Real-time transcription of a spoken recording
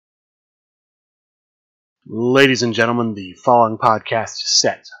Ladies and gentlemen, the following podcast is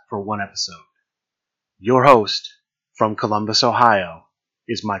set for one episode. Your host from Columbus, Ohio,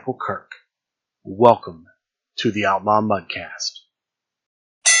 is Michael Kirk. Welcome to the Outlaw Mudcast.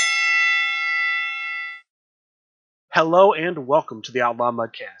 Hello and welcome to the Outlaw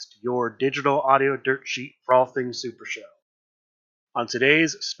Mudcast, your digital audio dirt sheet for all things Super Show. On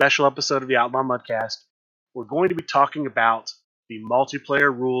today's special episode of the Outlaw Mudcast, we're going to be talking about the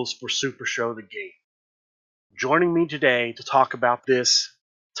multiplayer rules for Super Show the game. Joining me today to talk about this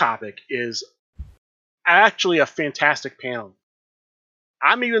topic is actually a fantastic panel.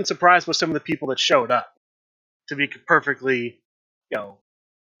 I'm even surprised with some of the people that showed up, to be perfectly,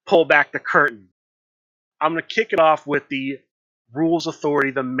 pull back the curtain. I'm going to kick it off with the rules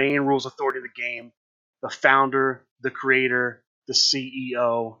authority, the main rules authority of the game, the founder, the creator, the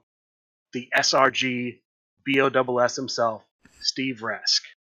CEO, the SRG, BOSS himself, Steve Resk.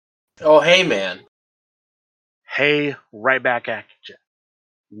 Oh, hey, man. Hey, right back at you.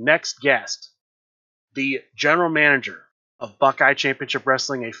 Next guest, the general manager of Buckeye Championship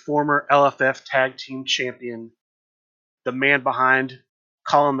Wrestling, a former LFF Tag Team Champion, the man behind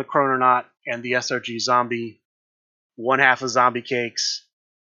Colin the Chrononaut and the SRG Zombie, one half of Zombie Cakes,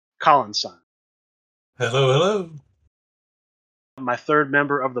 Colin's son. Hello. My third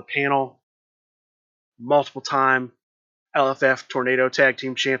member of the panel, multiple time LFF Tornado Tag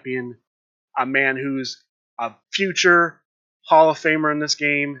Team Champion, a man who's a future Hall of Famer in this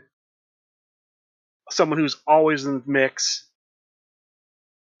game, someone who's always in the mix,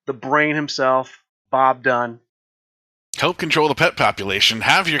 the brain himself, Bob Dunn. Help control the pet population.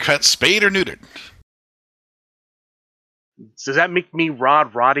 Have your pets spayed or neutered. Does that make me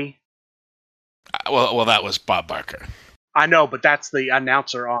Roddy? Well, that was Bob Barker. I know, but that's the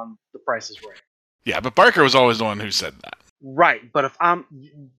announcer on The Price is Right. Yeah, but Barker was always the one who said that. Right, but if I'm...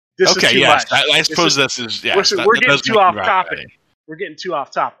 This okay, is too yes. much. I suppose this is... Yeah, we're getting too off topic. We're getting too off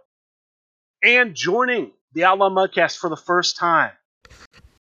topic. And joining the Outlaw Mudcast for the first time,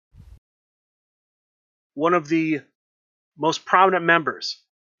 one of the most prominent members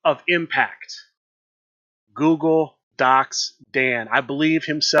of Impact, Google Docs Dan. I believe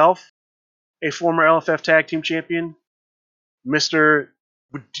himself a former LFF Tag Team Champion. Do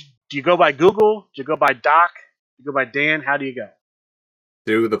you go by Google? Do you go by Doc? Do you go by Dan? How do you go?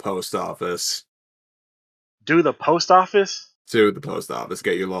 Do the post office. Do the post office? Do the post office.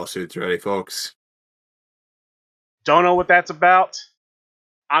 Get your lawsuits ready, folks. Don't know what that's about.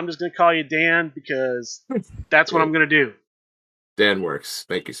 I'm just going to call you Dan because that's what I'm going to do. Dan works.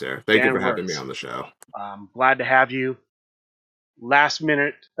 Thank you, sir. Thank you for having me on the show. I'm glad to have you. Last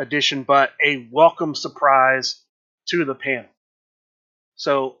minute addition, but a welcome surprise to the panel.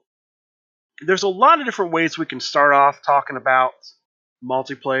 So there's a lot of different ways we can start off talking about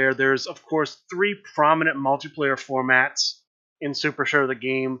multiplayer. There's, of course, three prominent multiplayer formats in Super Show the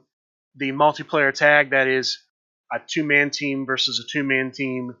game. The multiplayer tag, that is a two-man team versus a two-man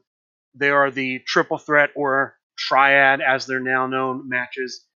team. There are the triple threat or triad, as they're now known,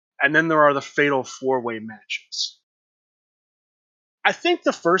 matches. And then there are the fatal four-way matches. I think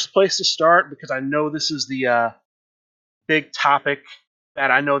the first place to start, because I know this is the big topic that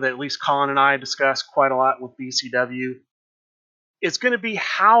I know that at least Colin and I discuss quite a lot with BCW, it's going to be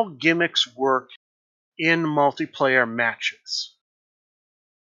how gimmicks work in multiplayer matches.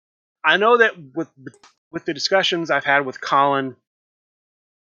 I know that with the discussions I've had with Colin,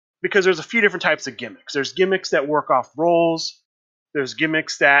 because there's a few different types of gimmicks. There's gimmicks that work off rolls, there's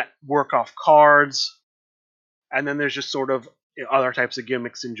gimmicks that work off cards, and then there's just sort of other types of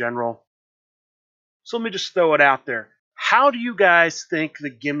gimmicks in general. So let me just throw it out there. How do you guys think the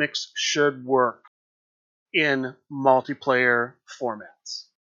gimmicks should work in multiplayer formats?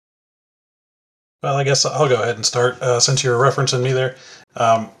 Well, I guess I'll go ahead and start since you're referencing me there.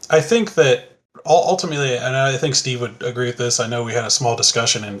 I think that ultimately, and I think Steve would agree with this, I know we had a small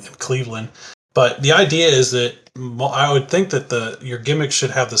discussion in Cleveland, but the idea is that I would think that your gimmicks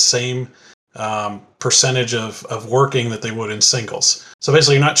should have the same percentage of working that they would in singles. So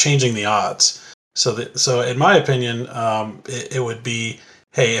basically, you're not changing the odds. So in my opinion, it would be,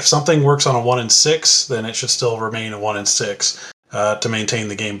 hey, if something works on a 1 in 6, then it should still remain a 1 in 6 to maintain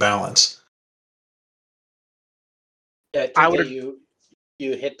the game balance. Yeah, I think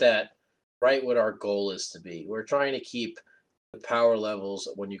you hit that right what our goal is to be. We're trying to keep the power levels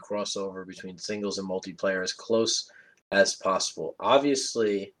when you cross over between singles and multiplayer as close as possible.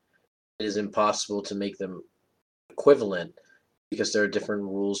 Obviously, it is impossible to make them equivalent because there are different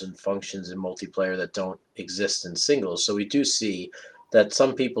rules and functions in multiplayer that don't exist in singles. So we do see that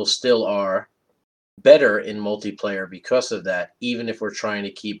some people still are better in multiplayer because of that, even if we're trying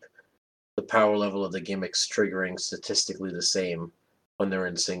to keep the power level of the gimmicks triggering statistically the same when they're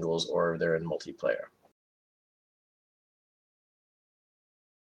in singles or they're in multiplayer.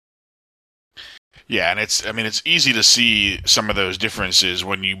 Yeah, and it's easy to see some of those differences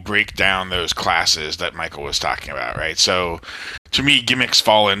when you break down those classes that Michael was talking about, right? So, to me, gimmicks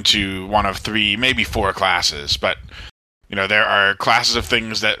fall into one of 3, maybe 4 classes, but there are classes of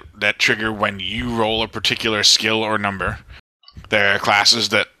things that trigger when you roll a particular skill or number. There are classes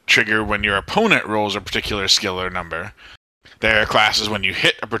that trigger when your opponent rolls a particular skill or number. There are classes when you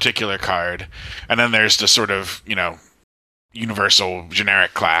hit a particular card, and then there's the sort of, universal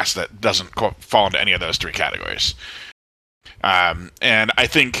generic class that doesn't fall into any of those 3 categories. And I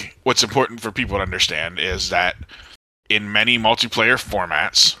think what's important for people to understand is that in many multiplayer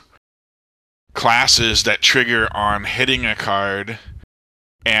formats, classes that trigger on hitting a card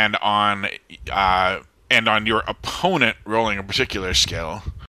and on your opponent rolling a particular skill,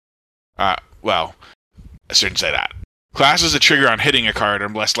 well, I shouldn't say that. Classes that trigger on hitting a card are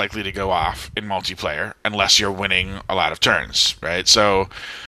less likely to go off in multiplayer unless you're winning a lot of turns, right? So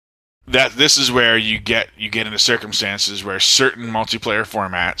this is where you get into circumstances where certain multiplayer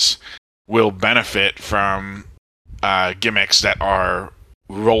formats will benefit from gimmicks that are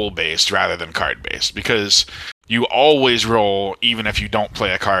roll-based rather than card-based, because you always roll even if you don't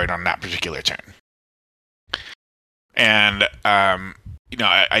play a card on that particular turn. And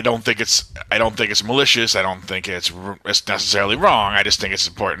I don't think it's malicious. I don't think it's necessarily wrong. I just think it's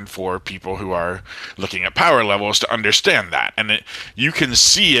important for people who are looking at power levels to understand that. And you can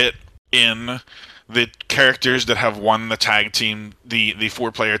see it in the characters that have won the tag team, the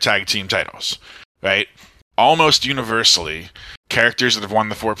 4-player tag team titles, right? Almost universally, characters that have won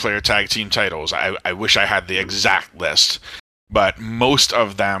the 4-player tag team titles, I wish I had the exact list, but most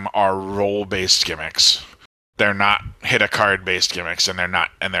of them are role-based gimmicks. They're not hit a card based gimmicks, and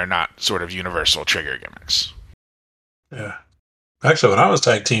they're not sort of universal trigger gimmicks. Yeah. Actually, when I was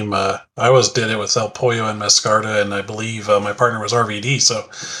tag team, I did it with El Pollo and Mascarda, and I believe my partner was RVD. So,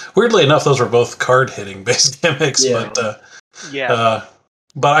 weirdly enough, those were both card hitting based gimmicks. Yeah.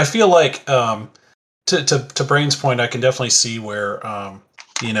 But I feel like to Brain's point, I can definitely see where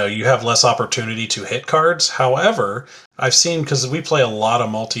you have less opportunity to hit cards. However, I've seen, because we play a lot of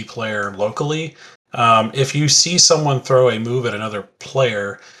multiplayer locally. If you see someone throw a move at another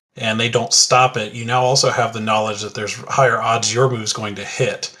player and they don't stop it, you now also have the knowledge that there's higher odds your move's going to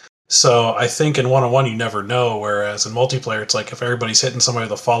hit. So I think in one-on-one you never know, whereas in multiplayer it's like if everybody's hitting somebody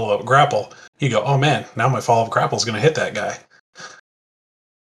with a follow-up grapple, you go, oh man, now my follow-up grapple is going to hit that guy.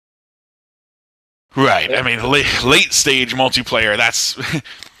 Right. I mean, late stage multiplayer, that's...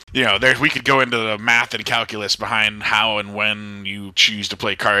 we could go into the math and calculus behind how and when you choose to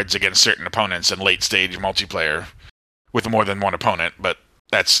play cards against certain opponents in late stage multiplayer with more than one opponent, but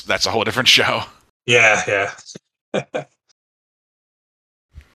that's a whole different show. Yeah.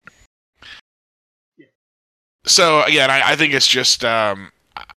 So again, I think it's just I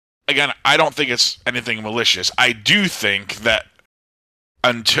don't think it's anything malicious. I do think that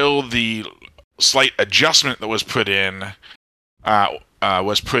until the slight adjustment that was put in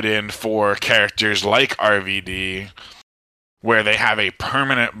for characters like RVD, where they have a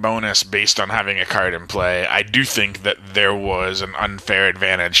permanent bonus based on having a card in play, I do think that there was an unfair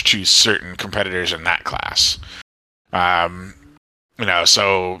advantage to certain competitors in that class.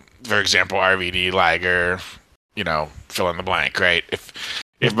 So for example, RVD, Liger, fill in the blank, right?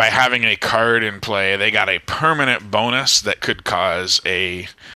 If by having a card in play, they got a permanent bonus that could cause a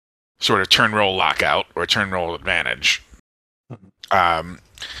sort of turn roll lockout or turn roll advantage.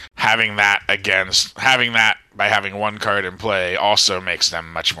 Having that by having one card in play also makes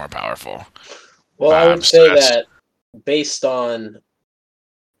them much more powerful. Well, I would say that based on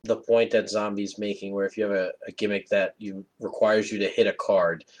the point that Zombie's making, where if you have a gimmick that requires you to hit a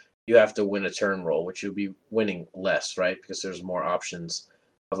card, you have to win a turn roll, which you'll be winning less, right? Because there's more options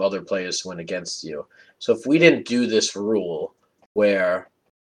of other players to win against you. So if we didn't do this rule where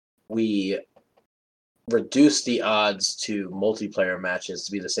we reduce the odds to multiplayer matches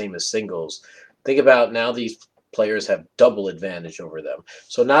to be the same as singles, think about now these players have double advantage over them.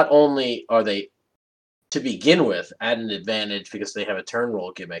 So not only are they, to begin with, at an advantage because they have a turn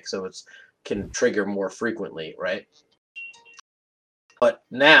roll gimmick, so it can trigger more frequently, right? But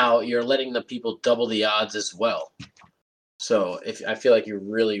now you're letting the people double the odds as well. So I feel like you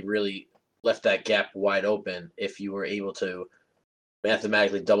really, really left that gap wide open if you were able to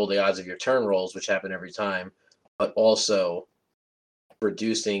mathematically double the odds of your turn rolls, which happen every time, but also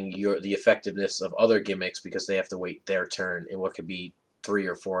reducing the effectiveness of other gimmicks because they have to wait their turn in what could be 3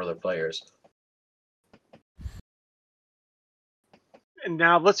 or 4 other players. And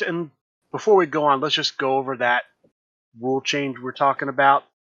now let's before we go on, let's just go over that rule change we're talking about.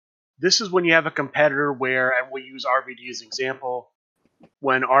 This is when you have a competitor where, and we'll use RVD as an example,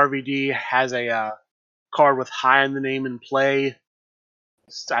 when RVD has a card with high in the name in play.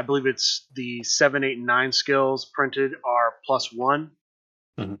 I believe it's the 7, 8, and 9 skills printed are +1.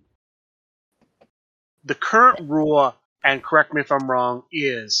 Mm-hmm. The current rule, and correct me if I'm wrong,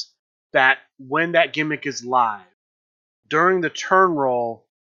 is that when that gimmick is live, during the turn roll,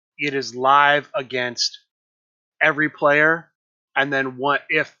 it is live against every player, and then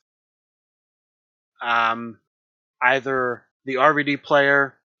if either the RVD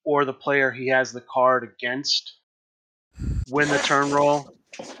player or the player he has the card against win the turn roll,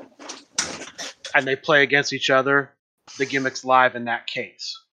 and they play against each other, the gimmick's live in that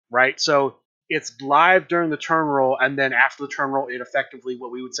case, right? So it's live during the turn roll, and then after the turn roll, it effectively,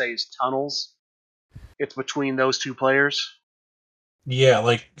 what we would say, is tunnels. It's between those two players. Yeah,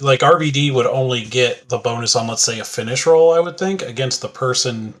 like RVD would only get the bonus on, let's say, a finish roll, I would think, against the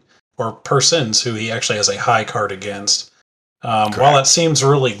person or persons who he actually has a high card against. While that seems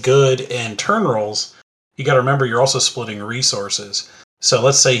really good in turn rolls, you got to remember you're also splitting resources. So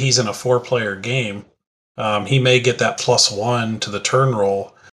let's say he's in a 4-player game. He may get that +1 to the turn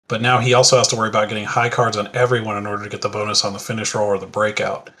roll, but now he also has to worry about getting high cards on everyone in order to get the bonus on the finish roll or the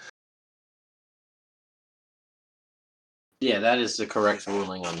breakout. Yeah, that is the correct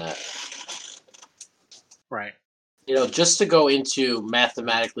ruling on that. Right. Just to go into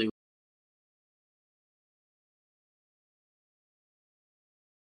mathematically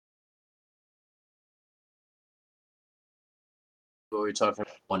what we're talking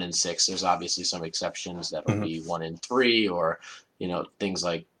about, 1 in 6. There's obviously some exceptions that will be 1 in 3, or things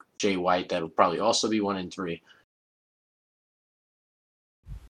like Jay White that will probably also be 1 in 3.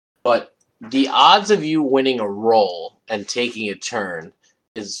 But the odds of you winning a roll and taking a turn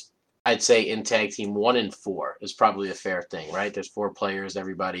is, I'd say, in tag team 1 in 4 is probably a fair thing, right? There's 4 players.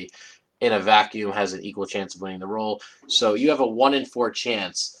 Everybody in a vacuum has an equal chance of winning the roll. So you have a 1 in 4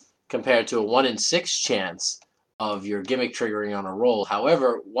 chance compared to a 1 in 6 chance of your gimmick triggering on a roll.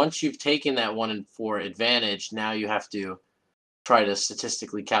 However, once you've taken that 1 in 4 advantage, now you have to try to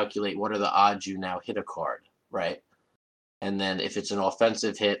statistically calculate what are the odds you now hit a card, right? And then if it's an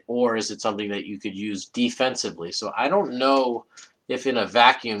offensive hit, or is it something that you could use defensively? So I don't know if in a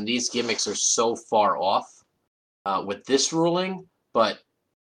vacuum these gimmicks are so far off with this ruling, but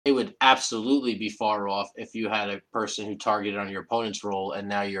it would absolutely be far off if you had a person who targeted on your opponent's roll and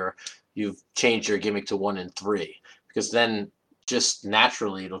now you've changed your gimmick to 1 in 3, because then just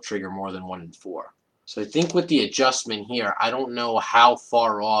naturally it'll trigger more than 1 in 4. So I think with the adjustment here, I don't know how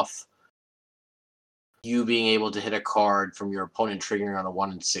far off you being able to hit a card from your opponent triggering on a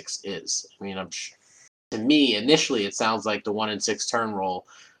 1 in 6 is. I mean, to me, initially, it sounds like the 1 in 6 turn roll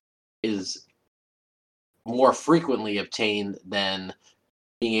is more frequently obtained than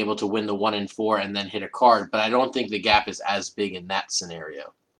being able to win the 1 in 4 and then hit a card, but I don't think the gap is as big in that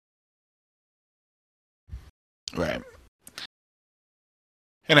scenario. Right.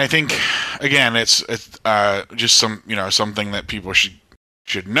 And I think, again, it's just something that people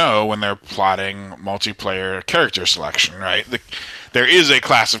should know when they're plotting multiplayer character selection, right? There is a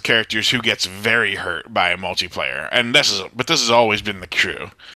class of characters who gets very hurt by a multiplayer, and this has always been the true.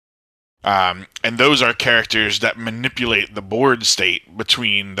 And those are characters that manipulate the board state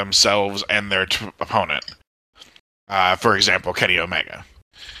between themselves and their opponent. For example, Kenny Omega,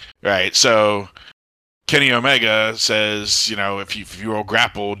 right? So Kenny Omega says, if you roll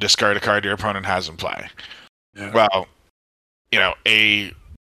grapple, discard a card your opponent has in play. Yeah. Well,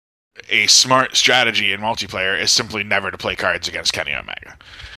 a smart strategy in multiplayer is simply never to play cards against Kenny Omega.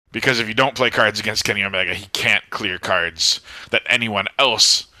 Because if you don't play cards against Kenny Omega, he can't clear cards that anyone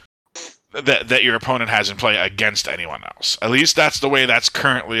else, that your opponent has in play against anyone else. At least that's the way that's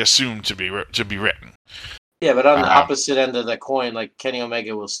currently assumed to be written. Yeah, but on the opposite end of the coin, like Kenny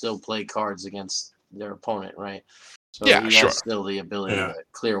Omega will still play cards against their opponent, right? So he has still the ability to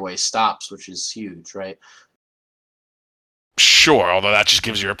clear away stops, which is huge, right? Sure, although that just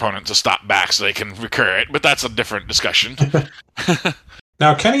gives your opponent to stop back so they can recur it, but that's a different discussion.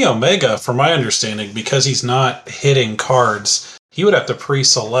 Now, Kenny Omega, from my understanding, because he's not hitting cards, he would have to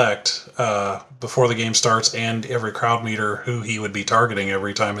pre-select before the game starts and every crowd meter who he would be targeting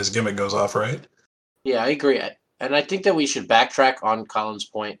every time his gimmick goes off, right? Yeah, I agree. And I think that we should backtrack on Colin's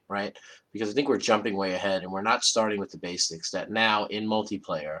point, right? Because I think we're jumping way ahead and we're not starting with the basics, that now in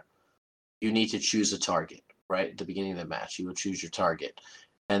multiplayer, you need to choose a target, right? At the beginning of the match, you will choose your target.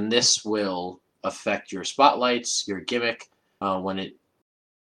 And this will affect your spotlights, your gimmick, when it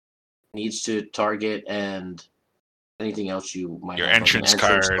needs to target, and Anything else you might Your have? Like entrance an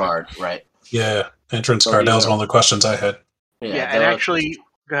entrance card. card, right? Yeah, entrance So card. That these was are- one of the questions I had. Yeah, and actually,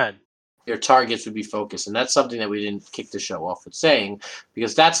 go ahead. Your targets would be focused, and that's something that we didn't kick the show off with saying,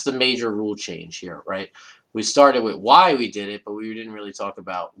 because that's the major rule change here, right? We started with why we did it, but we didn't really talk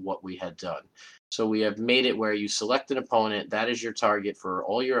about what we had done. So we have made it where you select an opponent, that is your target for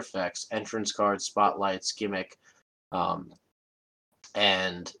all your effects, entrance cards, spotlights, gimmick,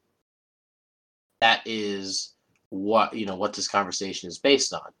 and that is what this conversation is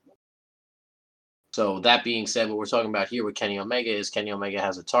based on. So that being said, what we're talking about here with Kenny Omega is Kenny Omega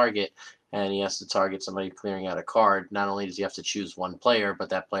has a target, and he has to target somebody clearing out a card. Not only does he have to choose one player, but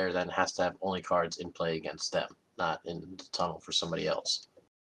that player then has to have only cards in play against them, not in the tunnel for somebody else.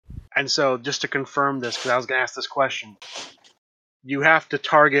 And so, just to confirm this, because I was going to ask this question, you have to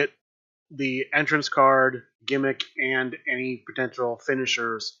target the entrance card, gimmick, and any potential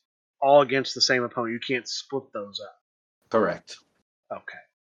finishers all against the same opponent. You can't split those up. Correct. Okay.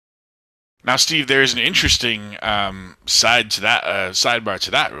 Now, Steve, there is an interesting sidebar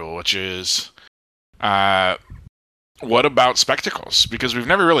to that rule, which is, what about spectacles? Because we've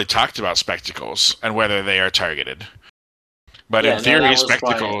never really talked about spectacles and whether they are targeted. But in theory,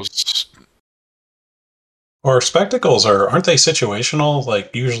 spectacles. Or spectacles aren't they situational?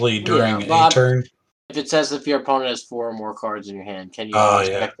 Like usually during a turn. If it says if your opponent has 4 or more cards in your hand, can you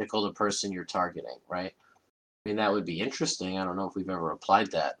spectacle the person you're targeting? Right. I mean, that would be interesting. I don't know if we've ever applied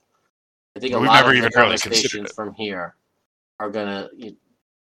that. I think a lot of the conversations from here are gonna.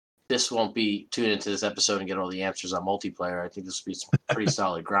 This won't be tuned into this episode and get all the answers on multiplayer. I think this will be some pretty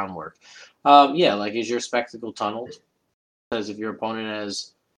solid groundwork. Like is your spectacle tunneled? Because if your opponent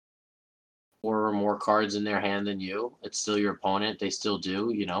has 4 or more cards in their hand than you, it's still your opponent. They still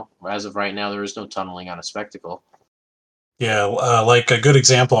do. As of right now, there is no tunneling on a spectacle. Yeah, like a good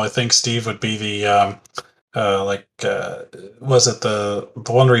example, I think, Steve, would be the was it the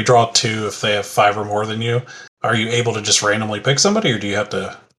one where you draw 2 if they have 5 or more than you? Are you able to just randomly pick somebody, or do you have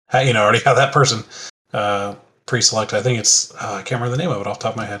to, already have that person pre-selected? I think it's I can't remember the name of it off the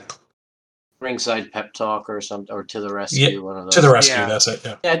top of my head. Ringside Pep Talk or something, or To the Rescue. Yeah, one of those. To the Rescue. Yeah. That's it.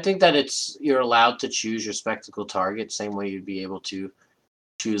 Yeah. I think that you're allowed to choose your spectacle target, same way you'd be able to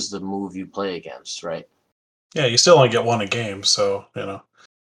choose the move you play against, right? Yeah, you still only get one a game, so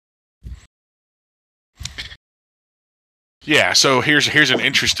Yeah, so here's an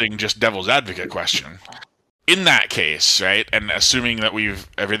interesting, just devil's advocate question. In that case, right, and assuming that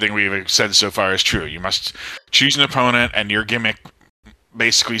everything we've said so far is true, you must choose an opponent, and your gimmick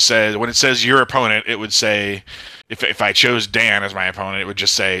basically says, when it says your opponent, it would say, if I chose Dan as my opponent, it would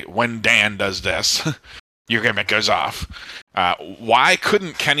just say, when Dan does this, your gimmick goes off. Why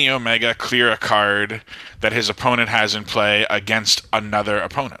couldn't Kenny Omega clear a card that his opponent has in play against another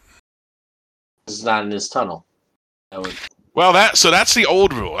opponent? It's not in his tunnel. Well, that's the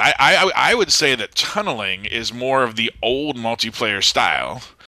old rule. I would say that tunneling is more of the old multiplayer style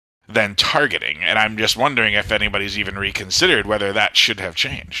than targeting, and I'm just wondering if anybody's even reconsidered whether that should have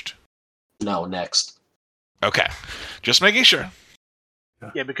changed. No, next. Okay, just making sure.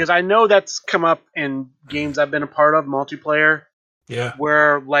 Yeah, because I know that's come up in games I've been a part of, multiplayer. Yeah.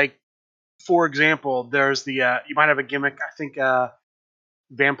 Where, like, for example, there's the you might have a gimmick. I think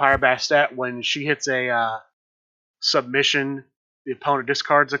Vampire Bastet, when she hits a submission, the opponent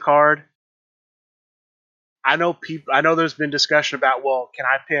discards a card. I know there's been discussion about, well, can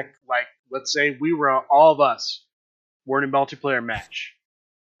I pick, like, let's say all of us were in a multiplayer match,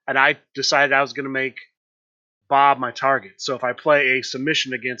 and I decided I was going to make Bob my target. So if I play a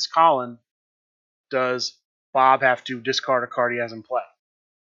submission against Colin, does Bob have to discard a card he has in play?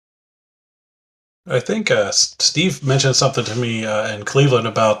 I think Steve mentioned something to me in Cleveland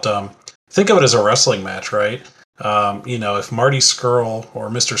about think of it as a wrestling match, right? If Marty Scurll or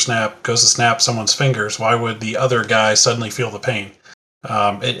Mr. Snap goes to snap someone's fingers, why would the other guy suddenly feel the pain?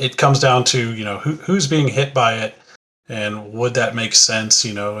 It comes down to who's being hit by it, and would that make sense?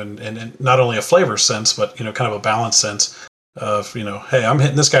 And not only a flavor sense, but kind of a balance sense of hey, I'm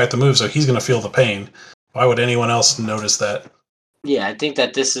hitting this guy at the move, so he's going to feel the pain. Why would anyone else notice that? Yeah, I think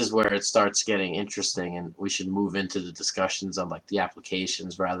that this is where it starts getting interesting, and we should move into the discussions on like the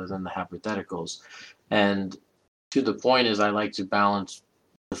applications rather than the hypotheticals. And to the point is, I like to balance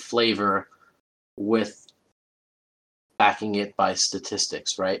the flavor with backing it by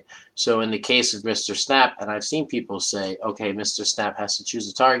statistics, right? So in the case of Mr. Snap, and I've seen people say, okay, Mr. Snap has to choose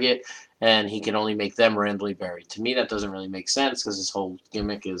a target, and he can only make them randomly buried. To me, that doesn't really make sense, because his whole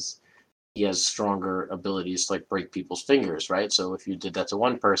gimmick is he has stronger abilities to like break people's fingers, right? So if you did that to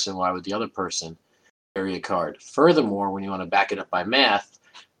one person, why would the other person bury a card? Furthermore, when you want to back it up by math,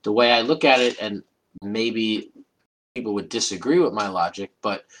 the way I look at it, and maybe people would disagree with my logic,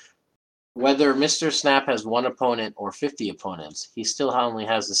 but whether Mr. Snap has 1 opponent or 50 opponents, he still only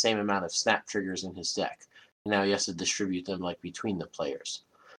has the same amount of snap triggers in his deck. Now he has to distribute them like between the players,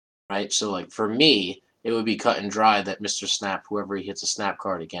 right? So like for me, it would be cut and dry that Mr. Snap, whoever he hits a snap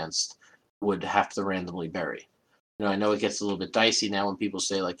card against, would have to randomly bury. I know it gets a little bit dicey now when people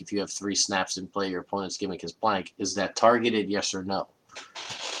say, like, if you have 3 snaps in play, your opponent's gimmick is blank. Is that targeted, yes or no?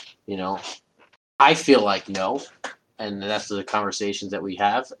 I feel like no, and that's the conversations that we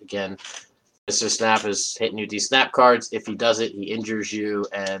have. Again, Mr. Snap is hitting you with these snap cards. If he does it, he injures you,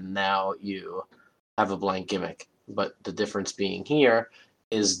 and now you have a blank gimmick. But the difference being here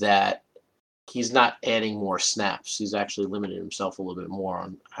is that he's not adding more snaps. He's actually limited himself a little bit more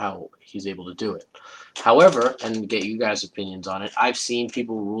on how he's able to do it. However, and get you guys' opinions on it, I've seen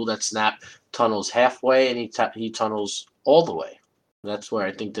people rule that Snap tunnels halfway and he tunnels all the way. That's where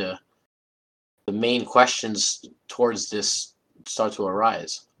I think the main questions towards this start to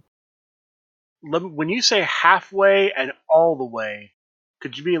arise. When you say halfway and all the way,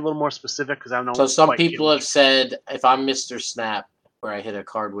 could you be a little more specific? Because I don't. So some people have said, if I'm Mr. Snap, where I hit a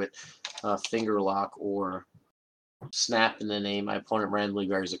card with finger lock or snap in the name, my opponent randomly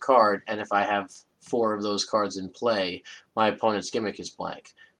buries a card, and if I have 4 of those cards in play, my opponent's gimmick is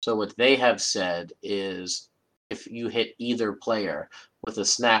blank. So what they have said is, if you hit either player with a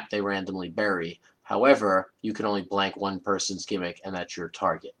snap, they randomly bury. However, you can only blank one person's gimmick, and that's your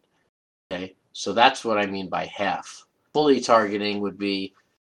target. Okay, so that's what I mean by half. Fully targeting would be,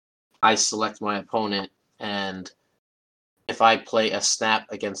 I select my opponent, and if I play a snap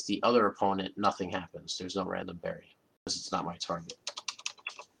against the other opponent, nothing happens. There's no random bury because it's not my target.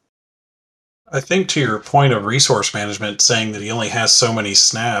 I think to your point of resource management, saying that he only has so many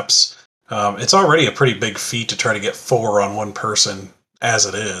snaps, it's already a pretty big feat to try to get 4 on one person as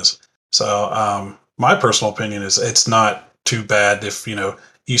it is. So my personal opinion is it's not too bad if,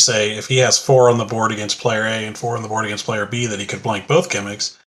 you say if he has 4 on the board against player A and 4 on the board against player B, that he could blank both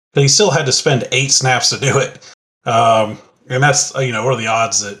gimmicks, but he still had to spend 8 snaps to do it. And that's, what are the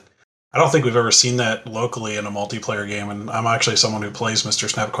odds that I don't think we've ever seen that locally in a multiplayer game, and I'm actually someone who plays Mr.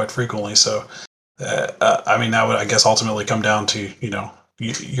 Snap quite frequently, so that would, I guess, ultimately come down to,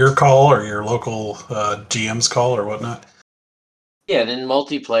 your call or your local GM's call or whatnot. Yeah, and in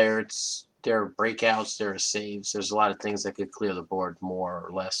multiplayer, there are breakouts, there are saves, there's a lot of things that could clear the board more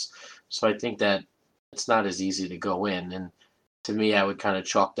or less. So I think that it's not as easy to go in, and to me, I would kind of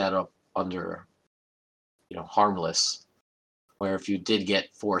chalk that up under, harmless, where if you did get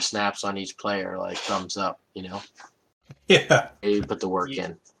 4 snaps on each player, like thumbs up, Yeah. You put the work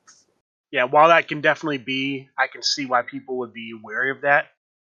in. Yeah, while that can definitely be, I can see why people would be wary of that.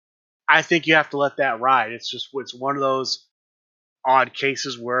 I think you have to let that ride. It's one of those odd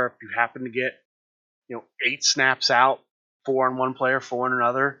cases where if you happen to get, 8 snaps out, 4 on one player, 4 on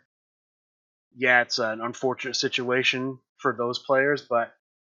another, yeah, it's an unfortunate situation for those players. But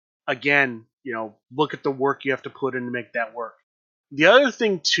again, look at the work you have to put in to make that work. The other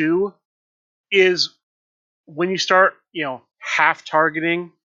thing too is when you start, half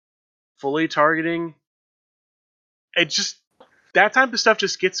targeting, fully targeting, that type of stuff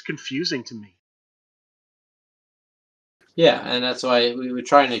just gets confusing to me. Yeah, and that's why we were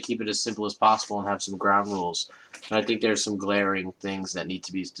trying to keep it as simple as possible and have some ground rules. And I think there's some glaring things that need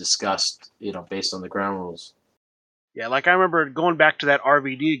to be discussed, based on the ground rules. Yeah, like I remember going back to that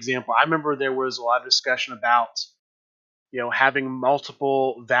RVD example, I remember there was a lot of discussion about, having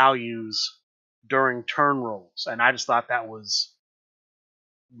multiple values during turn rolls. And I just thought that was,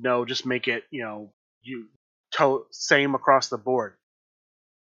 no, just make it, same across the board.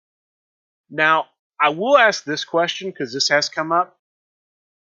 Now, I will ask this question because this has come up.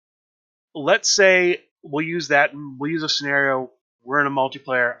 Let's say we'll use a scenario. We're in a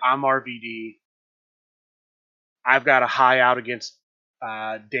multiplayer. I'm RVD. I've got a high out against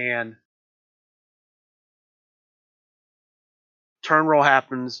Dan. Turn roll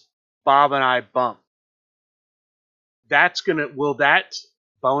happens. Bob and I bump. Will that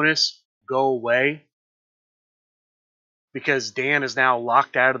bonus go away? Because Dan is now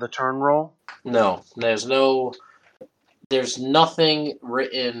locked out of the turn roll? No, there's nothing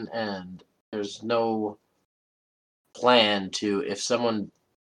written and there's no plan to, if someone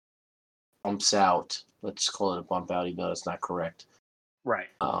bumps out, let's call it a bump out, even though it's not correct. Right.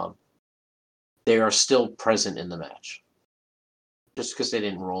 They are still present in the match. Just because they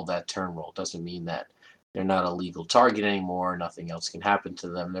didn't roll that turn roll doesn't mean that they're not a legal target anymore. Nothing else can happen to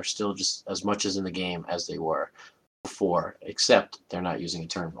them. They're still just as much as in the game as they were before, except they're not using a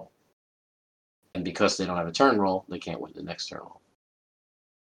turn roll. And because they don't have a turn roll, they can't win the next turn roll.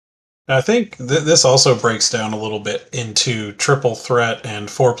 I think this also breaks down a little bit into triple threat and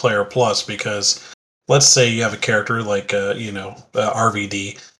 4-player plus, because let's say you have a character like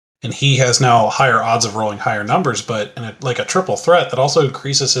RVD, and he has now higher odds of rolling higher numbers, but like a triple threat, that also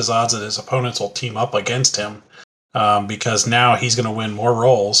increases his odds that his opponents will team up against him, because now he's going to win more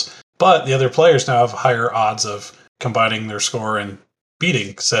rolls, but the other players now have higher odds of combining their score and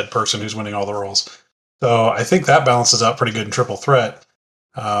beating said person who's winning all the rolls. So I think that balances out pretty good in triple threat.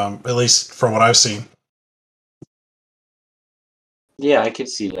 At least from what I've seen. Yeah, I could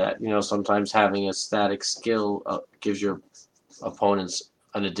see that. Sometimes having a static skill gives your opponents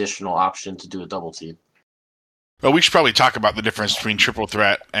an additional option to do a double team. Well, we should probably talk about the difference between triple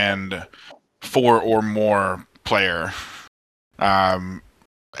threat and 4 or more player. I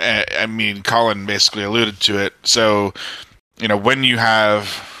mean, Colin basically alluded to it. So, when you're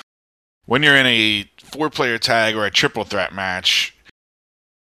in a 4-player tag or a triple threat match,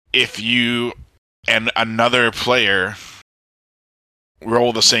 if you and another player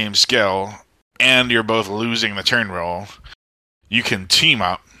roll the same skill and you're both losing the turn roll, you can team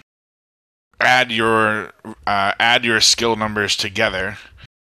up, add your skill numbers together,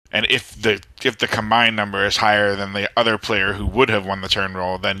 and if the combined number is higher than the other player who would have won the turn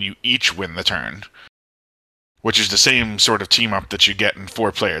roll, then you each win the turn, which is the same sort of team up that you get in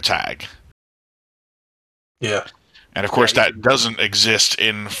 4-player tag. Yeah. And of course, that doesn't exist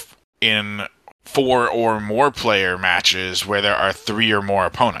in 4 or more player matches where there are 3 or more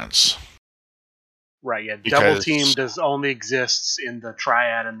opponents. Right. Yeah. Double team only exists in the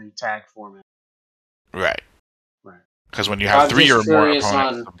triad and the tag format. Right. Right. Because when you have 3 or more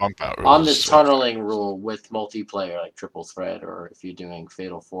opponents, the bump out rules. On the tunneling rule with multiplayer, like triple threat, or if you're doing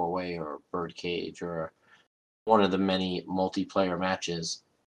fatal 4-way or birdcage or one of the many multiplayer matches,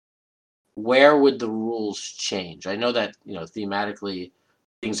 where would the rules change? I know that, thematically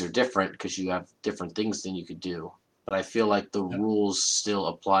things are different because you have different things than you could do, but I feel like the rules still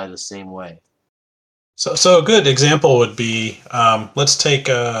apply the same way. So a good example would be, let's take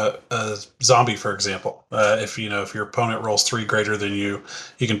a zombie, for example. If your opponent rolls 3 greater than you,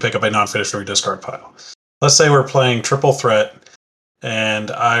 you can pick up a non-finished or discard pile. Let's say we're playing triple threat,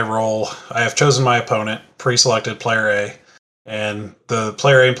 and I have chosen my opponent, pre-selected player A, and the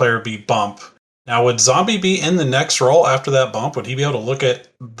player A and player B bump. Now, would Zombie be in the next roll after that bump? Would he be able to look at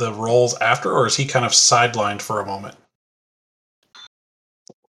the rolls after, or is he kind of sidelined for a moment?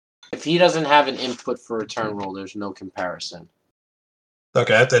 If he doesn't have an input for a turn roll, there's no comparison.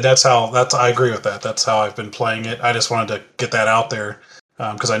 Okay, I agree with that. That's how I've been playing it. I just wanted to get that out there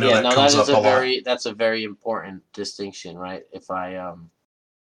because I know that comes up a lot. That's a very important distinction, right? If I'm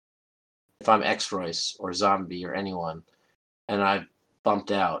X-Royce or Zombie or anyone, and I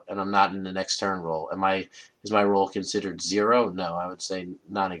bumped out and I'm not in the next turn roll, is my roll considered 0? No, I would say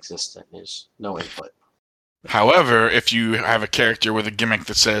non-existent. There's no input. However, if you have a character with a gimmick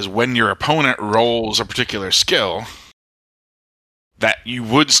that says when your opponent rolls a particular skill, that you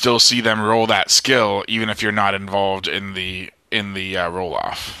would still see them roll that skill even if you're not involved in the roll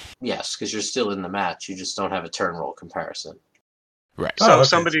off. Yes, because you're still in the match. You just don't have a turn roll comparison. Right. So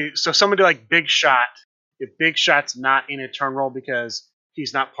somebody like Big Shot, if Big Shot's not in a turn roll because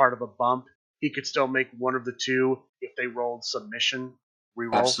he's not part of a bump, he could still make one of the two if they rolled submission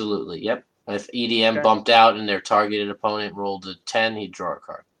reroll. Absolutely. Yep. If EDM bumped out and their targeted opponent rolled a 10, he'd draw a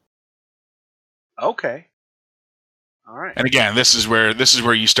card. Okay. All right. And again, this is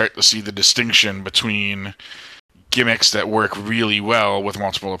where you start to see the distinction between gimmicks that work really well with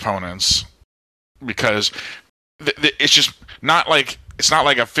multiple opponents, because it's just not like a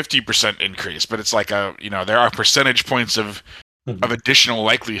 50% increase, but it's like there are percentage points of additional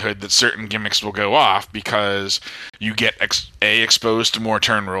likelihood that certain gimmicks will go off because you get exposed to more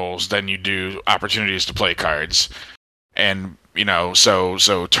turn rolls than you do opportunities to play cards, and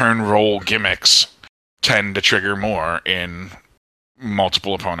so turn roll gimmicks tend to trigger more in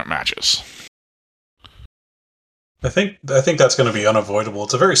multiple opponent matches. I think that's going to be unavoidable.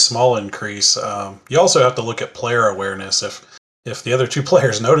 It's a very small increase. You also have to look at player awareness. If the other 2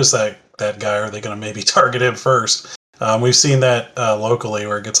 players notice that guy, are they going to maybe target him first? We've seen that locally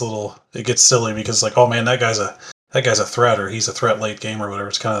where it gets silly because like, oh man, that guy's a threat, or he's a threat late game or whatever.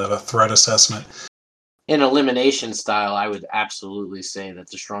 It's kind of a threat assessment. In elimination style, I would absolutely say that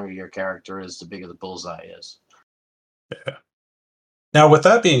the stronger your character is, the bigger the bullseye is. Yeah. Now, with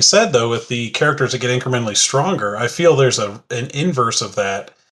that being said, though, with the characters that get incrementally stronger, I feel there's an inverse of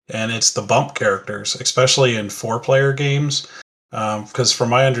that, and it's the bump characters, especially in 4-player games. Because from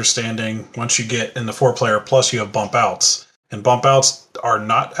my understanding, once you get in the 4-player plus, you have bump outs, and bump outs are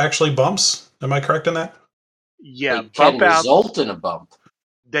not actually bumps. Am I correct in that? Yeah, they can result in a bump.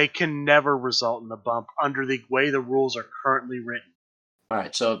 they can never result in a bump under the way the rules are currently written. All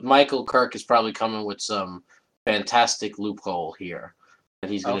right, so Michael Kirk is probably coming with some fantastic loophole here that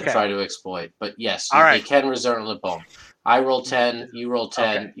he's going to try to exploit. But yes, they can result in a bump. I roll 10, you roll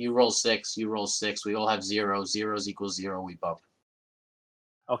 10, you roll 6, you roll 6. We all have 0. 0 equals 0. We bump.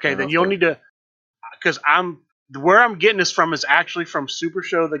 Okay, then you'll need to, because where I'm getting this from is actually from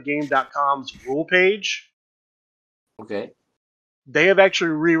SuperShowTheGame.com's rule page. Okay. They have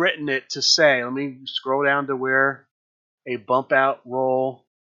actually rewritten it to say, let me scroll down to where a bump out rule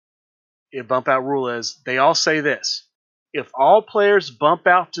is. They all say this: if all players bump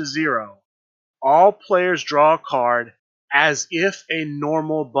out to 0, all players draw a card as if a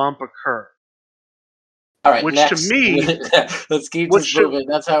normal bump occurred. All right, which next. To me, let's keep this moving.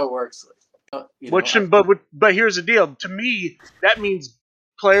 That's how it works. But here's the deal. To me, that means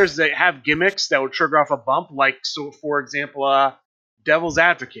players that have gimmicks that would trigger off a bump, like, so for example, Devil's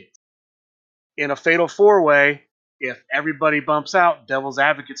Advocate. In a Fatal 4-Way, if everybody bumps out, Devil's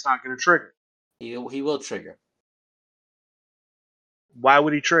Advocate's not going to trigger. He will trigger. Why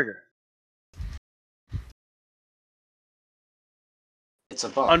would he trigger? It's a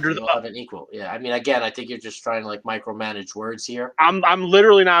bump. Under the have an equal. Yeah, I mean, again, I think you're just trying to micromanage words here. I'm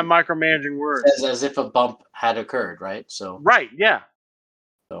literally not micromanaging words. As if a bump had occurred, right? So right, yeah.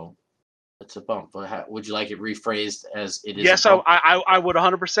 So it's a bump. But would you like it rephrased as it is? Yes, I would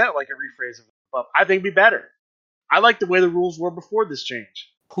 100% like it rephrased as a bump. I think it'd be better. I like the way the rules were before this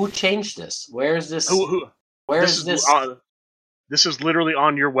change. Who changed this? Where is this? Where is this? This is literally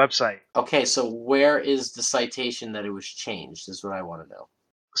on your website. Okay, so where is the citation that it was changed is what I want to know.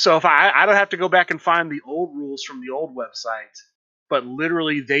 So if I don't have to go back and find the old rules from the old website, but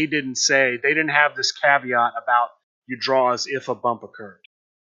literally they didn't have this caveat about you draw as if a bump occurred.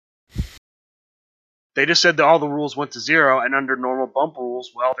 They just said that all the rules went to 0, and under normal bump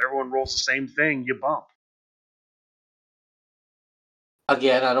rules, well, if everyone rolls the same thing, you bump.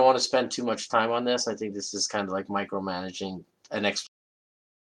 Again, I don't want to spend too much time on this. I think this is kind of like micromanaging an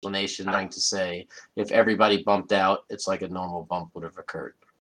explanation, trying to say if everybody bumped out, it's like a normal bump would have occurred.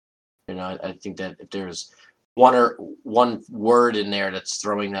 I think that if there's one word in there that's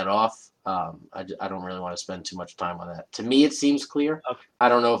throwing that off, I don't really want to spend too much time on that. To me, it seems clear. Okay. I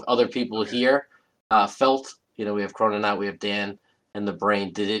don't know if other people here felt. We have Chrononaut, we have Dan, and the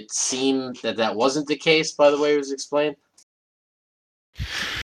Brain. Did it seem that wasn't the case by the way it was explained?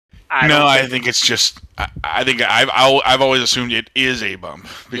 I think it's just. I think I've always assumed it is a bump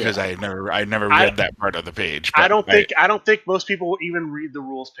because I never read that part of the page. I don't think most people will even read the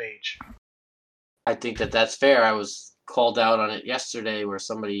rules page. I think that's fair. I was called out on it yesterday where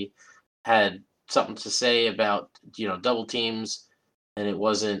somebody had something to say about double teams, and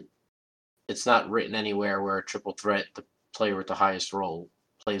it's not written anywhere where a triple threat, the player with the highest roll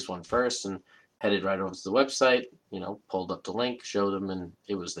plays one first, and headed right over to the website, pulled up the link, showed them, and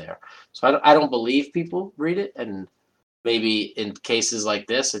it was there. So I don't believe people read it, and maybe in cases like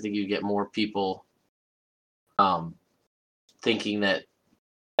this, I think you get more people thinking that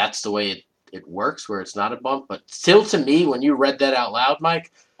that's the way it works, where it's not a bump. But still, to me, when you read that out loud,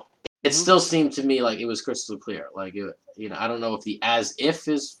 Mike, it still seemed to me like it was crystal clear. I don't know if the as if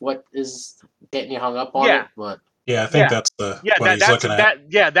is what is getting you hung up on it, but. Yeah, I think that's what he's looking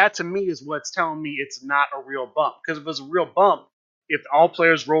at. That to me is what's telling me it's not a real bump. Because if it was a real bump, if all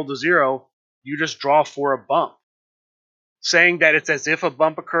players roll to 0, you just draw for a bump. Saying that it's as if a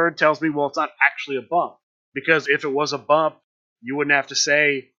bump occurred tells me, well, it's not actually a bump. Because if it was a bump, you wouldn't have to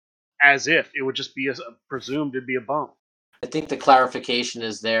say as if. It would just be presumed it'd be a bump. I think the clarification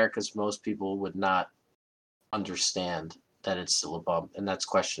is there because most people would not understand that it's still a bump. And that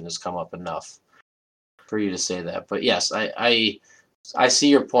question has come up enough for you to say that. But yes, I see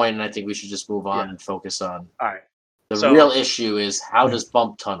your point, and I think we should just move on and focus on. All right. The real issue is how does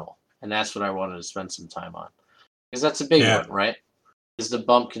bump tunnel, and that's what I wanted to spend some time on, because that's a big one, right? Is the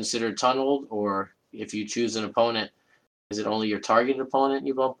bump considered tunneled, or if you choose an opponent, is it only your targeted opponent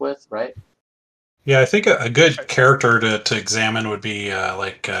you bump with, right? Yeah, I think a good character to examine would be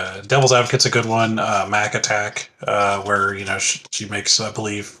Devil's Advocate's a good one. Mac Attack, where she makes, I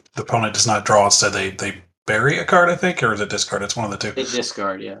believe, the opponent does not draw. Instead, they bury a card, I think, or is it discard? It's one of the two. They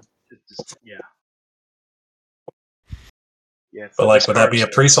discard, yeah. Yeah. But would that be a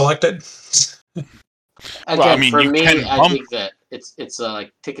pre-selected? Again, for me, I think that it's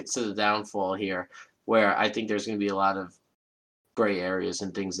like tickets to the downfall here, where I think there's going to be a lot of gray areas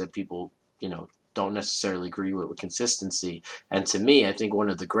and things that people, don't necessarily agree with consistency. And to me, I think one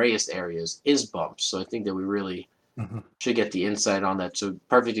of the grayest areas is bumps. So I think that we really should get the insight on that. So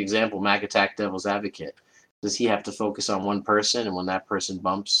perfect example, Mac Attack, Devil's Advocate. does he have to focus on one person, and when that person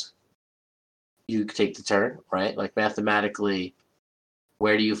bumps, you take the turn, right? Like mathematically,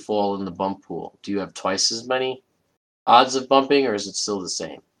 where do you fall in the bump pool? Do you have twice as many odds of bumping, or is it still the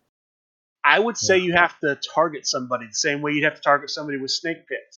same? I would say you have to target somebody the same way you'd have to target somebody with Snake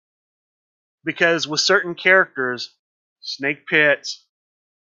Pit. Because with certain characters, Snake Pit,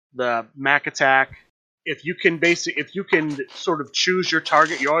 the Mac Attack, if you can sort of choose your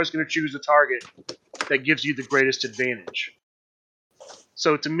target, you're always going to choose the target that gives you the greatest advantage.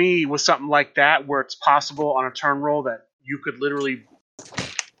 So to me, with something like that, where it's possible on a turn roll that you could literally,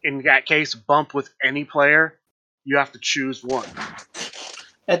 in that case, bump with any player, you have to choose one.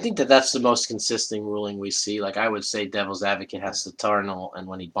 I think that's the most consistent ruling we see. Like I would say Devil's Advocate has to Tarnal, and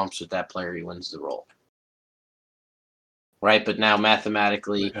when he bumps with that player, he wins the roll. Right? But now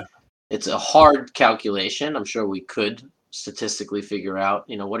mathematically, it's a hard calculation. I'm sure we could statistically figure out,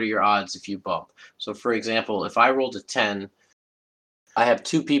 what are your odds if you bump? So for example, if I rolled a 10, I have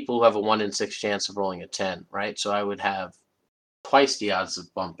two people who have a 1 in 6 chance of rolling a 10, right? So I would have twice the odds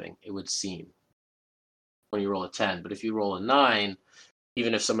of bumping, it would seem, when you roll a 10. But if you roll a 9,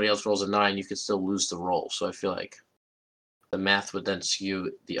 even if somebody else rolls a 9, you could still lose the roll. So I feel like the math would then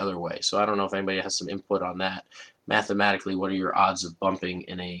skew the other way. So I don't know if anybody has some input on that. Mathematically, what are your odds of bumping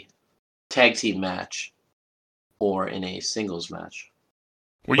in a tag team match or in a singles match?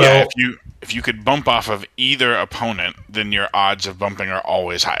 Well, yeah, if you could bump off of either opponent, then your odds of bumping are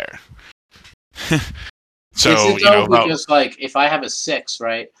always higher. So, because like if I have a 6,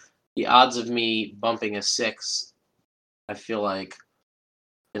 right, the odds of me bumping a 6, I feel like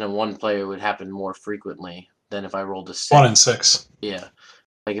in a one player would happen more frequently than if I rolled a 6. 1 in 6. Yeah.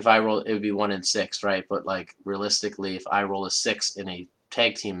 Like if I roll, it would be 1 in 6, right? But like realistically, if I roll a 6 in a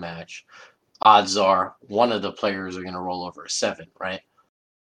tag team match, odds are one of the players are going to roll over a 7, right?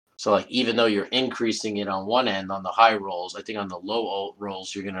 So like even though you're increasing it on one end on the high rolls, I think on the low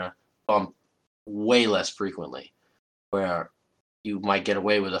rolls you're going to bump way less frequently. Where you might get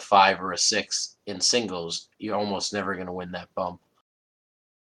away with a 5 or a 6 in singles, you're almost never going to win that bump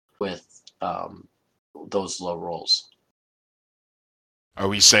with those low rolls. Are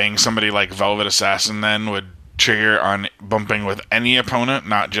we saying somebody like Velvet Assassin then would trigger on bumping with any opponent,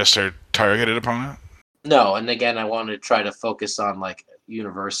 not just their targeted opponent? No, and again, I want to try to focus on like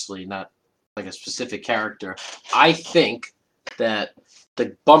universally, not like a specific character. I think that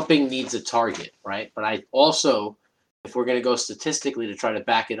the bumping needs a target, right? But I also, if we're going to go statistically to try to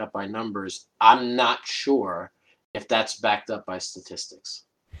back it up by numbers, I'm not sure if that's backed up by statistics.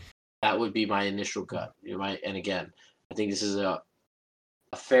 That would be my initial gut. And again, I think this is a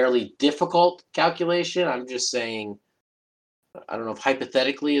fairly difficult calculation. I'm just saying, I don't know if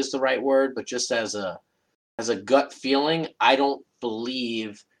hypothetically is the right word, but just as a gut feeling, I don't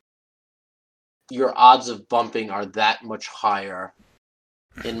believe your odds of bumping are that much higher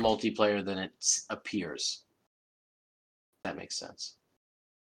in multiplayer than it appears. That makes sense.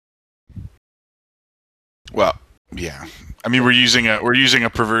 Well, yeah. I mean, we're using a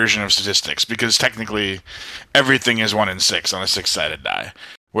perversion of statistics because technically everything is 1 in 6 on a 6-sided die,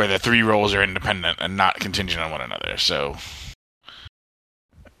 where the 3 rolls are independent and not contingent on one another. So,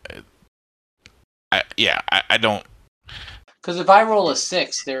 I don't. Because if I roll a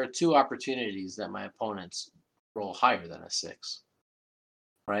 6, there are 2 opportunities that my opponents roll higher than a 6.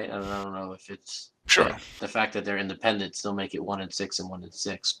 Right? I don't know if it's Sure. like the fact that they're independent still make it 1 in 6 and 1 in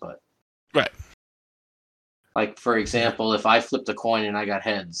 6, but Right. Like for example, if I flipped a coin and I got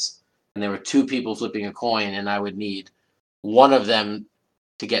heads, and there were 2 people flipping a coin, and I would need one of them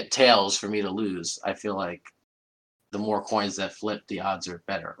to get tails for me to lose, I feel like the more coins that flip, the odds are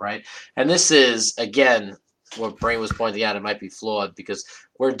better, right? And this is again what Brain was pointing out. It might be flawed because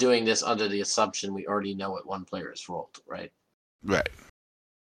we're doing this under the assumption we already know what one player has rolled, right? Right.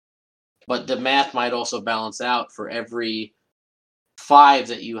 But the math might also balance out for every 5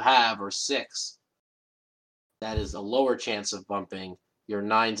 that you have or 6. That is a lower chance of bumping. Your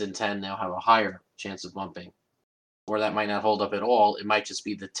 9s and 10 now have a higher chance of bumping. Or that might not hold up at all. It might just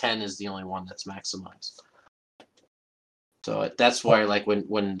be the 10 is the only one that's maximized. So that's why, like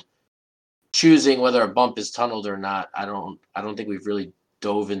when choosing whether a bump is tunneled or not, I don't think we've really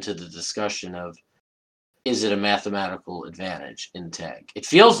dove into the discussion of is it a mathematical advantage in tag. It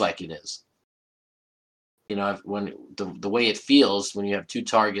feels like it is. When the way it feels when you have 2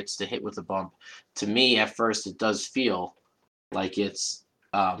 targets to hit with a bump, to me at first it does feel like it's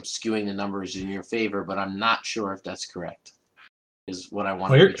skewing the numbers in your favor, but I'm not sure if that's correct. Is what I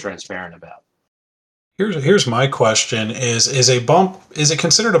want to be transparent about. Here's my question: is it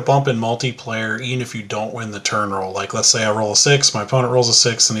considered a bump in multiplayer even if you don't win the turn roll? Like, let's say I roll a 6, my opponent rolls a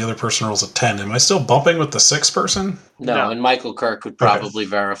 6, and the other person rolls a 10. Am I still bumping with the 6 person? No, and Michael Kirk would probably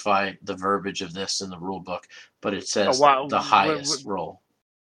verify the verbiage of this in the rule book, but it says the highest roll.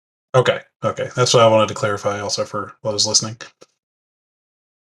 Okay. That's what I wanted to clarify also for those listening.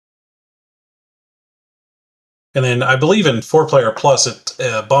 And then I believe in 4-player plus,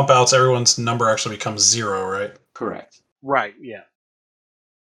 it bump outs, everyone's number actually becomes 0, right? Correct. Right, yeah.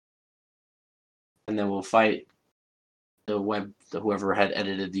 And then we'll fight whoever had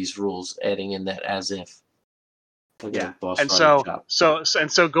edited these rules, adding in that as if. Yeah. And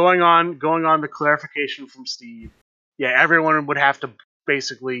so going on the clarification from Steve, yeah, everyone would have to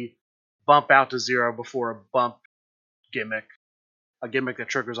basically bump out to 0 before a bump gimmick, a gimmick that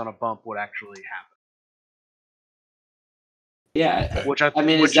triggers on a bump, would actually happen. Yeah,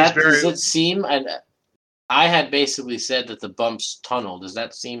 does it seem? And I had basically said that the bumps tunnel. Does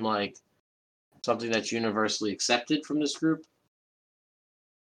that seem like something that's universally accepted from this group?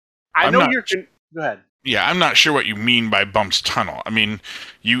 Go ahead. Yeah, I'm not sure what you mean by bumps tunnel. I mean,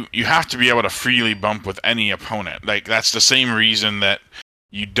 you have to be able to freely bump with any opponent. Like, that's the same reason that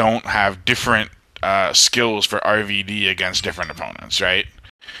you don't have different skills for RVD against different opponents, right?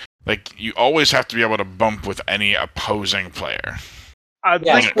 Like, you always have to be able to bump with any opposing player. I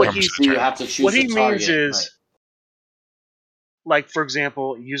think what he means is, like, for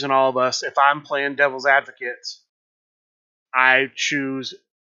example, using all of us, if I'm playing Devil's Advocate, I choose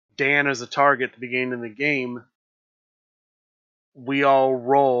Dan as a target at the beginning of the game. We all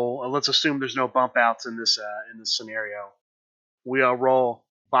roll. Let's assume there's no bump outs in this scenario. We all roll.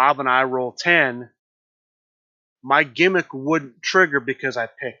 Bob and I roll 10. My gimmick wouldn't trigger because I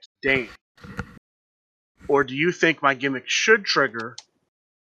picked Dan. Or do you think my gimmick should trigger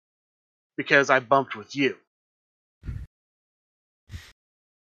because I bumped with you?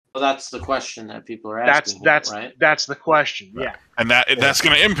 Well, that's the question that people are asking. Right? That's the question. Yeah. And that's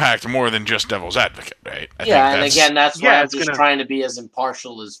going to impact more than just Devil's Advocate, right? And again, that's why I'm just trying to be as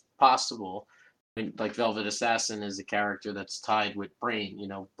impartial as possible. I mean, like, Velvet Assassin is a character that's tied with Brain. You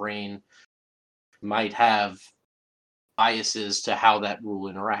know, Brain might have biases to how that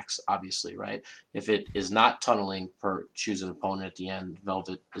rule interacts, obviously, right? If it is not tunneling per choose an opponent at the end,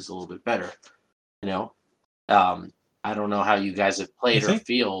 Velvet is a little bit better. You know, I don't know how you guys have played or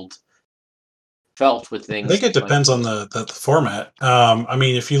felt with things. I think it depends on the format. I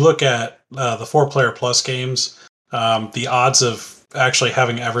mean, if you look at the 4-player plus games, the odds of actually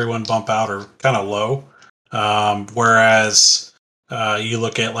having everyone bump out are kind of low. Whereas you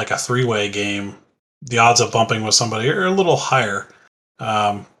look at like a 3-way game, the odds of bumping with somebody are a little higher.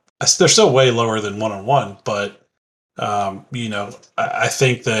 They're still way lower than 1-on-1, but I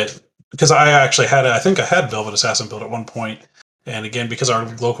think that because I had Velvet Assassin built at one point, and again, because our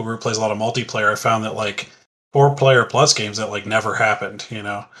local group plays a lot of multiplayer, I found that like 4-player plus games that like never happened.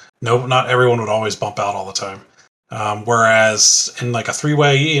 Not everyone would always bump out all the time. Whereas in like a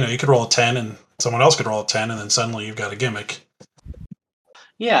 3-way, you could roll a 10 and someone else could roll a 10, and then suddenly you've got a gimmick.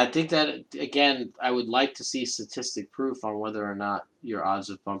 Yeah, I think that, again, I would like to see statistic proof on whether or not your odds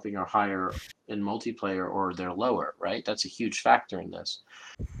of bumping are higher in multiplayer or they're lower, right? That's a huge factor in this.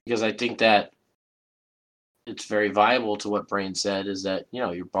 Because I think that it's very viable to what Brain said, is that,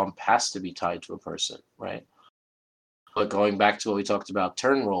 your bump has to be tied to a person, right? But going back to what we talked about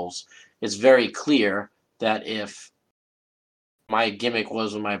turn rolls, it's very clear that if my gimmick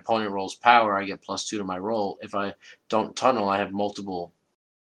was when my opponent rolls power, I get +2 to my roll. If I don't tunnel, I have multiple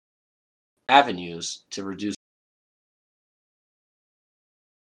avenues to reduce.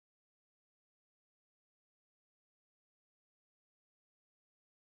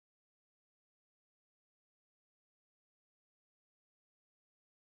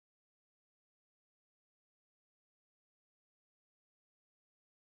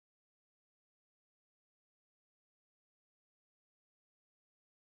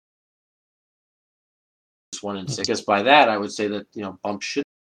 One in 6. Just by that, I would say that bump should.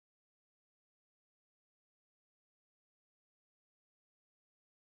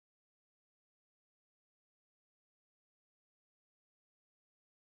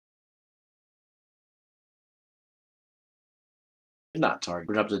 Not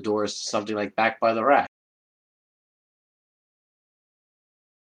target up the doors to something like Back by the Rack.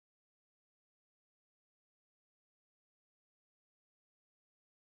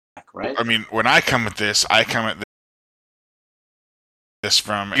 Right? I mean, when I come at this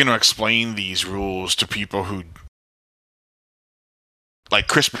from explain these rules to people who, like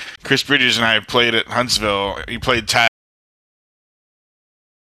Chris Bridges and I played at Huntsville. He played tag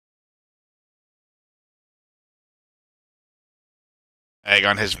egg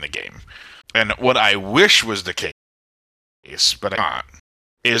on his in the game. And what I wish was the case, but not,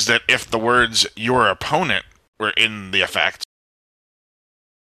 is that if the words "your opponent" were in the effect,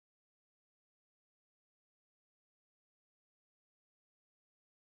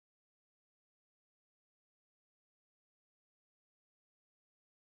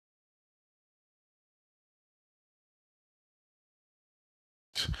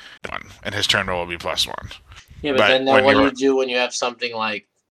 and his turn roll will be +1. Yeah, but But then when what do you're- you do when you have something like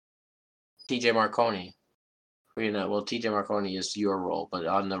TJ Marconi? Well, TJ Marconi is your roll, but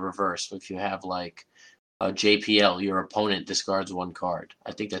on the reverse, if you have like a JPL, your opponent discards 1 card.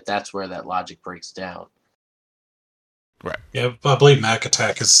 I think that's where that logic breaks down. Yeah, I believe Mac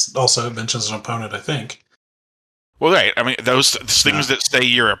Attack is also mentions an opponent, I think. Well, right. I mean, those things that say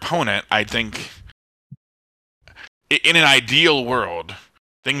your opponent, I think, in an ideal world,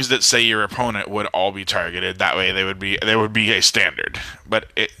 things that say your opponent would all be targeted. That way, there would be a standard.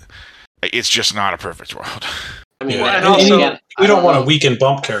 But it's just not a perfect world. I mean, Well, and then also- again, We I don't want to know. weaken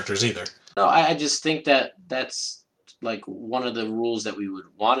bump characters either. No, I just think that's like one of the rules that we would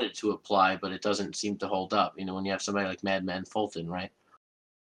want it to apply, but it doesn't seem to hold up. When you have somebody like Madman Fulton, right?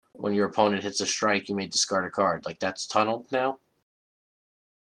 When your opponent hits a strike, you may discard a card. Like, that's tunneled now.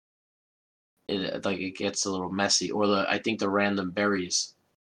 It gets a little messy. Or I think the random berries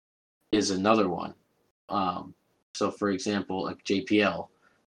is another one. So for example, like JPL,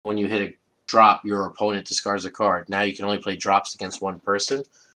 when you hit a drop, your opponent discards a card. Now you can only play drops against one person.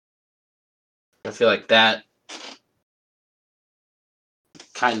 I feel like that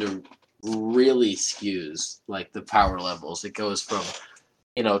kind of really skews like the power levels. It goes from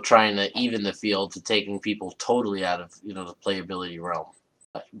trying to even the field to taking people totally out of the playability realm.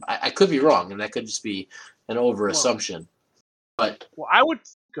 I could be wrong, and that could just be an over assumption. But I would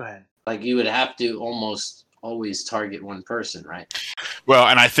go ahead. Like, you would have to almost always target one person, right? Well,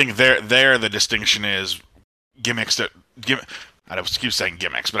 and I think there the distinction is gimmicks that I don't keep saying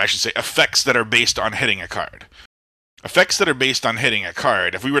gimmicks, but I should say effects that are based on hitting a card. Effects that are based on hitting a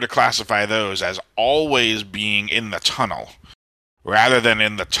card, if we were to classify those as always being in the tunnel rather than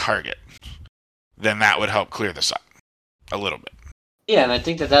in the target, then that would help clear this up a little bit. Yeah, and I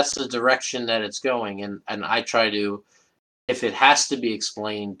think that's the direction that it's going. And I try to, if it has to be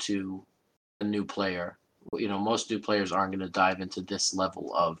explained to a new player, most new players aren't going to dive into this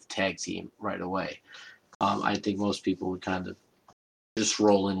level of tag team right away. I think most people would kind of just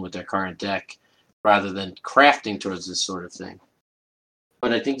roll in with their current deck rather than crafting towards this sort of thing.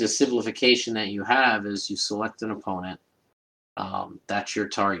 But I think the simplification that you have is you select an opponent, that's your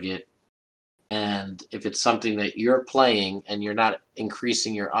target, and if it's something that you're playing and you're not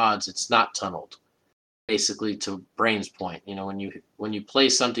increasing your odds, it's not tunneled. Basically, to Brain's point, when you play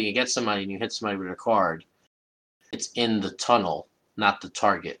something against somebody and you hit somebody with a card, it's in the tunnel, not the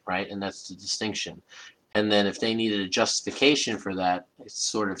target, right? And that's the distinction. And then if they needed a justification for that, it's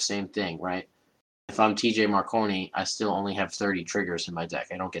sort of same thing, right? If I'm TJ Marconi, I still only have 30 triggers in my deck.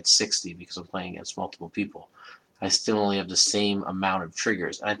 I don't get 60 because I'm playing against multiple people. I still only have the same amount of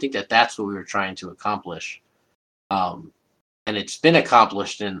triggers. And I think that's what we were trying to accomplish. And it's been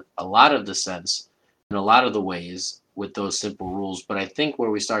accomplished in a lot of the sense, in a lot of the ways with those simple rules. But I think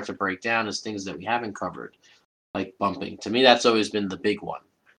where we start to break down is things that we haven't covered, like bumping. To me, that's always been the big one.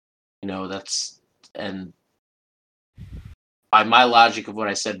 And by my logic of what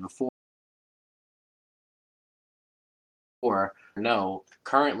I said before, no,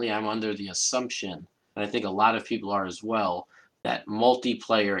 currently I'm under the assumption, and I think a lot of people are as well, that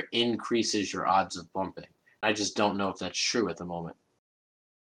multiplayer increases your odds of bumping. I just don't know if that's true at the moment.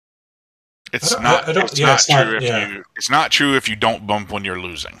 It's not true if you don't bump when you're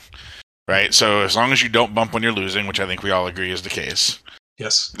losing, right? So as long as you don't bump when you're losing, which I think we all agree is the case,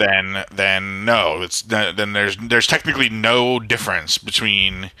 yes, then no, then there's technically no difference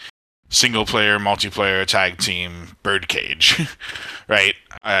between single player, multiplayer, tag team, birdcage, right?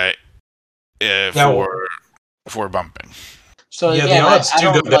 For bumping. So yeah, again, the odds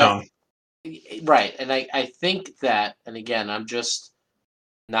do go down. Right, and I think that, and again, I'm just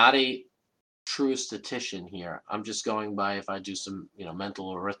not a true statistician here. I'm just going by, if I do some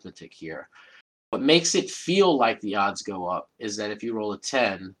mental arithmetic here. What makes it feel like the odds go up is that if you roll a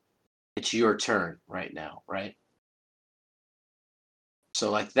 10, it's your turn right now, right? So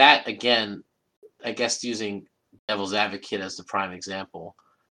like that, again, I guess using devil's advocate as the prime example,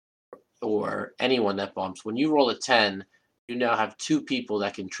 or anyone that bumps, when you roll a 10, you now have 2 people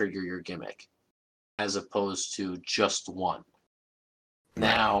that can trigger your gimmick, as opposed to just one.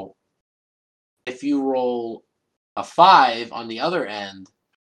 Now, if you roll a 5 on the other end,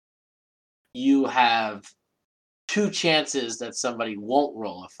 you have 2 chances that somebody won't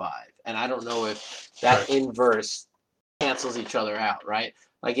roll a 5. And I don't know if that inverse cancels each other out, right?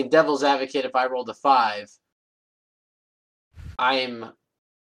 Like in Devil's Advocate, if I rolled a 5, I'm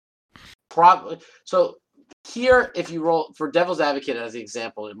probably... So here, if you roll... For Devil's Advocate as the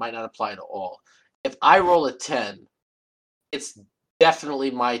example, it might not apply to all. If I roll a 10, it's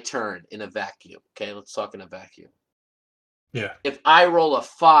definitely my turn in a vacuum. Okay, let's talk in a vacuum. Yeah. If I roll a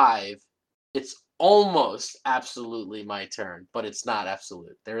 5, it's almost absolutely my turn, but it's not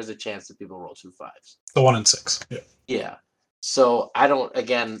absolute. There is a chance that people roll 2 5s. The 1 in 6. Yeah. Yeah. So I don't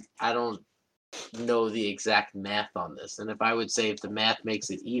know the exact math on this. And if I would say if the math makes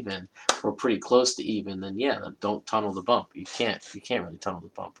it even or pretty close to even, then don't tunnel the bump. You can't really tunnel the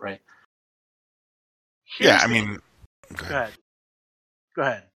bump, right? Yeah, I Here's the- mean, Go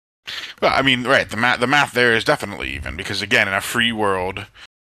ahead. well, I mean, right. The math there is definitely even because again, in a free world,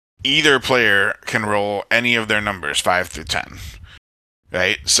 either player can roll any of their numbers 5 through 10,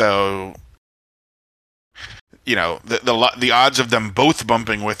 right? So, you know, the odds of them both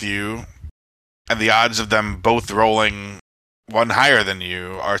bumping with you and the odds of them both rolling one higher than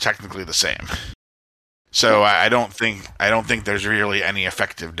you are technically the same. So I don't think there's really any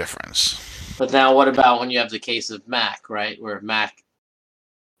effective difference. But now what about when you have the case of Mac, right? Where Mac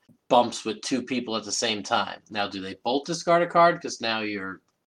bumps with 2 people at the same time. Now, do they both discard a card? Because now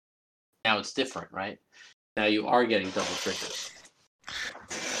it's different, right? Now you are getting double triggers.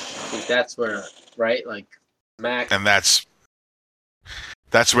 I think that's where, right? Like Mac, And that's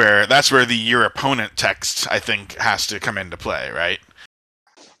where the your opponent text I think has to come into play, right?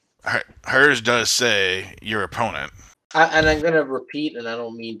 Hers does say your opponent. and I'm going to repeat, and I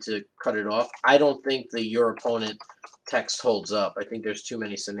don't mean to cut it off. I don't think the your opponent text holds up. I think there's too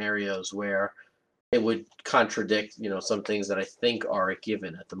many scenarios where it would contradict, some things that I think are a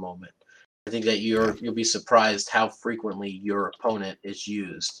given at the moment. I think that you'll be surprised how frequently your opponent is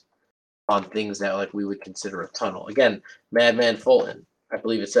used on things that like we would consider a tunnel. Again, Madman Fulton, I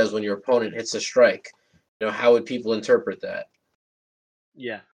believe it says when your opponent hits a strike. How would people interpret that?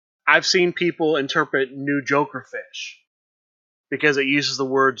 Yeah. I've seen people interpret New Jokerfish because it uses the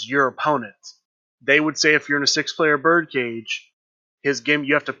words your opponent. They would say if you're in a 6-player birdcage, his game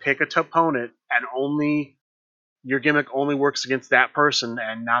you have to pick a opponent and your gimmick only works against that person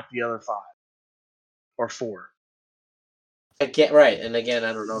and not the other 5 or 4. Right, and again,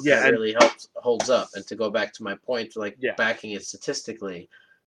 I don't know if that really holds up. And to go back to my point, backing it statistically,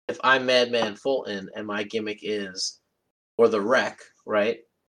 if I'm Madman Fulton and my gimmick is, or the wreck, right?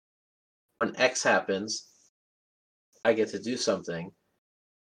 When X happens, I get to do something.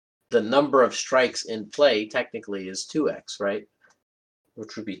 The number of strikes in play technically is 2x, right?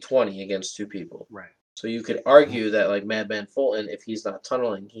 Which would be 20 against 2 people. Right. So you could argue that like Madman Fulton, if he's not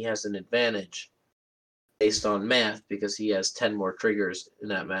tunneling, he has an advantage based on math because he has 10 more triggers in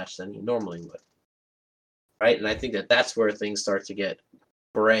that match than he normally would. Right? And I think that that's where things start to get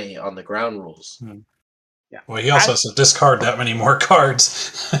gray on the ground rules. Yeah. Well, he also has to discard that many more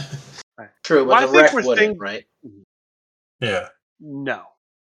cards. True, but the wreck wouldn't, right? Yeah. No.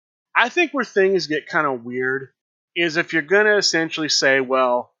 I think where things get kind of weird is if you're going to essentially say,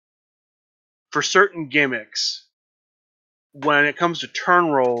 well, for certain gimmicks, when it comes to turn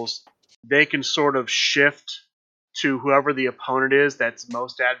rolls, they can sort of shift to whoever the opponent is that's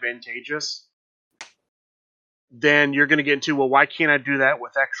most advantageous. Then you're going to get into, well, why can't I do that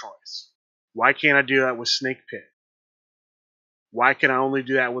with X-Royce? Why can't I do that with Snake Pit? Why can I only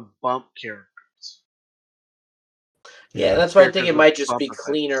do that with bump characters? Yeah, that's why I think it might just be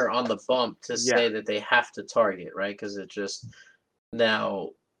cleaner on the bump to say that they have to target, right? Because it just now,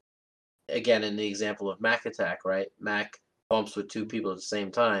 again, in the example of Mac attack, right? Mac bumps with 2 people at the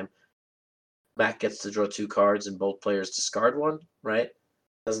same time. Mac gets to draw 2 cards and both players discard 1, right?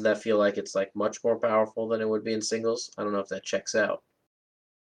 Doesn't that feel like it's like much more powerful than it would be in singles? I don't know if that checks out.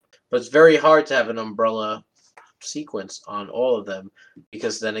 But it's very hard to have an umbrella sequence on all of them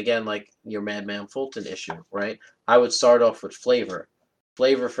because then again, like your Madman Fulton issue, right? I would start off with Flavor.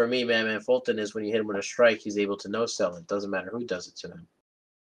 Flavor for me, Madman Fulton, is when you hit him with a strike, he's able to no-sell it. Doesn't matter who does it to him.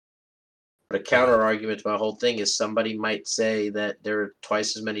 But a counter argument to my whole thing is somebody might say that there are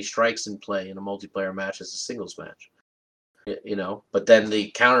twice as many strikes in play in a multiplayer match as a singles match. But then the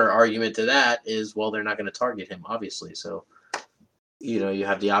counter argument to that is, well, they're not going to target him, obviously. So, you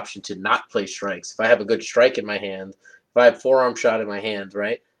have the option to not play strikes. If I have a good strike in my hand, if I have forearm shot in my hand,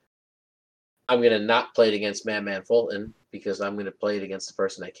 right, I'm going to not play it against Madman Fulton because I'm going to play it against the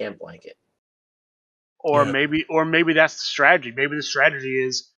person that can blanket. Or maybe that's the strategy. Maybe the strategy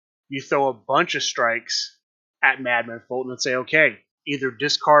is you throw a bunch of strikes at Madman Fulton and say, okay, either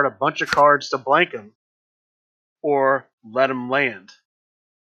discard a bunch of cards to blank him, or let them land.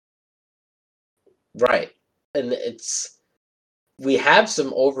 Right. And we have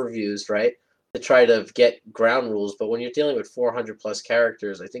some overviews, right, to try to get ground rules, but when you're dealing with 400 plus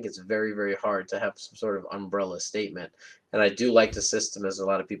characters, I think it's very, very hard to have some sort of umbrella statement. And I do like the system, as a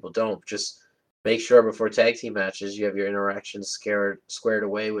lot of people don't. Just make sure before tag team matches you have your interactions squared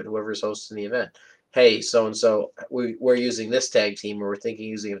away with whoever's hosting the event. Hey, so and so, we're using this tag team, or we're thinking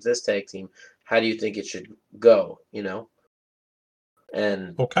using this tag team. How do you think it should go? You know,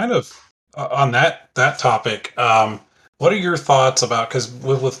 and Well, kind of on that topic, what are your thoughts about, because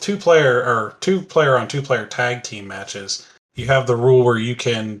with two player on two player tag team matches, you have the rule where you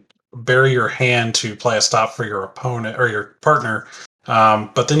can bury your hand to play a stop for your opponent or your partner,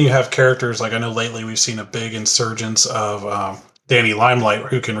 but then you have characters like, I know lately we've seen a big insurgence of Danny Limelight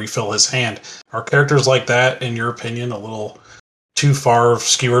who can refill his hand. Are characters like that, in your opinion, a little too far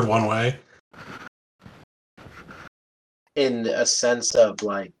skewered one way? in a sense of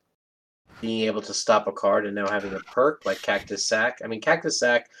like being able to stop a card and now having a perk like Cactus Sack. I mean, Cactus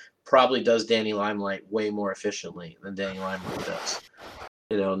Sack probably does Danny Limelight way more efficiently than Danny Limelight does.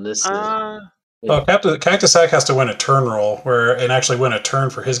 You know, and this Well, Cactus Sack has to win a turn roll, and actually win a turn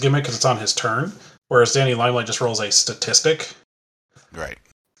for his gimmick because it's on his turn, whereas Danny Limelight just rolls a statistic. Right.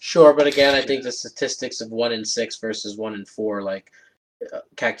 Sure, but again, I think the statistics of 1 in 6 versus 1 in 4, like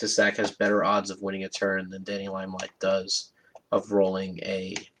Cactus Sack has better odds of winning a turn than Danny Limelight does of rolling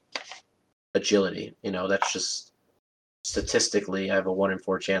a agility. You know, that's just statistically, I have a 1 in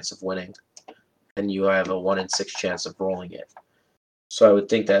 4 chance of winning, and you have a 1 in 6 chance of rolling it. So I would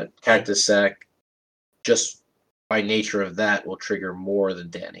think that Cactus Sack, just by nature of that, will trigger more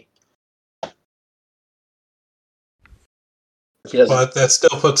than Danny. But that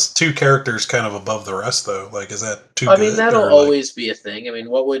still puts two characters kind of above the rest, though. Like, is that too good? I mean, that'll always be a thing. I mean,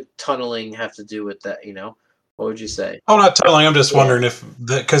 what would tunneling have to do with that, you know? What would you say? Oh, not tunneling. I'm just wondering if,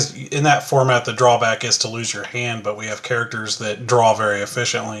 because in that format, the drawback is to lose your hand, but we have characters that draw very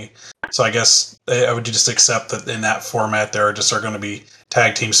efficiently. So I guess I would just accept that in that format, there are going to be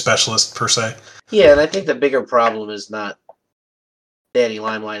tag team specialists, per se. Yeah, and I think the bigger problem is not Danny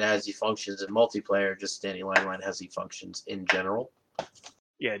Limelight as he functions in multiplayer, just Danny Limelight as he functions in general.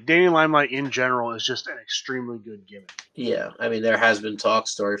 Yeah, Danny Limelight in general is just an extremely good gimmick. Yeah, I mean, there has been talk,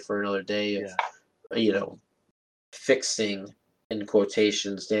 story for another day, of, you know, fixing, in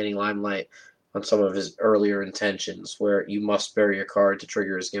quotations, Danny Limelight on some of his earlier intentions, where you must bury your card to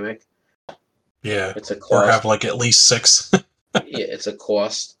trigger his gimmick. Yeah, it's a cost. Or have like at least 6. Yeah, it's a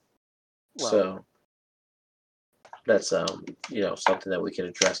cost. Well, so that's you know, something that we can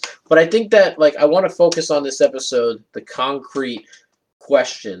address. But I think that, like, I want to focus on this episode the concrete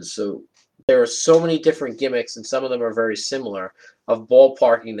questions. So there are so many different gimmicks, and some of them are very similar, of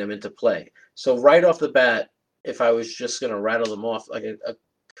ballparking them into play. So right off the bat, if I was just going to rattle them off, like a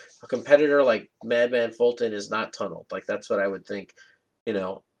competitor like Madman Fulton is not tunneled. Like, that's what I would think. You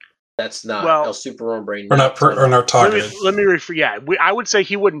know, that's not El Super Hombre. Or not targeted. Let me rephrase. Yeah, I would say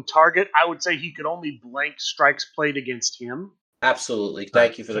he wouldn't target. I would say he could only blank strikes played against him. Absolutely.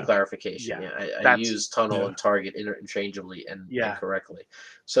 Thank you for the clarification. Yeah, I use tunnel and target interchangeably and incorrectly.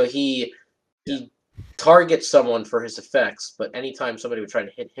 So he targets someone for his effects, but anytime somebody would try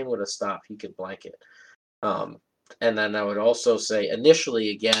to hit him with a stop, he could blank it. And then I would also say, initially,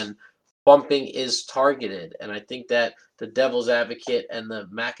 again, bumping is targeted, and I think that the Devil's Advocate and the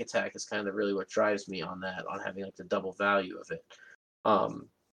Mac Attack is kind of really what drives me on that, on having like the double value of it.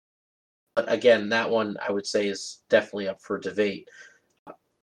 But again, that one I would say is definitely up for debate.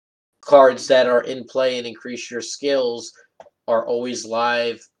 Cards that are in play and increase your skills are always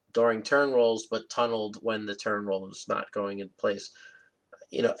live during turn rolls, but tunneled when the turn roll is not going in place.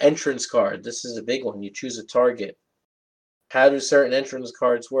 You know, entrance card. This is a big one. You choose a target. How do certain entrance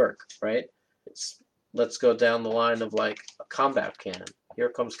cards work, right? Let's go down the line of like a Combat Clan. Here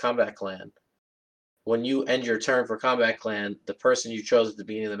comes Combat Clan. When you end your turn for Combat Clan, the person you chose at the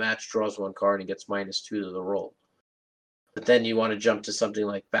beginning of the match draws 1 card and gets -2 to the roll. But then you want to jump to something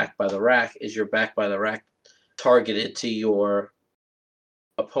like Back by the Rack. Is your Back by the Rack targeted to your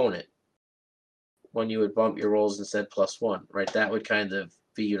opponent? When you would bump your rolls and said +1, right? That would kind of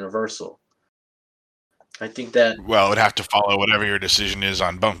be universal. I think that it would have to follow whatever your decision is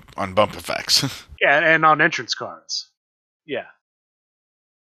on bump effects. Yeah, and on entrance cards. Yeah.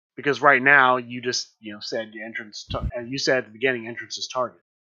 Because right now you just said the entrance, and you said at the beginning entrance is target.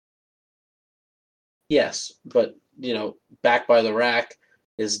 Yes, but Back by the Rack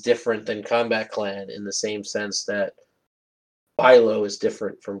is different than Combat Clan in the same sense that Philo is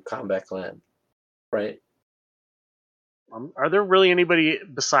different from Combat Clan, right? Are there really anybody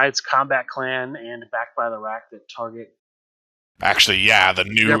besides Combat Clan and Back by the Rack that target? Actually, yeah,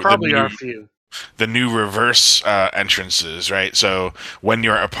 There probably are a few. The new reverse entrances, right? So when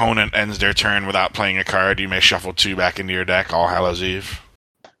your opponent ends their turn without playing a card, you may shuffle 2 back into your deck. All Hallows Eve.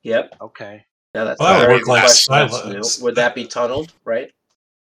 Yep. Okay. Now that's Well, a that very would good work like question. That's silence. new. Would that be tunneled, right?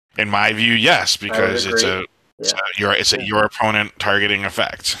 In my view, yes, because it's agree. a your opponent targeting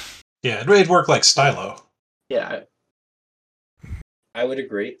effect. Yeah, it'd work like Stylo. Yeah, I would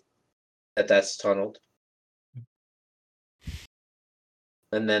agree that that's tunneled.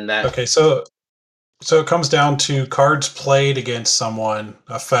 And then that. Okay, so it comes down to cards played against someone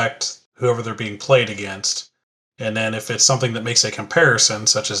affect whoever they're being played against. And then if it's something that makes a comparison,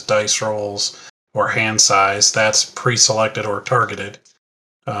 such as dice rolls or hand size, that's pre-selected or targeted.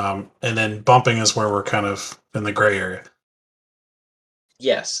 And then bumping is where we're kind of in the gray area.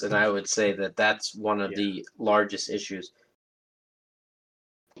 Yes, and I would say that that's one of the largest issues.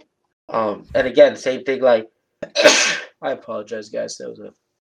 And again, same thing. Like, I apologize, guys. That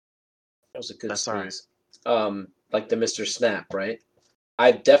was a good sneeze. Right. Like the Mr. Snap, right?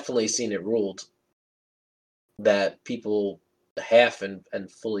 I've definitely seen it ruled that people half and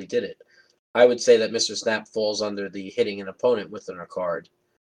fully did it. I would say that Mr. Snap falls under the hitting an opponent with a card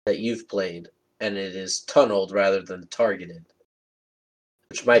that you've played, and it is tunneled rather than targeted,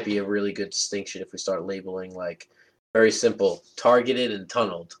 which might be a really good distinction if we start labeling like very simple targeted and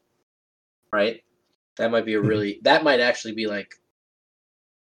tunneled, right? That might be that might actually be like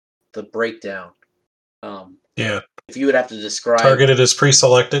the breakdown. If you would have to describe targeted is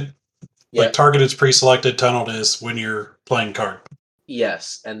pre-selected. Yeah. Like targeted is pre-selected, tunneled is when you're playing card.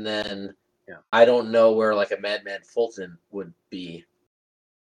 Yes, and then I don't know where like a Madman Fulton would be.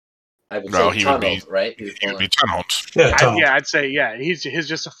 I would say tunneled, right? He would be tunneled. Yeah, tunneled. I'd say his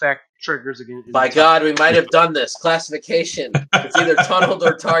just effect triggers again. By God, we might have done this classification. It's either tunneled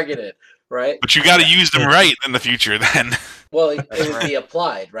or targeted, right? But you got to use them right in the future, then. Well, it would be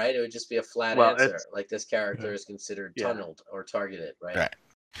applied, right? It would just be a flat answer. Like this character is considered tunneled or targeted, right? Right.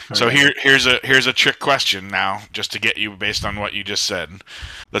 So here's a trick question now, just to get you based on what you just said.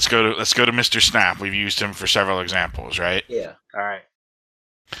 Let's go to Mr. Snap. We've used him for several examples, right? Yeah. All right.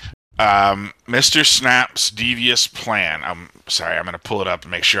 Mr. Snap's devious plan. I'm sorry, I'm going to pull it up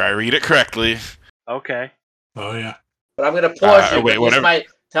and make sure I read it correctly. Okay. Oh yeah. But I'm going to pause you. Wait,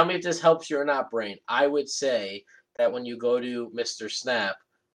 tell me if this helps you or not, Brain. I would say that when you go to Mr. Snap,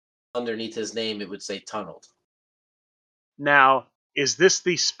 underneath his name, it would say tunneled. Now, is this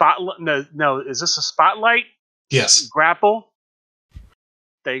the spotlight? No. Is this a spotlight? Yes. Grapple.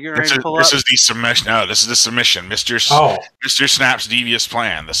 This is the submission. No, this is the submission. Mr. Snap's devious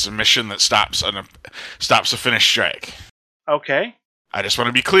plan. The submission that stops a finished strike. Okay. I just want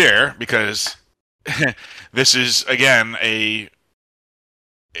to be clear because this is again it's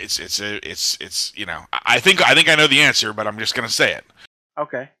you know, I think I know the answer, but I'm just going to say it.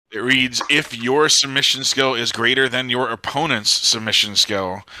 Okay. It reads, if your submission skill is greater than your opponent's submission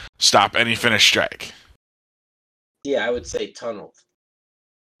skill, stop any finished strike. Yeah, I would say tunneled.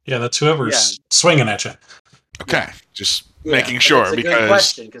 Yeah, that's whoever's swinging at you. Okay, just making sure. It's a because good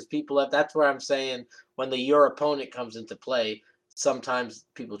question, because people that's where I'm saying when your opponent comes into play, sometimes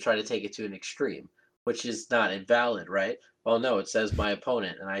people try to take it to an extreme, which is not invalid, right? Well, no, it says my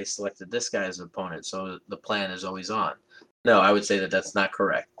opponent, and I selected this guy as an opponent, so the plan is always on. No, I would say that that's not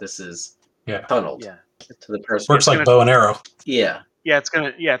correct. This is tunneled to the person. Works like bow and arrow. Yeah. Yeah, it's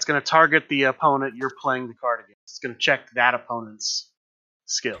gonna target the opponent you're playing the card against. It's gonna check that opponent's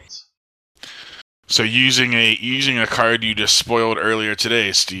skills. So using a card you just spoiled earlier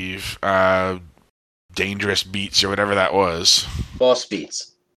today, Steve, Dangerous Beats or whatever that was. Boss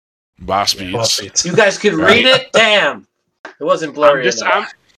Beats. Boss Beats. You guys could read it? Damn. It wasn't blurry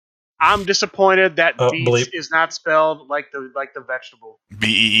enough. I'm disappointed that beets is not spelled like the vegetable.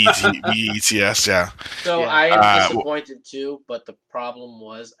 Beets, yeah. So I am disappointed too, but the problem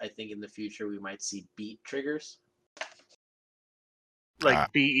was I think in the future we might see beat triggers.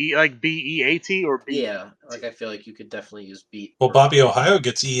 Like BEAT or B? Yeah, like I feel like you could definitely use beat. Well, Bobby Ohio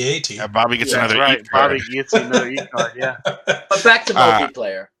gets EAT. Yeah, Bobby gets another right. E card. Bobby gets another E card, yeah. But back to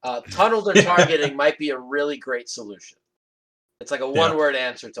multiplayer. Tunneled or targeting might be a really great solution. It's like a one-word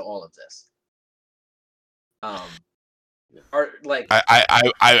answer to all of this. Or like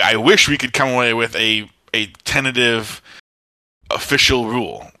I wish we could come away with a tentative official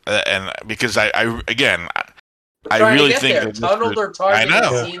rule, and because I really think that tunneled or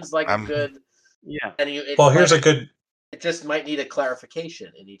targeted seems like a good. Yeah. And here's a good. It just might need a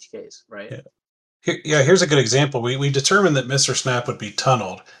clarification in each case, right? Yeah. Here's a good example. We determined that Mr. Snap would be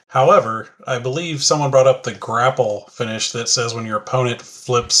tunneled. However, I believe someone brought up the grapple finish that says when your opponent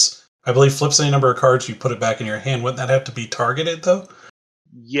flips any number of cards, you put it back in your hand. Wouldn't that have to be targeted, though?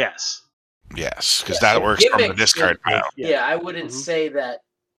 Yes. Yes, because that works from the discard pile. Yeah, I wouldn't say that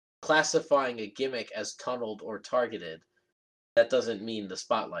classifying a gimmick as tunneled or targeted, that doesn't mean the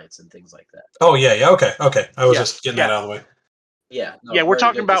spotlights and things like that. Oh, yeah. Okay. I was just getting that out of the way. Yeah. No, yeah, we're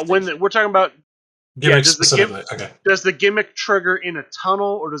talking about Gimmick specifically. Does the gimmick trigger in a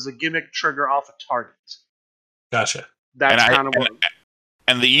tunnel, or does the gimmick trigger off a target? Gotcha. That's kind of what.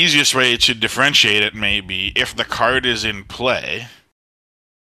 And the easiest way to differentiate it may be if the card is in play,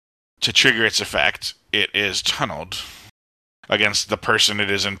 to trigger its effect, it is tunneled against the person it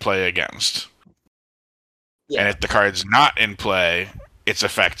is in play against. Yeah. And if the card's not in play, its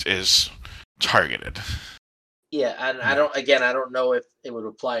effect is targeted. Yeah, and I don't know if it would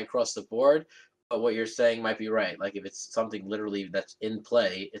apply across the board, but what you're saying might be right. Like if it's something literally that's in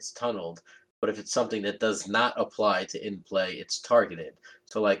play, it's tunneled. But if it's something that does not apply to in play, it's targeted.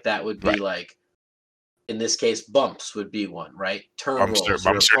 So like that would be like, in this case, bumps would be one, right? Bumps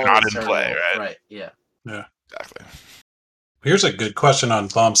are not in play, right? Right, yeah. Yeah. Exactly. Here's a good question on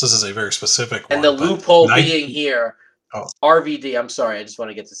bumps. This is a very specific one. And the loophole being here, RVD, I'm sorry, I just want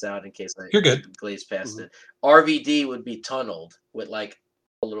to get this out in case You're good. Glaze past it. RVD would be tunneled with like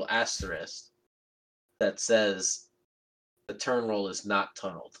a little asterisk that says the turn roll is not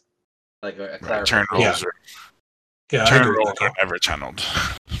tunneled. Like a turn rolls are never tunneled.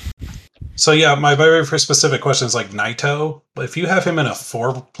 So yeah, my very specific question is like Naito. If you have him in a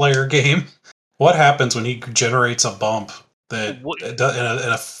 4-player game, what happens when he generates a bump that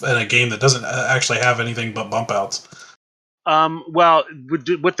in a game that doesn't actually have anything but bump outs? Well,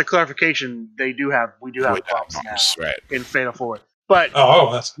 with the clarification, we do have bumps now, right, in Fatal 4. But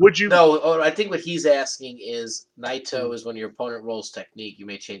would you? No, I think what he's asking is Naito is when your opponent rolls technique, you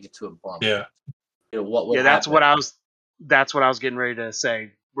may change it to a bump. Yeah. You know, what would that's happen? what I was getting ready to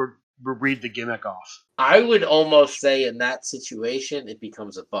say. We'll read the gimmick off. I would almost say in that situation it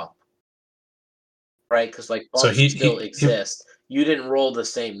becomes a bump, right? Because like bumps still exist. You didn't roll the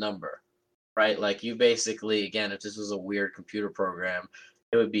same number, right? Like you basically, again, if this was a weird computer program,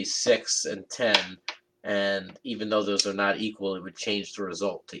 it would be 6 and 10. And even though those are not equal, it would change the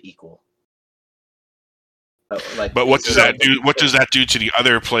result to equal. But what does that do? What does that do to the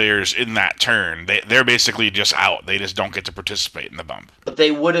other players in that turn? They're basically just out. They just don't get to participate in the bump. But they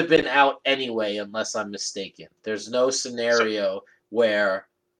would have been out anyway, unless I'm mistaken. There's no scenario where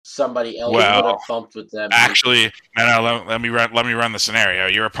somebody else would have bumped with them. Actually, no. Let me run the scenario.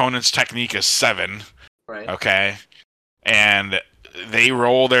 Your opponent's technique is 7. Right. Okay, and they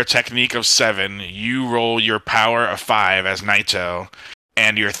roll their technique of 7. You roll your power of 5 as Naito,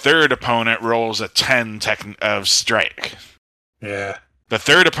 and your third opponent rolls a 10 of strike. Yeah. The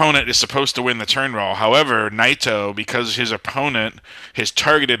third opponent is supposed to win the turn roll. However, Naito, because his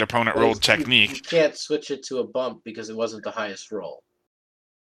targeted opponent rolled technique, you can't switch it to a bump because it wasn't the highest roll.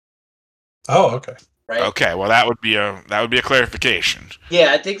 Oh, okay. Right? Okay, well that would be a clarification.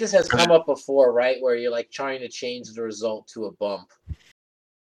 Yeah, I think this has come up before, right? Where you're like trying to change the result to a bump,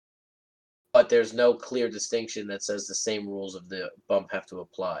 but there's no clear distinction that says the same rules of the bump have to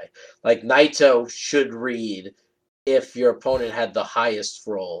apply. Like Naito should read, if your opponent had the highest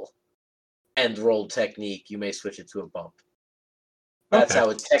roll and rolled technique, you may switch it to a bump. That's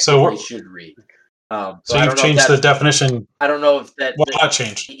how it technically should read. So you've changed the definition. I don't know if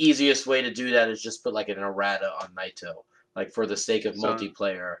changed. The easiest way to do that is just put like an errata on Naito. Like for the sake of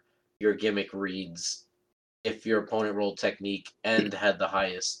multiplayer, your gimmick reads if your opponent rolled technique and had the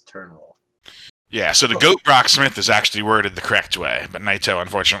highest turn roll. Yeah, so the Goat Brock Smith is actually worded the correct way, but Naito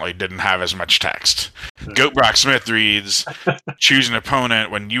unfortunately didn't have as much text. Goat Brock Smith reads, choose an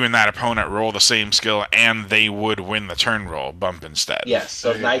opponent when you and that opponent roll the same skill and they would win the turn roll, bump instead. Yes,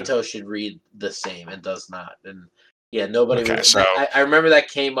 so Naito should read the same and does not. And yeah, nobody would. So, I remember that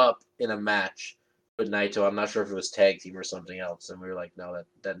came up in a match with Naito. I'm not sure if it was tag team or something else, and we were like, no,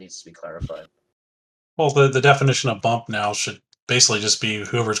 that needs to be clarified. Well, the definition of bump now should basically just be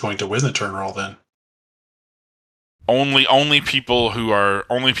whoever's going to win the turn roll then. Only people who are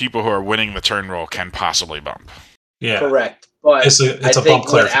winning the turn roll can possibly bump. Yeah, correct. But it's a bump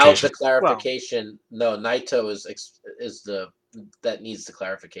clarification. Without the clarification, no, Naito is that needs the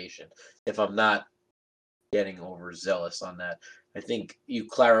clarification. If I'm not getting overzealous on that, I think you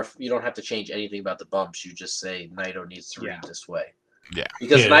don't have to change anything about the bumps. You just say Naito needs to read this way. Yeah,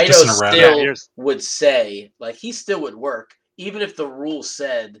 because Naito still would say, like, he still would work even if the rule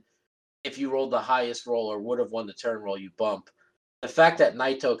said, if you rolled the highest roll or would have won the turn roll, you bump. the fact that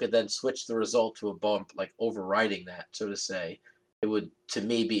Naito could then switch the result to a bump, like overriding that, so to say, it would, to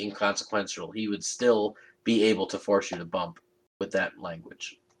me, be inconsequential. He would still be able to force you to bump with that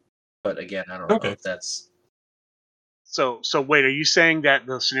language. But again, I don't know if that's... So wait, are you saying that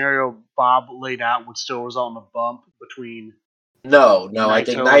the scenario Bob laid out would still result in a bump between... No, I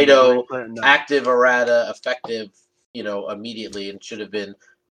think Naito, no. active errata, effective, immediately, and should have been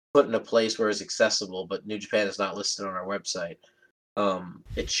put in a place where it's accessible, but New Japan is not listed on our website.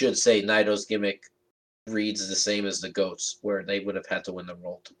 It should say Naito's gimmick reads the same as the GOAT's, where they would have had to win the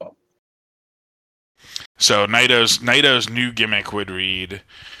roll to bump. So Naito's new gimmick would read,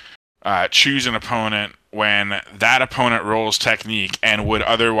 choose an opponent when that opponent rolls technique and would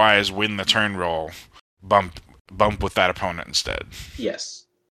otherwise win the turn roll, bump with that opponent instead. Yes.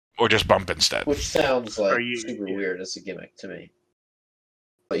 Or just bump instead. Which sounds like super weird as a gimmick to me.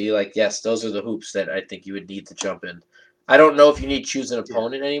 But yes, those are the hoops that I think you would need to jump in. I don't know if you need to choose an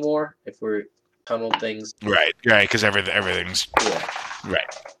opponent anymore, if we're tunnel things. Right, because everything's... Yeah.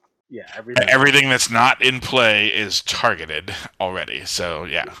 Right. Yeah, everything that's not in play is targeted already. So,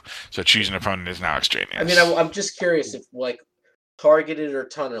 So choose an opponent is now extraneous. I mean, I'm just curious if, targeted or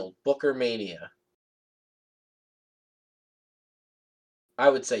tunneled, Booker Mania. I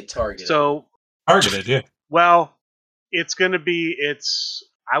would say targeted. So targeted, yeah. Well, it's going to be.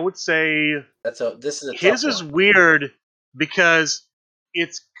 I would say this is his is weird because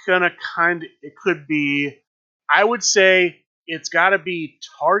it's gonna it could be. I would say it's got to be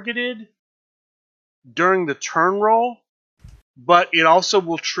targeted during the turn roll, but it also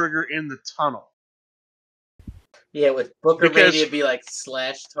will trigger in the tunnel. Yeah, with Booker Mania be like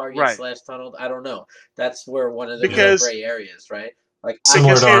 / target / tunneled. I don't know. That's where one of the gray areas, right? Like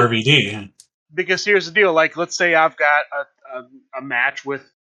similar to RVD. Because here's the deal. Like, let's say I've got a match with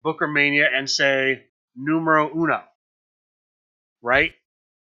Booker Mania and say numero uno, right?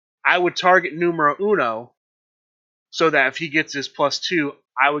 I would target numero uno so that if he gets his +2,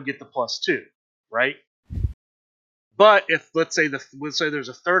 I would get the +2, right? But if let's say there's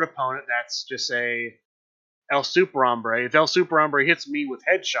a third opponent that's just say El Super Hombre. If El Super Hombre hits me with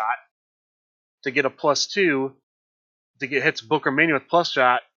headshot to get a +2, hits Booker Mania with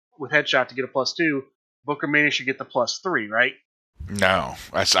headshot to get a +2, Booker Mania should get the +3, right? No,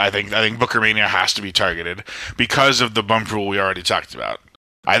 I think Booker Mania has to be targeted because of the bump rule we already talked about.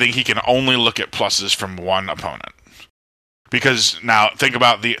 I think he can only look at pluses from one opponent. Because now think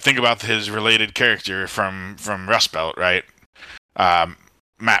about his related character from Rust Belt, right?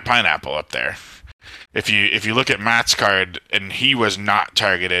 Matt Pineapple up there. If you look at Matt's card and he was not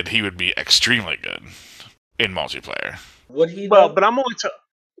targeted, he would be extremely good in multiplayer. Would he? Well, but I'm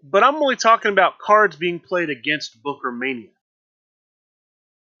only talking about cards being played against Booker Mania.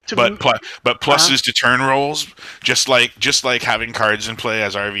 But pluses to turn rolls, just like having cards in play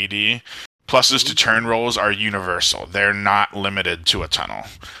as RVD, pluses to turn rolls are universal. They're not limited to a tunnel.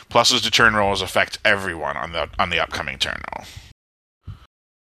 Pluses to turn rolls affect everyone on the upcoming turn roll.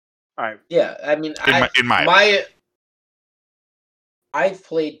 All right. Yeah, I mean, I've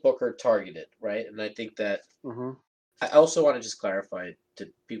played Booker targeted, right? And I think that I also want to just clarify to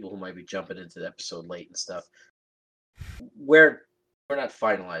people who might be jumping into the episode late and stuff. We're not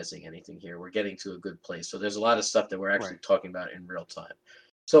finalizing anything here. We're getting to a good place. So there's a lot of stuff that we're actually talking about in real time.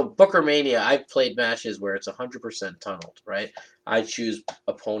 So Booker Mania, I've played matches where it's 100% tunneled, right? I choose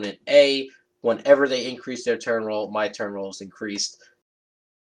opponent A. Whenever they increase their turn roll, my turn roll is increased.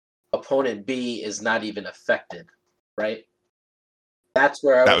 Opponent B is not even affected, right? That's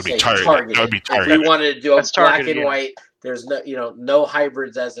where I would say targeted. That would be targeted. If we wanted to do a black and white, there's no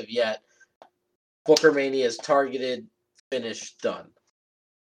hybrids as of yet. Booker Mania is targeted, finished, done.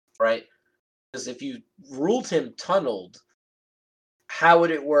 Right? Because if you ruled him tunneled, how would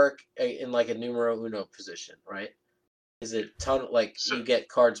it work in like a numero uno position, right? Is it you get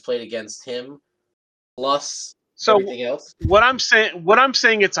cards played against him plus everything else? What I'm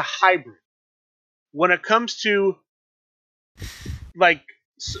saying it's a hybrid. When it comes to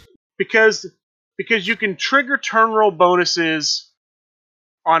because you can trigger turn roll bonuses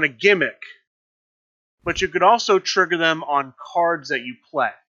on a gimmick, but you could also trigger them on cards that you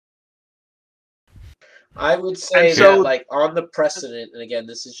play. I would say that, on the precedent, and again,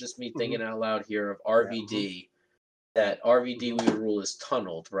 this is just me thinking out loud here, of RVD, that RVD we would rule is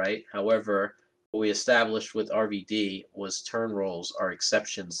tunneled, right? However, what we established with RVD was turn rolls are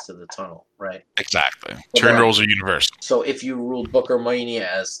exceptions to the tunnel, right? Exactly. Turn rolls are universal. So if you ruled Booker Mania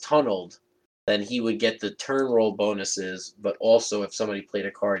as tunneled, then he would get the turn roll bonuses, but also if somebody played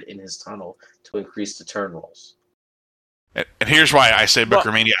a card in his tunnel to increase the turn rolls. And here's why I say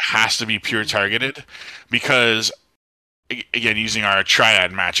Booker Mania has to be pure targeted, because again, using our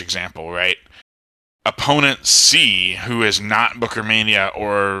triad match example, right? Opponent C, who is not Booker Mania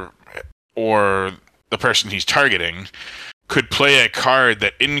or the person he's targeting, could play a card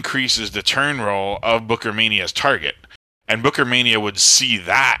that increases the turn roll of Booker Mania's target. And Booker Mania would see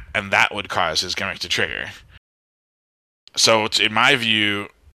that, and that would cause his gimmick to trigger. So, in my view,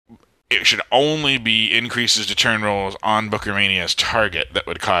 it should only be increases to turn rolls on Booker Mania's target that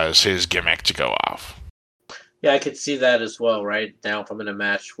would cause his gimmick to go off. Yeah, I could see that as well, right? Now, if I'm in a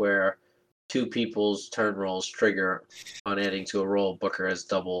match where two people's turn rolls trigger on adding to a roll, Booker has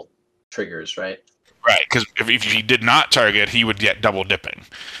double triggers, right? Right, because if he did not target, he would get double dipping.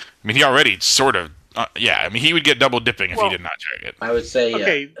 I mean, he already sort of, he would get double dipping if he did not target. I would say,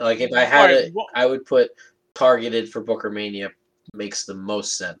 Okay. Like, if I had it, I would put targeted for Booker Mania. Makes the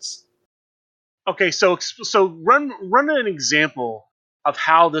most sense. Okay, so run an example of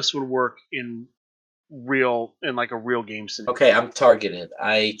how this would work in like a real game scenario. Okay, I'm targeted.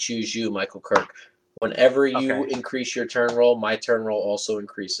 I choose you, Michael Kirk. Whenever you increase your turn roll, my turn roll also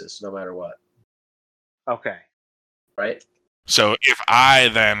increases, no matter what. Okay. Right? So if I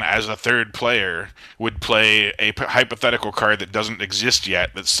then, as a third player, would play a hypothetical card that doesn't exist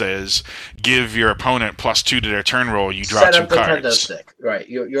yet that says, give your opponent +2 to their turn roll, you draw 2 cards. Set up the kendo stick. Right.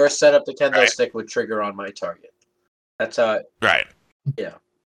 Your set up the kendo stick would trigger on my target. That's how it... Right. Yeah.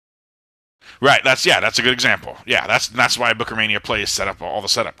 Right, that's a good example. Yeah, that's why Booker Mania plays set up all the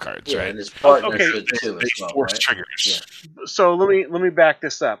setup cards, right? And his partner should too they as well, force right? triggers. Yeah. So let me back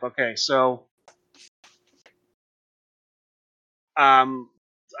this up. Okay, so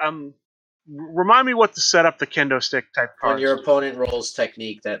remind me what to set up the kendo stick type cards. When your opponent rolls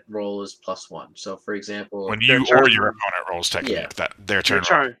technique, that roll is +1. So, for example, when you or your opponent rolls technique, that their turn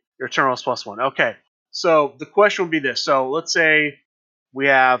roll. Your turn roll is +1. Okay, so the question would be this: so let's say we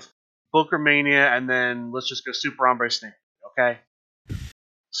have Booker Mania, and then let's just go Super Hombre Snake. Okay,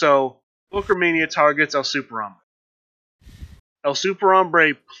 so Booker Mania targets El Super Hombre. El Super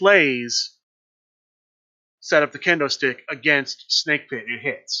Hombre plays set up the kendo stick against Snake Pit. It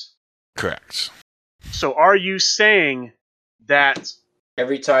hits. Correct. So are you saying that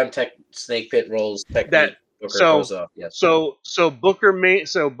every time Snake Pit rolls technique, Booker goes up? Yes. So Booker Mania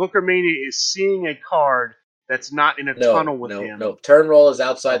is seeing a card that's not in a tunnel with him. No, turn roll is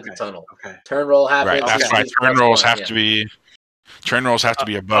outside the tunnel. Okay. Turn roll happens. Right. That's why turn rolls have to be. Turn rolls have to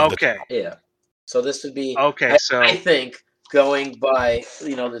be above the tunnel. Yeah. So this would be. Okay. I think going by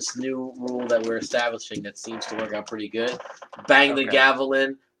this new rule that we're establishing that seems to work out pretty good. Bang the gavel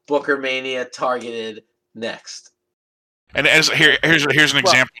in. Booker Mania targeted next. And here's an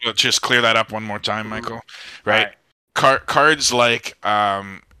example to just clear that up one more time, Michael. Right? Cards like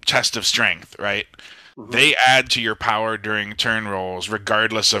Test of Strength, right? Mm-hmm. They add to your power during turn rolls,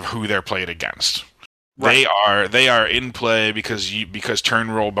 regardless of who they're played against. Right. They are in play because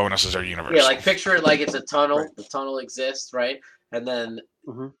turn roll bonuses are universal. Yeah, like picture it like it's a tunnel. Right. The tunnel exists, right? And then,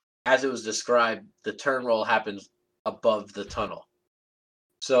 as it was described, the turn roll happens above the tunnel.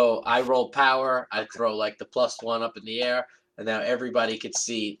 So I roll power, I throw like the +1 up in the air, and now everybody could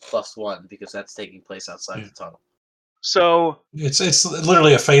see +1 because that's taking place outside the tunnel. So it's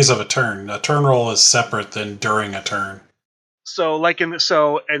literally a phase of a turn. A turn roll is separate than during a turn. So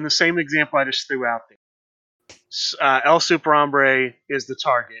in the same example I just threw out there, El Super Hombre is the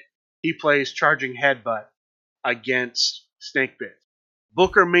target. He plays charging headbutt against Snake Pit.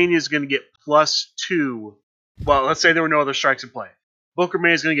 Booker Mania is going to get +2. Well, let's say there were no other strikes in play. Booker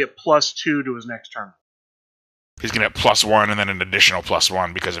Mania is going to get +2 to his next turn. He's going to get +1 and then an additional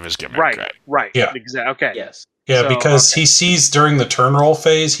 +1 because of his gimmick. Right. Yeah. Exactly. Okay. Yes. Yeah, because he sees during the turn roll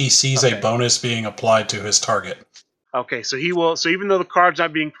phase, he sees a bonus being applied to his target. Okay, so he will. So even though the card's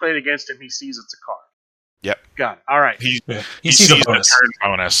not being played against him, he sees it's a card. Yep. Got it. All right. He sees a bonus. Turn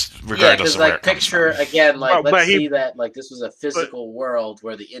bonus, regardless of where it comes picture from. Again, let's see that this was a physical world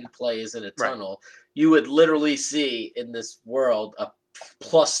where the in play is in a tunnel. You would literally see in this world a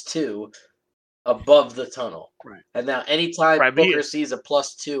 +2 above the tunnel. Right. And now anytime Booker sees a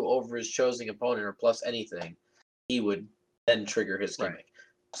 +2 over his chosen opponent or plus anything, he would then trigger his gimmick. Right.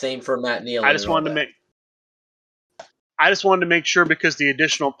 Same for Matt Neal. I just wanted to make sure because the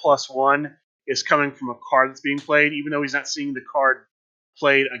additional +1 is coming from a card that's being played, even though he's not seeing the card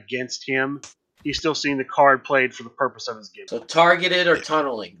played against him. He's still seeing the card played for the purpose of his game. So targeted or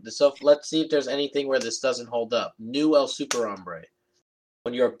tunneling. So let's see if there's anything where this doesn't hold up. New El Super Hombre.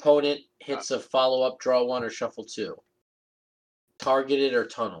 When your opponent hits a follow-up, draw 1 or shuffle 2. Targeted or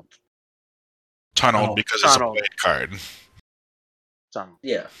tunneled? Tunneled because it's a played card. Tunneled.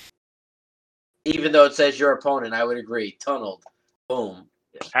 Yeah. Even though it says your opponent, I would agree. Tunneled. Boom.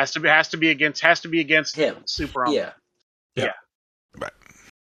 Has to be against him. Super Hombre. Yeah.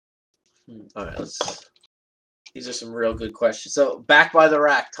 All right, these are some real good questions. So, back by the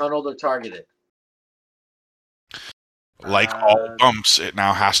rack, tunneled or targeted? Like all bumps, it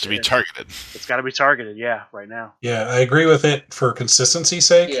now has to be targeted. It's got to be targeted, right now. Yeah, I agree with it for consistency's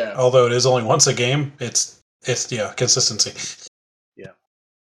sake. Yeah. Although it is only once a game, it's consistency.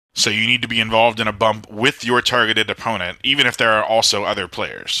 So you need to be involved in a bump with your targeted opponent, even if there are also other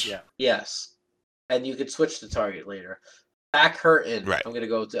players. Yeah. Yes, and you could switch the target later. Back hurting. Right. I'm going to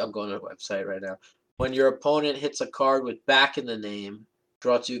the website right now. When your opponent hits a card with back in the name,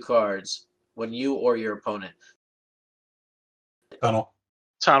 draw 2 cards. When you or your opponent. Tunnel.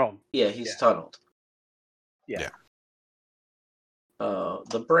 Yeah, he's tunneled. Yeah.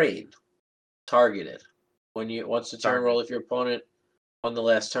 The brain. Targeted. Once the turn roll, if your opponent on the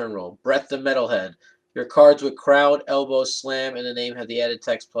last turn roll. Breath the Metalhead. Your cards with crowd, elbow, slam, and the name have the added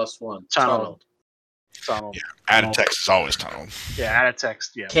text +1. Tunneled. Yeah. Added text is always tunneled. Yeah, added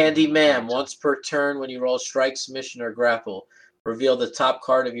text. Yeah. Candy Ma'am. Once per turn, when you roll strike, submission, or grapple, reveal the top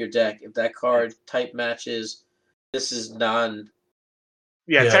card of your deck. If that card type matches, this is non.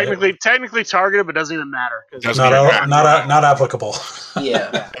 Yeah, technically targeted, but doesn't even matter because not applicable.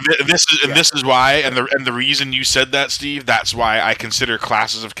 Yeah. This is why, and the reason you said that, Steve. That's why I consider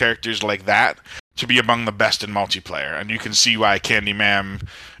classes of characters like that to be among the best in multiplayer, and you can see why Candy Ma'am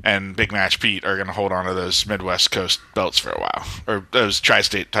and Big Match Pete are going to hold on to those Midwest Coast belts for a while, or those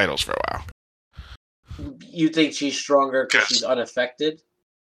Tri-State titles for a while. You think she's stronger because she's unaffected?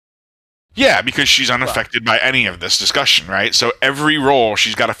 Yeah, because she's unaffected by any of this discussion, right? So every roll,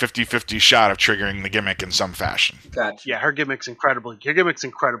 she's got a 50-50 shot of triggering the gimmick in some fashion. Gotcha. Yeah, her gimmick's incredibly good.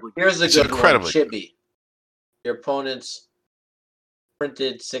 Here's a good one, Chibi. Your opponent's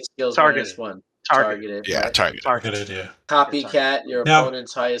printed 6 skills targeted. -1. Targeted. Yeah, right? targeted. Yeah. Copycat, your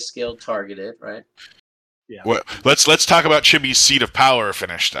opponent's highest skill, targeted, right? Yeah. Well, let's talk about Chibi's Seat of Power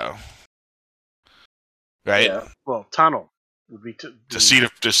finish, though. Right? Yeah. Well, tunnel would be The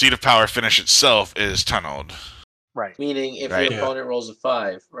Seat of Power finish itself is tunneled. Right. Meaning if your opponent rolls a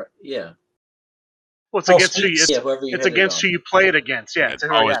 5, right? Yeah. Well, it's against who you. It's hit against who you play it against. Yeah, it's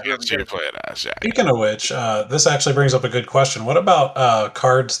always against who you play it as. Yeah. Speaking of which, this actually brings up a good question. What about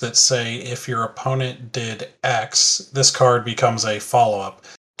cards that say if your opponent did X, this card becomes a follow-up?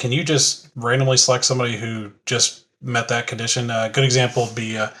 Can you just randomly select somebody who just met that condition? A good example would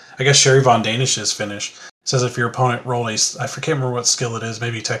be, I guess, Sherry Von Danish's finish. It says if your opponent rolled I can't remember what skill it is,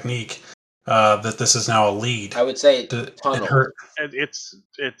 maybe technique, that this is now a lead. I would say tunnel. It's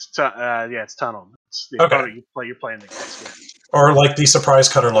tunnel. It's the opponent you're playing against. Yeah. Or like the surprise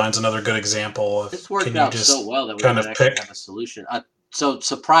cutter line's another good example of. This worked out so well that we kind might of actually have a solution. So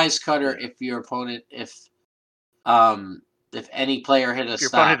surprise cutter, if your opponent, if any player hit a stop. Your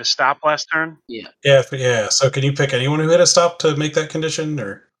opponent hit a stop last turn. Yeah. Yeah. So can you pick anyone who hit a stop to make that condition,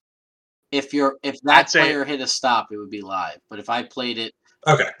 or? If that player hit a stop, it would be live. But if I played it,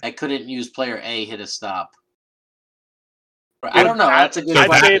 I couldn't use player A hit a stop. I don't know. That's a good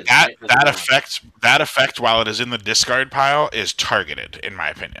question. That effect, while it is in the discard pile, is targeted, in my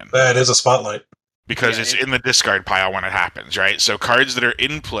opinion. That is a spotlight. Because it's in the discard pile when it happens, right? So cards that are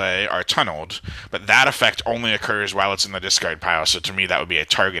in play are tunneled, but that effect only occurs while it's in the discard pile. So to me, that would be a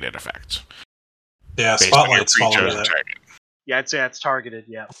targeted effect. Yeah, spotlight's following that. Target. Yeah, I'd say that's targeted.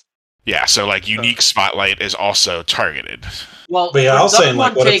 Yeah. Yeah, so like unique spotlight is also targeted. Well, but yeah, I was saying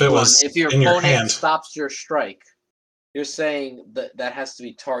like, what if it was if your in your opponent hand? Stops your strike? You're saying that has to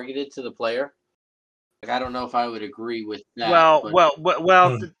be targeted to the player. Like I don't know if I would agree with that.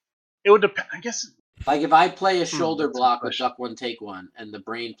 It would depend. I guess. Like if I play a shoulder block with duck 1 take 1, and the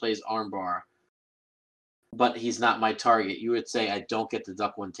brain plays armbar, but he's not my target, you would say I don't get the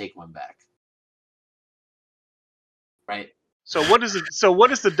duck 1 take 1 back, right? So what does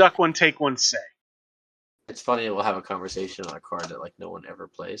the duck 1 take 1 say? It's funny that we'll have a conversation on a card that like no one ever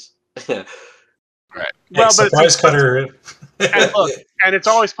plays. Right. Well, but surprise cutter. And look, and it's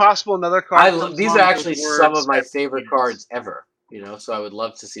always possible another card. These are actually some of my favorite cards ever. You know, so I would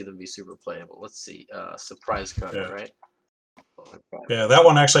love to see them be super playable. Let's see, surprise cutter, right? Yeah, that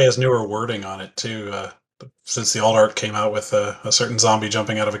one actually has newer wording on it too. Since the alt art came out with a certain zombie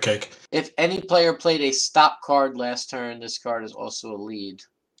jumping out of a cake. If any player played a stop card last turn, this card is also a lead.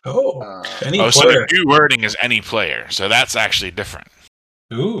 Any player. So the new wording is any player, so that's actually different.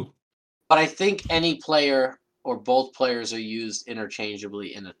 Ooh. But I think any player or both players are used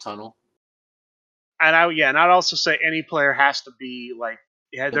interchangeably in a tunnel. And I'd also say any player has to be like,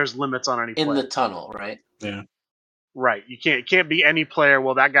 there's limits on any player. In the tunnel, right? Yeah. Right. You can't be any player.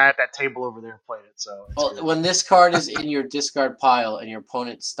 Well, that guy at that table over there played it. So it's Well, good. when this card is in your discard pile and your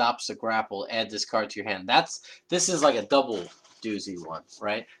opponent stops the grapple, add this card to your hand. This is like a double doozy one,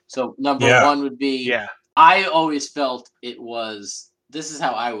 right? So number Yeah. one would be Yeah. I always felt it was this is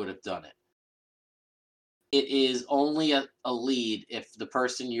how I would have done it. It is only a lead if the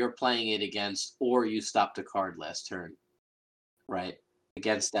person you're playing it against or you stopped a card last turn, right?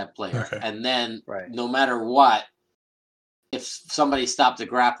 Against that player. Okay. And then Right. no matter what, if somebody stopped the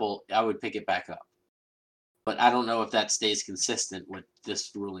grapple, I would pick it back up. But I don't know if that stays consistent with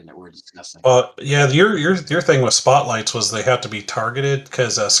this ruling that we're discussing. Well, yeah, your thing with spotlights was they have to be targeted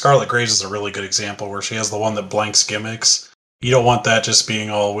because Scarlet Graves is a really good example where she has the one that blanks gimmicks. You don't want that just being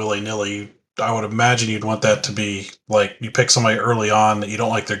all willy-nilly. I would imagine you'd want that to be like you pick somebody early on that you don't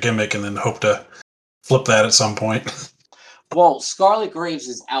like their gimmick and then hope to flip that at some point. Well, Scarlet Graves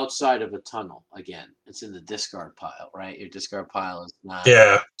is outside of a tunnel again. It's in the discard pile, right? Your discard pile is not.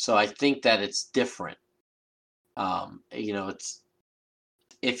 Yeah. So I think that it's different. It's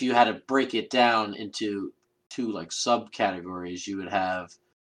if you had to break it down into two like subcategories, you would have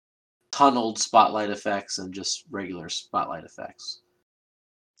tunneled spotlight effects and just regular spotlight effects.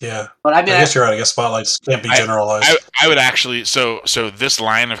 Yeah. But I mean, I guess you're right. I guess spotlights can't be generalized. I would actually so this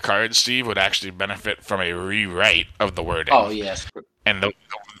line of cards, Steve, would actually benefit from a rewrite of the wording. Oh yes. And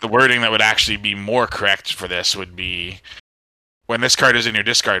the wording that would actually be more correct for this would be when this card is in your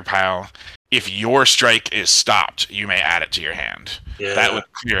discard pile, if your strike is stopped, you may add it to your hand. Yeah. That would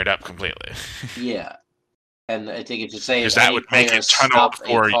clear it up completely. Yeah. And I think if you say Because that would make it tunneled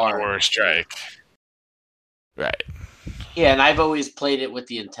for your strike. Right. Yeah, and I've always played it with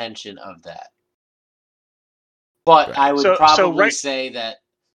the intention of that. But Right. I would So probably right- say that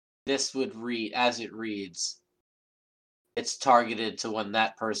this would read, as it reads, it's targeted to when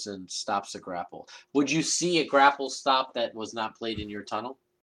that person stops a grapple. Would you see a grapple stop that was not played in your tunnel?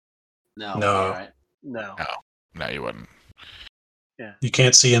 No. No. Right? No. No, you wouldn't. You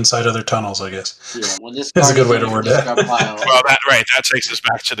can't see inside other tunnels, I guess. Yeah, when this That's a card good is way in to your word that. discard pile, Well, that takes us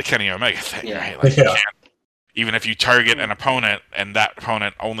back to the Kenny Omega thing, Yeah. right? Like, you Yeah. can't, even if you target an opponent and that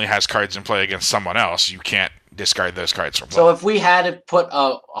opponent only has cards in play against someone else, you can't discard those cards from play. So if we had to put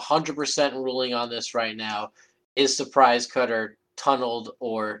a 100% ruling on this right now, is Surprise Cutter tunneled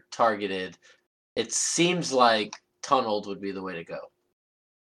or targeted? It seems like tunneled would be the way to go.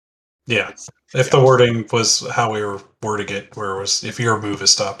 Yeah. If the wording was how we were wording it, where it was if your move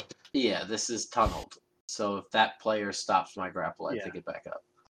is stopped. Yeah, this is tunneled. So if that player stops my grapple, I Yeah. pick it back up.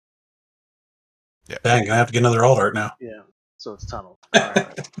 Dang, I have to get another alt art now. Yeah. So it's tunnel.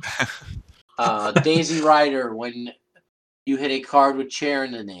 Daisy Rider, when you hit a card with chair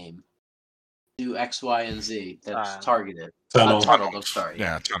in the name, do X, Y, and Z. That's targeted. Tunnel. Tunneled, I'm sorry.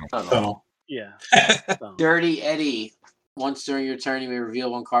 Yeah, tunnel. Tunnel. Yeah. Tunnel. Dirty Eddie. Once during your turn, you may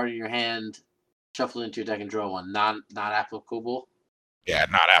reveal one card in your hand, shuffle it into your deck, and draw one. Not applicable. Yeah,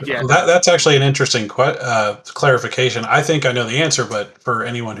 not after. Yeah. That's actually an interesting clarification. I think I know the answer, but for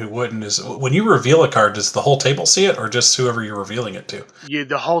anyone who wouldn't, is when you reveal a card, does the whole table see it or just whoever you're revealing it to?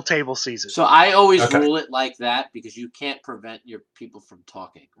 The whole table sees it. So I always Okay. rule it like that because you can't prevent your people from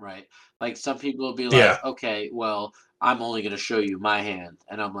talking, right? Like some people will be like, Yeah. okay, well, I'm only going to show you my hand.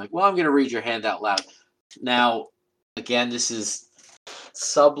 And I'm like, well, I'm going to read your hand out loud. Now, again, this is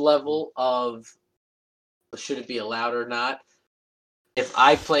sub-level of should it be allowed or not. If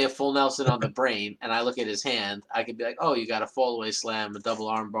I play a full Nelson on the brain and I look at his hand, I could be like, oh, you got a fall-away slam, a double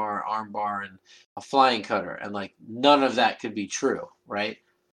armbar, and a flying cutter. And, like, none of that could be true, right?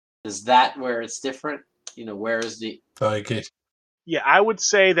 Is that where it's different? Where is the... Yeah, I would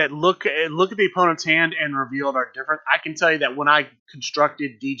say that look at the opponent's hand and revealed are different. I can tell you that when I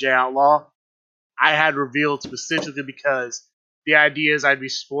constructed DJ Outlaw, I had revealed specifically because the idea is I'd be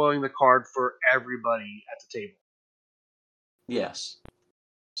spoiling the card for everybody at the table. Yes.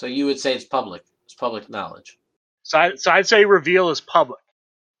 So you would say it's public. It's public knowledge. So I'd say reveal is public.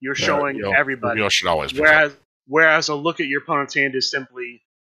 You're Yeah, showing reveal- everybody. Reveal should always be public. Whereas a look at your opponent's hand is simply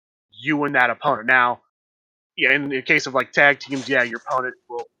you and that opponent. Now, yeah, in the case of like tag teams, yeah, your opponent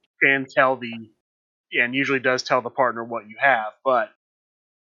can tell and usually does tell the partner what you have, but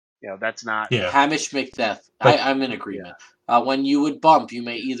that's not. Yeah. Hamish Macbeth. I'm in agreement. When you would bump, you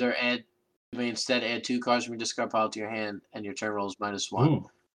may instead add 2 cards from your discard pile to your hand, and your turn rolls -1. Ooh.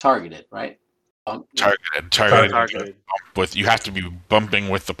 Targeted, right? Targeted. With you have to be bumping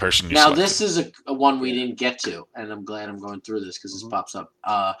with the person you Now selected. this is a one we didn't get to, and I'm glad I'm going through this because this pops up.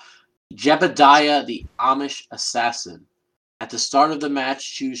 Jebediah the Amish Assassin. At the start of the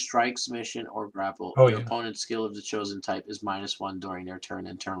match, choose strike, submission, or grapple. Oh, Your yeah. opponent's skill of the chosen type is -1 during their turn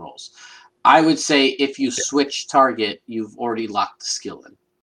and turn rolls. I would say if you switch target, you've already locked the skill in.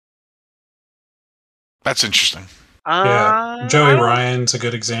 That's interesting. Joey Ryan's a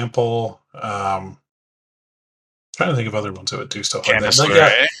good example. Trying to think of other ones that would do stuff Candice like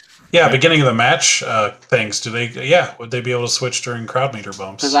that. LeRae. Yeah, beginning of the match things. Would they be able to switch during crowd meter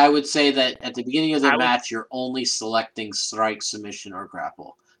bumps? Because I would say that at the beginning of the match, you're only selecting strike, submission, or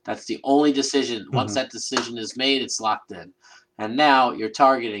grapple. That's the only decision. Once that decision is made, it's locked in. And now your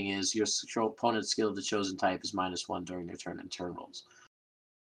targeting is your opponent's skill of the chosen type is -1 during their turn intervals.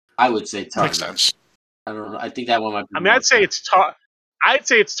 I would say target. Makes sense. I don't know. I think that one might be. I mean, I'd say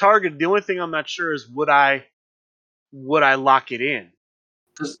it's targeted. The only thing I'm not sure is would I lock it in,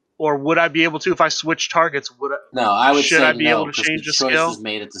 or would I be able to if I switch targets? I would should say I be no, able to change the choice skill? is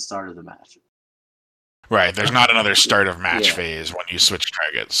made at the start of the match. Right. There's not another start of match phase when you switch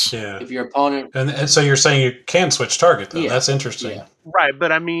targets. Yeah. If your opponent and so you're saying you can switch target, though. Yeah. That's interesting. Yeah. Right,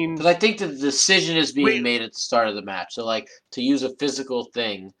 but I mean, because I think the decision is being made at the start of the match. So, like, to use a physical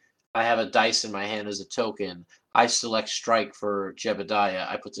thing, I have a dice in my hand as a token. I select strike for Jebediah.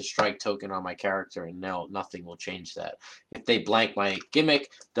 I put the strike token on my character, and now nothing will change that. If they blank my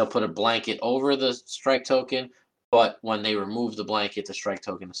gimmick, they'll put a blanket over the strike token, but when they remove the blanket, the strike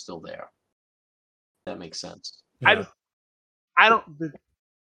token is still there. That makes sense. Yeah. I don't.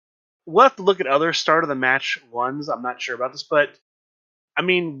 We'll have to look at other start of the match ones. I'm not sure about this, but I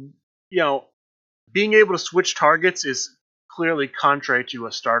mean, being able to switch targets is clearly contrary to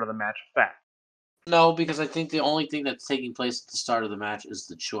a start of the match effect. No, because I think the only thing that's taking place at the start of the match is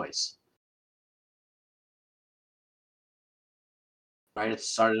the choice. Right at the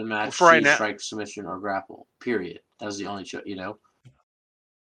start of the match, strike, submission, or grapple. Period. That was the only choice.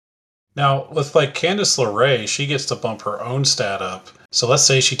 Now, with like Candice LeRae, she gets to bump her own stat up. So let's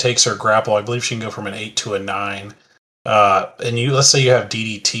say she takes her grapple. I believe she can go from an 8 to a 9. And let's say you have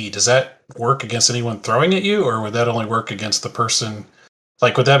DDT. Does that work against anyone throwing at you, or would that only work against the person?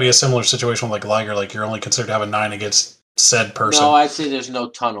 Like, would that be a similar situation like Liger? Like, you're only considered to have a 9 against said person? No, I'd say there's no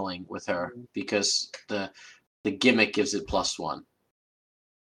tunneling with her because the gimmick gives it +1,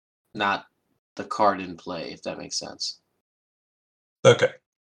 not the card in play. If that makes sense. Okay.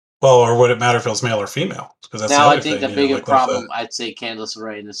 Well, or would it matter if it was male or female? Because that's now the other I think thing, the bigger problem. I'd say Candice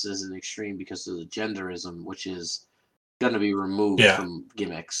LeRae, and this is an extreme because of the genderism, which is going to be removed from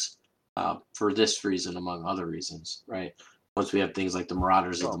gimmicks for this reason, among other reasons, right? Once we have things like the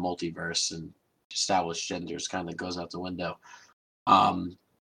Marauders of the Multiverse and established genders kind of goes out the window. I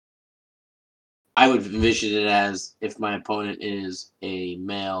would envision it as if my opponent is a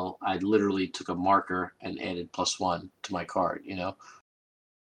male, I literally took a marker and added +1 to my card,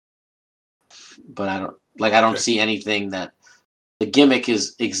 But I don't see anything that the gimmick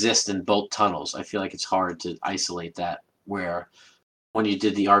exists in both tunnels. I feel like it's hard to isolate that, where when you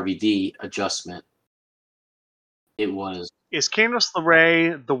did the RVD adjustment, it was. Is Candice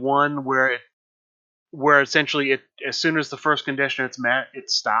LeRae the one where essentially as soon as the first condition it's met, it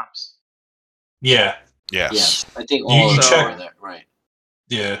stops? Yeah. Yes. I think all you check that, right?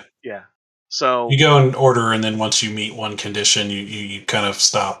 Yeah. Yeah. So you go in order, and then once you meet one condition, you kind of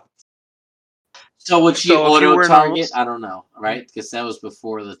stop. So would she auto target? I don't know, right? Because that was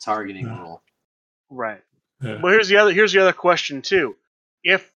before the targeting rule. Right. Yeah. Well, here's the other question too.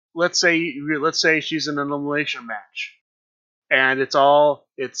 If let's say she's in an elimination match, and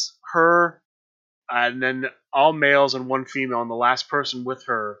it's her, and then all males and one female, and the last person with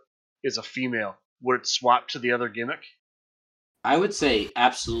her is a female, would it swap to the other gimmick? I would say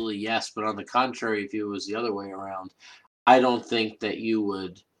absolutely yes, but on the contrary, if it was the other way around, I don't think that you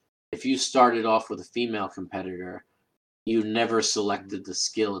would. If you started off with a female competitor, you never selected the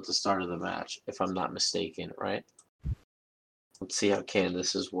skill at the start of the match, if I'm not mistaken, right? Let's see how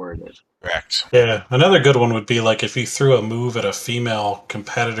Candice is worded. Correct. Yeah, another good one would be like if you threw a move at a female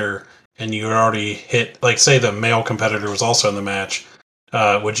competitor and you already hit, like say the male competitor was also in the match,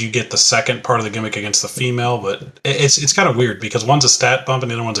 would you get the second part of the gimmick against the female? But it's kind of weird because one's a stat bump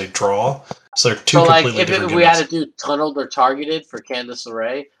and the other one's a draw, so they're two completely different gimmicks. If we had to do tunneled or targeted for Candice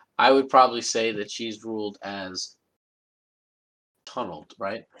LeRae, I would probably say that she's ruled as tunneled,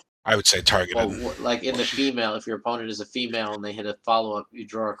 right? I would say targeted. Well, like in the female, if your opponent is a female and they hit a follow-up, you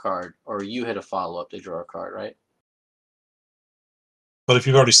draw a card, or you hit a follow-up, they draw a card, right? But if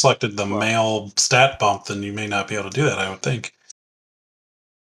you've already selected the male stat bump, then you may not be able to do that, I would think.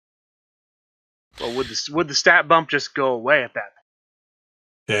 Well, would the stat bump just go away at that point?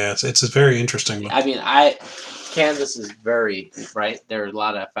 Yeah, it's very interesting. I mean, Candice is very, right? There are a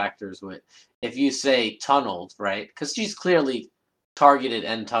lot of factors with, if you say tunneled, right? Because she's clearly targeted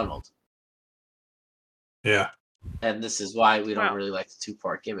and tunneled. Yeah. And this is why we don't Wow. really like the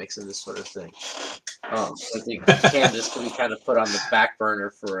two-part gimmicks and this sort of thing. I think Candace can be kind of put on the back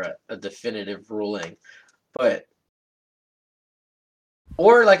burner for a definitive ruling. But,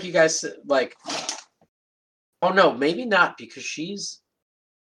 or like you guys said, like, oh no, maybe not, because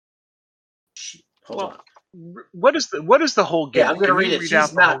hold on. What is the whole gimmick? Yeah, I'm going to read it.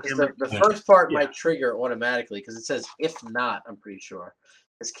 She's not, because the first part Yeah. might trigger automatically, because it says, if not, I'm pretty sure.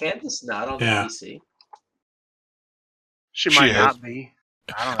 Is Candace not on the PC? She She might is. not be.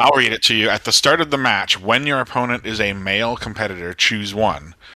 I don't know. I'll read it to you. At the start of the match, when your opponent is a male competitor, choose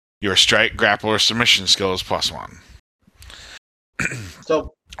one. Your strike, grapple, or submission skill is +1.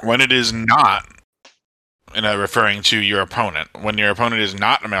 So when it is not, referring to your opponent, when your opponent is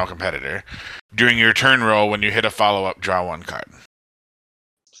not a male competitor, during your turn roll, when you hit a follow-up, draw 1 card.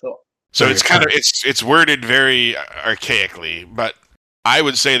 So it's kind of it's worded very archaically, but I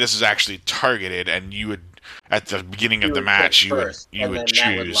would say this is actually targeted, and you would at the beginning of the match you would choose. That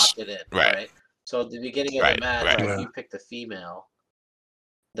would lock it in, right? So at the beginning of the match, if you pick the female,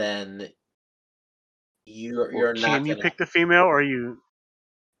 then you're not. Can you pick the female, or you?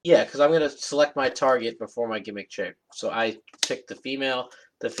 Yeah, because I'm going to select my target before my gimmick check. So I pick the female.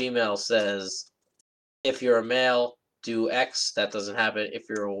 The female says, if you're a male, do X. That doesn't happen. If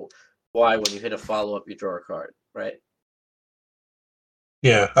you're a Y, when you hit a follow-up, you draw a card, right?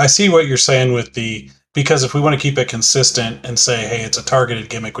 Yeah, I see what you're saying with because if we want to keep it consistent and say, hey, it's a targeted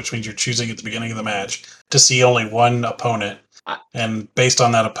gimmick, which means you're choosing at the beginning of the match to see only one opponent, and based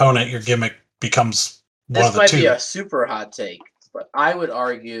on that opponent, your gimmick becomes one of the two. This might be a super hot take, but I would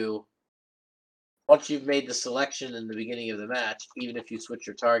argue once you've made the selection in the beginning of the match, even if you switch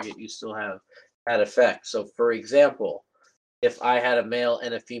your target, you still have that effect. So, for example, if I had a male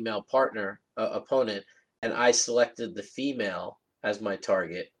and a female opponent, and I selected the female as my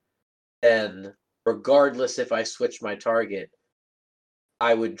target, then regardless if I switch my target,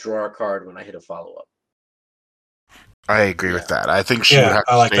 I would draw a card when I hit a follow-up. I agree with that. I think she would have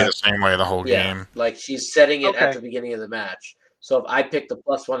to stay the same way the whole game. Like she's setting it at the beginning of the match. So if I pick the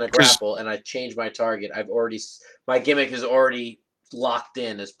 +1 to grapple and I change my target, my gimmick is already locked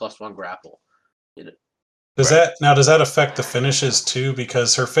in as +1 grapple. You know? Does that affect the finishes too?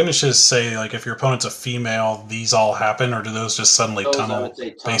 Because her finishes say, like, if your opponent's a female, these all happen, or do those just suddenly tunnel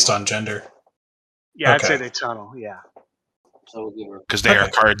based on gender? Yeah, I'd say they tunnel. Yeah. So we'll because they are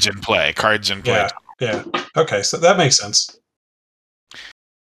cards in play. Yeah. Okay, so that makes sense.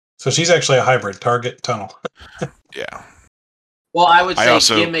 So she's actually a hybrid target tunnel. Yeah. Well, I would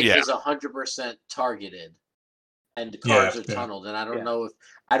say gimmick is 100% targeted, and the cards are tunneled. And I don't know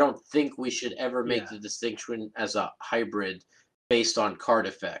I don't think we should ever make the distinction as a hybrid based on card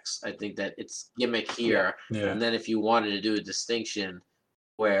effects. I think that it's gimmick here, and then if you wanted to do a distinction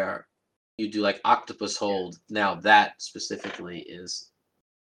where you do like octopus hold, now that specifically is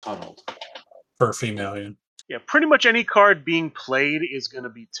tunneled. For a female, yeah. Pretty much any card being played is going to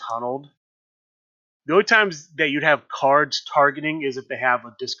be tunneled. The only times that you'd have cards targeting is if they have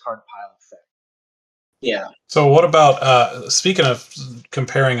a discard pile effect. Yeah. So what about, speaking of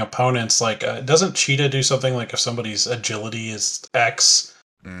comparing opponents, like, doesn't Cheetah do something like if somebody's agility is X?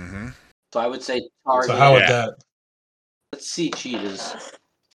 Mm-hmm. So I would say target. So how would that? Let's see Cheetah's.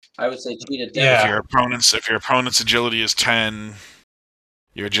 I would say Cheetah. Yeah. If your opponent's agility is 10,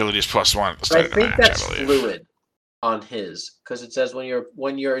 your agility is +1 at the start of the match. That's fluid on his, because it says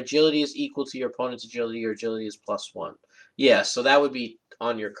when your agility is equal to your opponent's agility, your agility is +1. Yeah, so that would be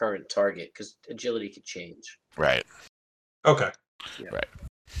on your current target, because agility could change. Right. Okay. Yeah. Right.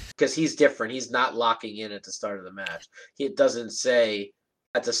 Because he's different. He's not locking in at the start of the match. It doesn't say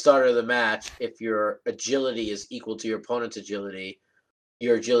at the start of the match if your agility is equal to your opponent's agility,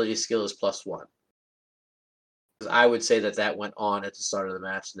 your agility skill is +1. I would say that went on at the start of the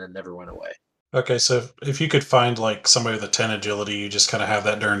match and then never went away. Okay, so if you could find like somebody with a 10 agility, you just kind of have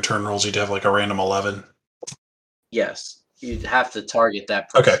that during turn rolls, you'd have like a random 11. Yes, you'd have to target that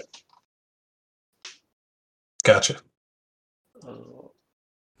person. Okay. Gotcha.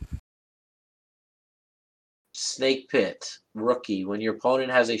 Snake Pit, rookie. When your opponent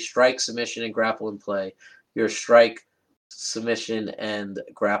has a strike, submission, and grapple in play, your strike, submission, and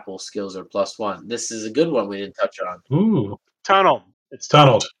grapple skills are +1. This is a good one we didn't touch on. Ooh. Tunnel. It's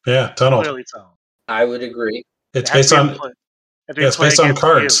tunneled. Yeah, tunneled. Clearly tunneled. I would agree. It's based on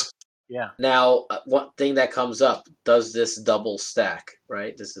cards. Yeah. Now, one thing that comes up, does this double stack,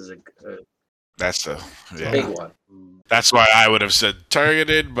 right? This is a That's a big one. That's why I would have said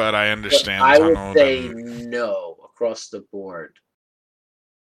targeted, but I understand. But I would say no across the board.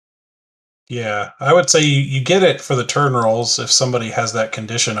 Yeah, I would say you get it for the turn rolls if somebody has that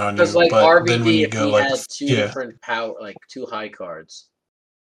condition on you. Because like but then when RVD, you if go he like had two different power, like 2 high cards,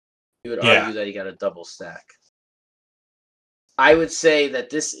 you would Yeah. argue that he got a double stack. I would say that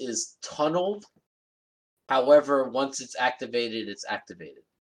this is tunneled. However, once it's activated, it's activated.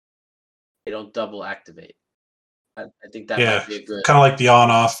 They don't double activate. I think that might be a good. kind of like the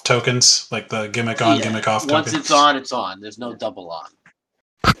on-off tokens, like the gimmick on, gimmick off. Once token. it's on, it's on. There's no double on.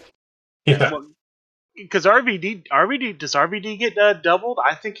 Yeah. Because RVD does RVD get doubled?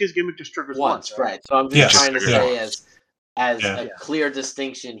 I think his gimmick just triggers once, right? So I'm just trying to say as Yeah. a clear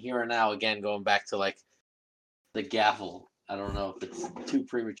distinction here and now. Again, going back to like the gavel. I don't know if it's too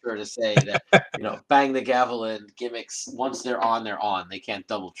premature to say that bang the gavel in gimmicks. Once they're on, they're on. They can't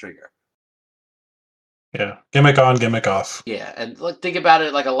double trigger. Yeah, gimmick on, gimmick off. Yeah, and think about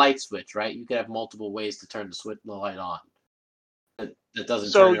it like a light switch, right? You could have multiple ways to turn the light on. That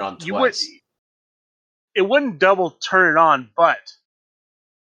doesn't turn it on twice. It wouldn't double turn it on, but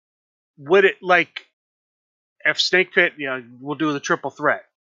would it, like, if Snake Pit, we'll do the triple threat.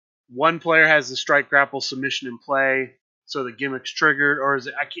 One player has the strike, grapple, submission in play, so the gimmick's triggered, or is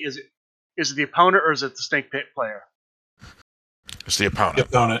it the opponent, or is it the Snake Pit player? It's the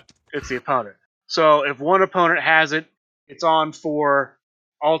opponent. It's the opponent. So if one opponent has it, it's on for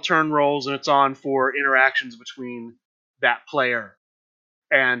all turn rolls, and it's on for interactions between that player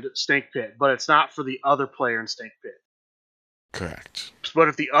and Snake Pit, but it's not for the other player in Snake Pit. Correct. But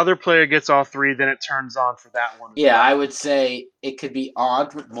if the other player gets all 3, then it turns on for that one. Yeah, I would say it could be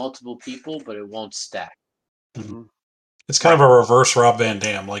odd with multiple people, but it won't stack. Mm-hmm. It's kind of a reverse Rob Van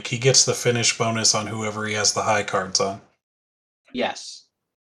Dam. Like, he gets the finish bonus on whoever he has the high cards on. Yes.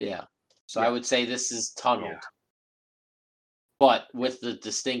 Yeah. So I would say this is tunneled. But with the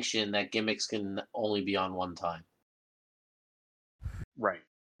distinction that gimmicks can only be on one time. Right.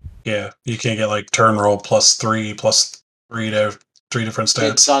 Yeah, you can't get like turn roll +3 to 3 different stats.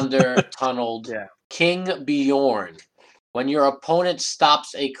 Kid Thunder, tunneled. Yeah. King Bjorn. When your opponent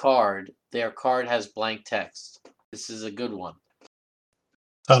stops a card, their card has blank text. This is a good one.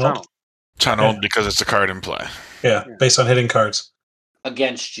 Tunneled because it's a card in play. Yeah, based on hitting cards.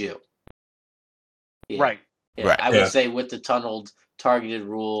 Against you. Yeah. Right. Yeah. Right. I would say with the tunneled targeted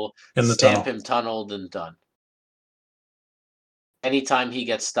rule, stamp him tunneled and done. Anytime he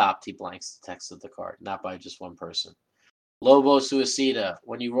gets stopped, he blanks the text of the card, not by just one person. Lobo Suicida.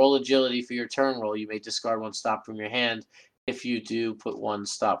 When you roll agility for your turn roll, you may discard 1 stop from your hand. If you do, put 1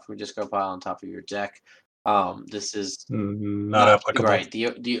 stop from your discard pile on top of your deck. This is not applicable. Right.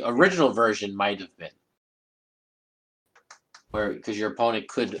 The original version might have been. Because your opponent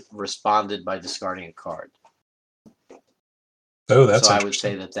could responded by discarding a card. Oh, that's so I would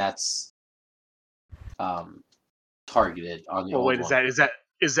say that's targeted on the old one.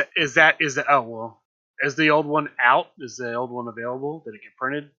 Is the old one out? Is the old one available? Did it get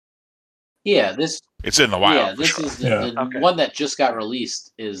printed? Yeah, it's in the wild. Yeah, this is the one that just got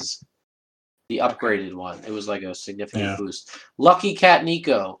released is the upgraded one. It was like a significant boost. Lucky Cat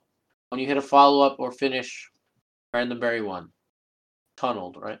Nico, when you hit a follow-up or finish, random berry 1.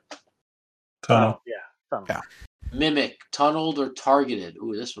 Tunneled, right? Tunnel. Tunnel. Yeah. Mimic, tunneled or targeted.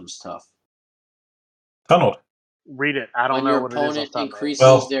 Ooh, this one's tough. Tunneled. Read it. I don't know what it is. When your opponent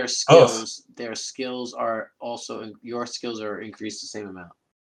increases their skills, your skills are increased the same amount.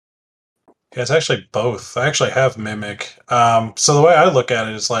 Yeah, it's actually both. I actually have Mimic. So the way I look at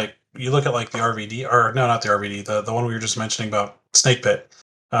it is like, you look at like the RVD, or no, not the RVD, the one we were just mentioning about Snake Pit.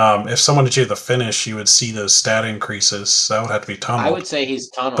 If someone achieved the finish, you would see those stat increases. That would have to be tunneled. I would say he's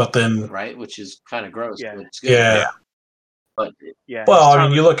tunneled, but then, right? Which is kind of gross. Yeah. But it's good. Yeah. But well, I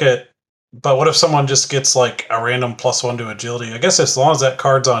mean, you look at, but what if someone just gets like a random +1 to agility? I guess as long as that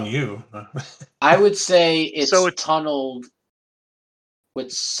card's on you. I would say it's tunneled with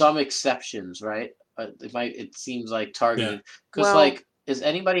some exceptions, right? It seems like targeted because does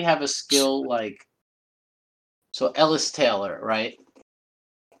anybody have a skill like Ellis Taylor, right?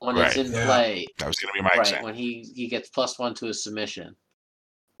 When it's in play, that was going to be my example. When he gets +1 to a submission,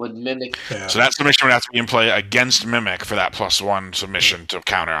 would Mimic. Yeah. So that submission would have to be in play against Mimic for that +1 submission to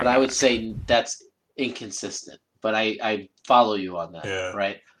counter on. But I would say that's inconsistent. But I follow you on that,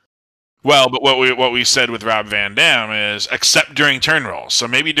 right? Well, but what we said with Rob Van Dam is except during turn rolls. So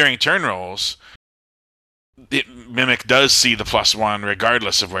maybe during turn rolls, Mimic does see the +1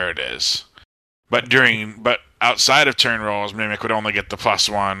 regardless of where it is. But outside of turn rolls, Mimic would only get the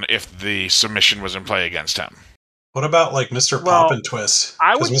 +1 if the submission was in play against him. What about like Mr. Pop and Twist?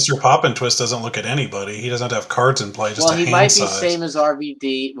 Because Mr. Pop and Twist doesn't look at anybody. He doesn't have to have cards in play. Just he might be same as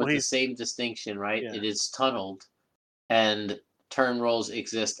RVD with the same distinction, right? It is tunneled, and turn rolls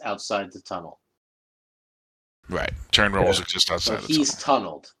exist outside the tunnel. Right. Turn rolls exist So outside the he's tunnel.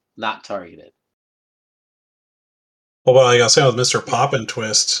 tunneled, not targeted. Well, like I was saying with Mr. Pop and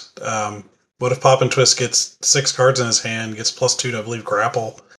Twist, what if Pop and Twist gets 6 cards in his hand, gets +2 to, I believe,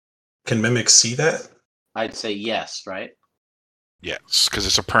 grapple? Can Mimic see that? I'd say yes, right? Yes, because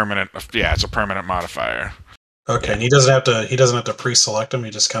it's a permanent. Yeah, it's a permanent modifier. Okay, and he doesn't have to pre-select him. He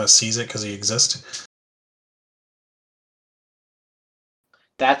just kind of sees it because he exists.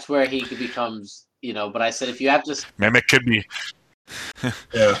 That's where he becomes, But I said if you have to, Mimic could be.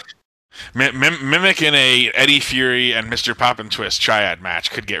 Yeah. Mimic in a Eddie Fury and Mr. Pop and Twist triad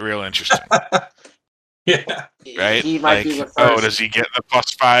match could get real interesting. Yeah. Right? he might be the first. Oh, does he get the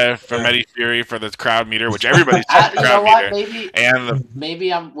 +5 from Eddie Fury for the crowd meter, which everybody's you know crowd what? meter?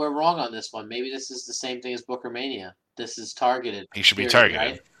 Maybe we're wrong on this one. Maybe this is the same thing as Booker Mania. This is targeted. He should be targeted.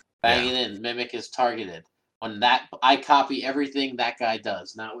 Right? Bang it in. Mimic is targeted. On that, I copy everything that guy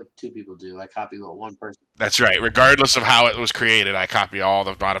does, not what 2 people do. I copy what 1 person. That's right. Regardless of how it was created, I copy all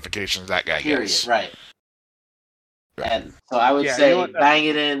the modifications that guy Period. gets. Right. And so I would say bang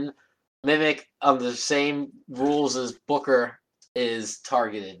it in. Mimic on the same rules as Booker is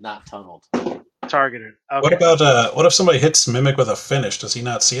targeted, not tunneled. Targeted. Okay. What about what if somebody hits Mimic with a finish? Does he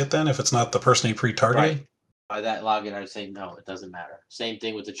not see it then if it's not the person he pre-targeted? Right. By that login, I would say no, it doesn't matter. Same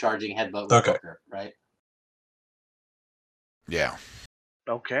thing with the charging headbutt with Okay. Booker, right? Yeah.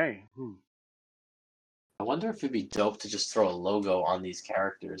 Okay. I wonder if it'd be dope to just throw a logo on these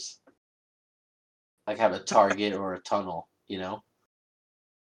characters. Like have a target or a tunnel,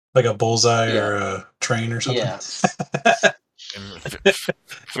 Like a bullseye or a train or something? Yeah.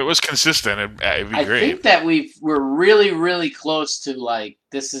 If it was consistent, it'd be I great. think that we're really, really close to like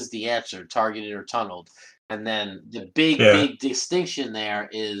this is the answer, targeted or tunneled. And then the big distinction there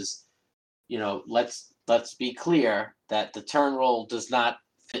is, let's be clear that the turn roll does not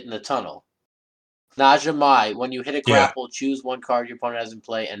fit in the tunnel. Naja Mai, when you hit a grapple, choose 1 card your opponent has in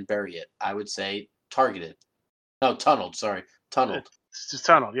play and bury it. I would say targeted. No, tunneled, sorry. Tunneled. It's just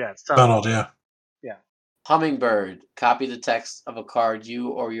tunneled, yeah. It's tunneled. Yeah. Yeah. Hummingbird, copy the text of a card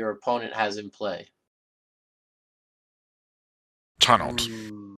you or your opponent has in play. Tunneled.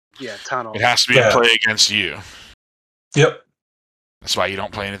 Yeah, tunneled. It has to be in play against you. Yep. That's why you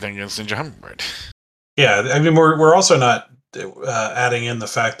don't play anything against Ninja Hummingbird. Yeah, I mean, we're also not adding in the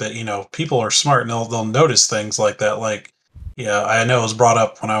fact that, people are smart and they'll notice things like that. Like, I know it was brought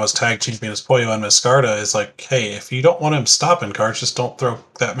up when I was tag champion as Pollo and Mascarda. Is like, hey, if you don't want him stopping cards, just don't throw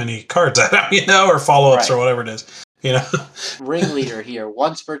that many cards at him, or follow-ups or whatever it is, Ringleader here.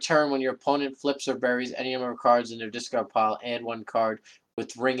 Once per turn, when your opponent flips or buries any number of cards in their discard pile, add 1 card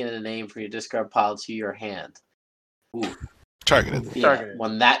with ring in the name from your discard pile to your hand. Ooh. Targeted. Yeah, Targeted.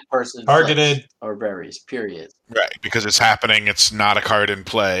 when that person targeted flips or buries, period. Right, because it's happening. It's not a card in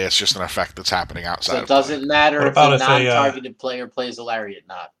play. It's just an effect that's happening outside. So it doesn't matter What if about the if they, non-targeted player plays a lariat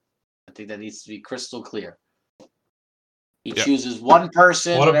knot. I think that needs to be crystal clear. He chooses 1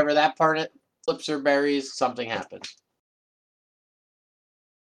 person. Whenever that person flips or buries, something happens.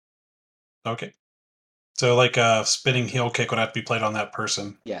 Okay. So like a spinning heel kick would have to be played on that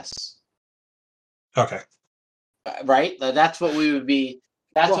person. Yes. Okay. Right? That's what we would be.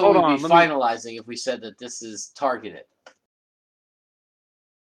 That's what we'd be finalizing if we said that this is targeted.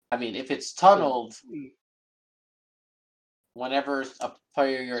 I mean, if it's tunneled, whenever a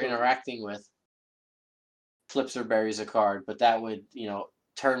player you're interacting with flips or buries a card, but that would,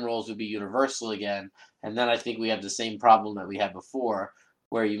 turn rolls would be universal again. And then I think we have the same problem that we had before,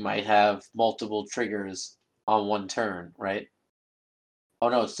 where you might have multiple triggers on 1 turn, right? Oh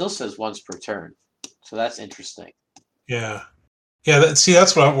no, it still says once per turn. So that's interesting. Yeah. Yeah,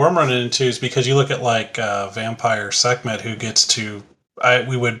 that's what I'm running into is because you look at like Vampire Sekhmet who gets to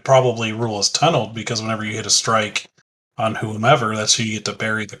we would probably rule as tunneled because whenever you hit a strike on whomever, that's who you get to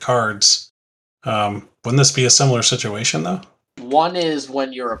bury the cards. Wouldn't this be a similar situation though? One is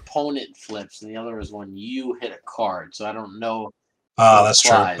when your opponent flips, and the other is when you hit a card. So I don't know. That's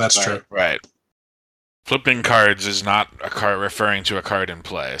true. That's true. Right. Flipping cards is not a card referring to a card in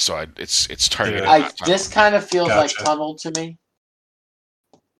play, so it's targeted. This kind of feels like tunnel to me.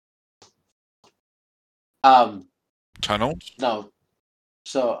 Tunneled? No.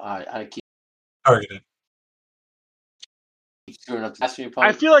 So I keep targeted. Screwing up.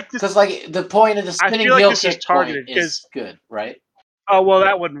 I feel like this because like the point of the spinning heel kick is targeted is good, right? Oh well,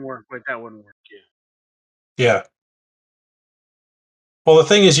 that wouldn't work. But that wouldn't work. Yeah. Well, the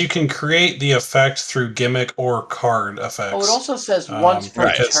thing is, you can create the effect through gimmick or card effects. Oh, it also says once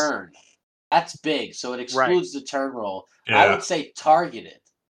per turn. That's big, so it excludes the turn roll. Yeah. I would say targeted.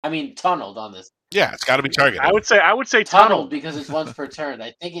 I mean, tunneled on this. Yeah, it's got to be targeted. I would say Tunneled tunneled. because it's once per turn.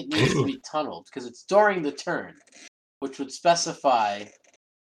 I think it needs to be tunneled because it's during the turn, which would specify.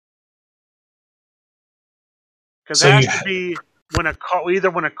 Because So it has you- to be when a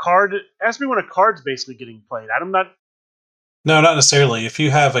card. It has to be when a card's basically getting played. I'm not. No, not necessarily. If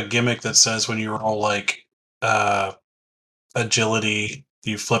you have a gimmick that says when you roll like agility,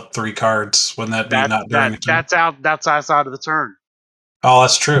 you flip 3 cards, wouldn't that be not during a turn? That's outside of the turn. Oh,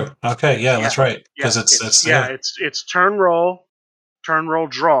 that's true. Okay, yeah, that's right. Because Yeah, it's it's turn roll,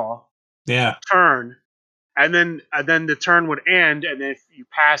 draw, yeah. turn, and then the turn would end, and then if you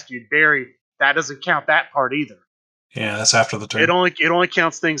passed, you'd bury. That doesn't count that part either. Yeah, that's after the turn. It only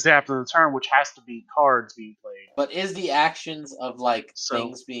counts things after the turn, which has to be cards being played. But is the actions of like So-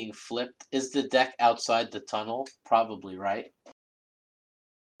 things being flipped? Is the deck outside the tunnel? Probably, right?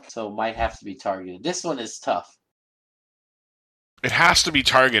 So might have to be targeted. This one is tough. It has to be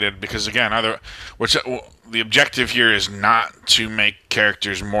targeted because again, the objective here is not to make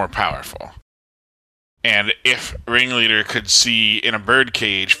characters more powerful. And if Ringleader could see in a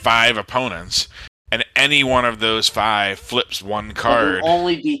birdcage 5 opponents, and any one of those 5 flips 1 But card, it will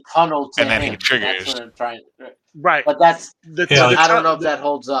only be tunneled to and then he him. triggers. That's what I'm trying. Right. But that's. Yeah, I don't know if that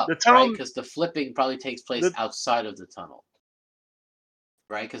holds up, the tunnel- right? Because the flipping probably takes place outside of the tunnel,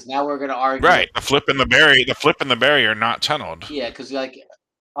 right? Because now we're going to argue. right? The flip and the berry are not tunneled. Yeah, because like.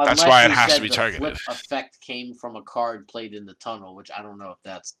 That's unless why it you has to said be the targeted. Flip effect came from a card played in the tunnel, which I don't know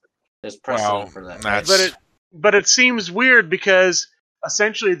if there's precedent Well, for that. that's But it seems weird because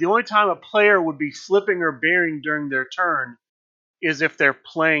essentially the only time a player would be flipping or burying during their turn is if they're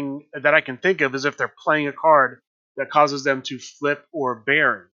playing, that I can think of, is if they're playing a card that causes them to flip or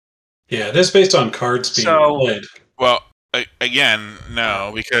bury. Yeah, it is based on cards being So- played. well. Again,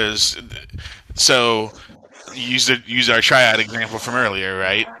 no, because so use our triad example from earlier,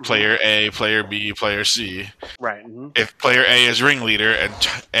 right? Player A, player B, player C. Right. Mm-hmm. If player A is ringleader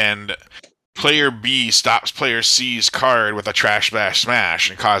and player B stops player C's card with a trash bash smash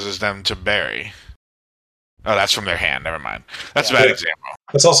and causes them to bury. Oh, that's from their hand. Never mind. That's a bad Yeah. example.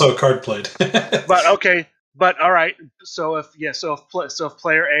 That's also a card played. But okay. But all right. So if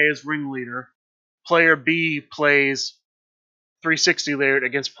player A is ringleader, player B plays 360 layered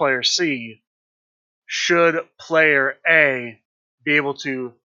against player C. Should player A be able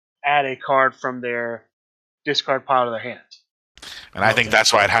to add a card from their discard pile to their hand? And I think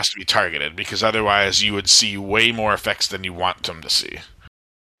that's why it has to be targeted, because otherwise you would see way more effects than you want them to see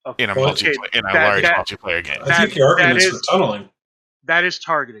Okay. in a Well, large multiplayer game. I think your argument is for tunneling. That is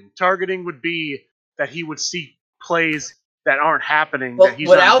targeting. Targeting would be that he would see plays that aren't happening Well, that he's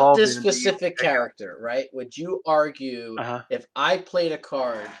not without involved this in. specific character, right? Would you argue Uh-huh. if I played a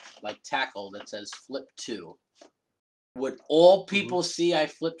card like Tackle that says flip 2, would all people see I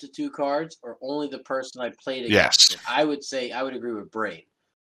flipped the 2 cards, or only the person I played against? Yes. It? I would say I would agree with Brain.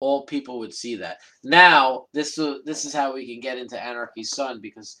 All people would see that. Now, this is how we can get into Anarchy Sun,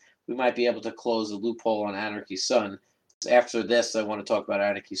 because we might be able to close the loophole on Anarchy Sun. After this, I want to talk about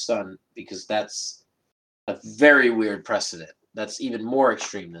Anarchy Sun because that's a very weird precedent. That's even more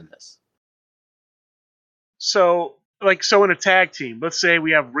extreme than this. So in a tag team, let's say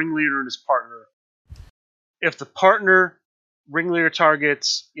we have ringleader and his partner. If the partner ringleader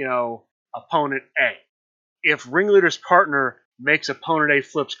targets, opponent A. If ringleader's partner makes opponent A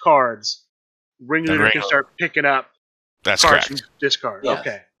flips cards, ringleader can start picking up That's cards correct. from discard. Yes.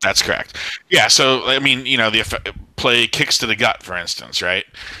 Okay. That's correct. Yeah, so I mean, play kicks to the gut, for instance, right?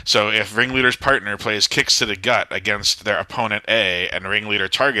 So if Ringleader's partner plays kicks to the gut against their opponent A, and Ringleader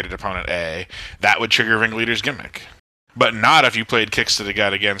targeted opponent A, that would trigger Ringleader's gimmick. But not if you played kicks to the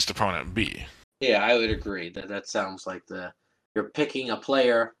gut against opponent B. Yeah, I would agree. That sounds like you're picking a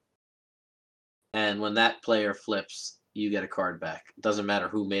player, and when that player flips, you get a card back. It doesn't matter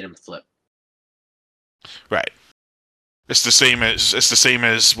who made him flip. Right. It's the same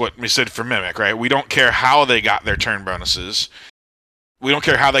as what we said for Mimic, right? We don't care how they got their turn bonuses. We don't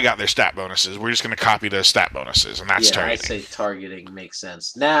care how they got their stat bonuses. We're just going to copy those stat bonuses, and that's targeting. I say targeting makes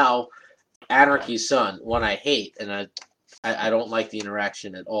sense. Now, Anarchy Sun, one I hate, and I don't like the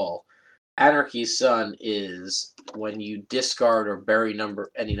interaction at all. Anarchy Sun is when you discard or bury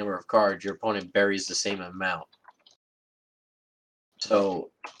any number of cards, your opponent buries the same amount. So,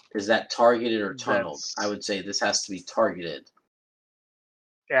 is that targeted or tunneled? I would say this has to be targeted.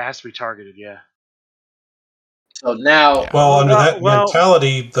 Yeah, it has to be targeted, yeah. So now, Well, under that well-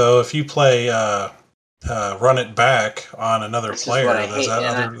 mentality, though, if you play run it back on another This is player, what I hate,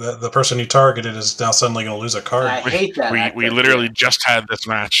 the person you targeted is now suddenly going to lose a card. I hate that. We literally just had this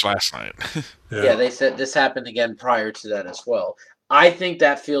match last night. Yeah, they said this happened again prior to that as well. I think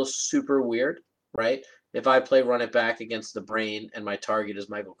that feels super weird, right? If I play run it back against the Brain and my target is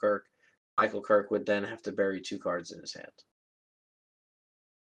Michael Kirk would then have to bury 2 cards in his hand.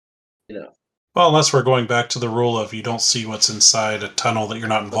 Well, unless we're going back to the rule of you don't see what's inside a tunnel that you're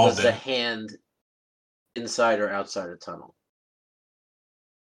not involved Was the in. hand inside or outside a tunnel?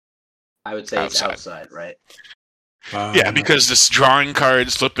 I would say it's outside, right? Yeah, because this drawing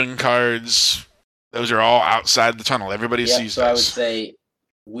cards, flipping cards, those are all outside the tunnel. Everybody sees so those. I would say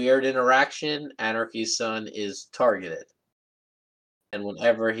weird interaction, Anarchy's Son is targeted. And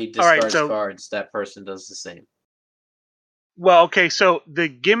whenever he discards cards, that person does the same. Well, okay, so the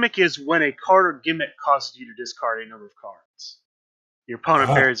gimmick is when a card or gimmick causes you to discard a number of cards. Your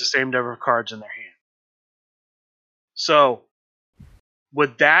opponent buries the same number of cards in their hand. So,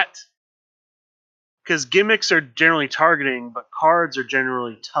 would that... Because gimmicks are generally targeting, but cards are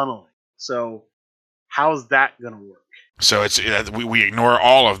generally tunneling. So, how's that going to work? So it's we ignore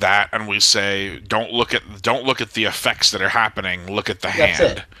all of that and we say don't look at the effects that are happening. Look at the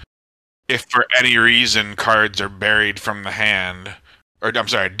hand. If for any reason cards are buried from the hand, or I'm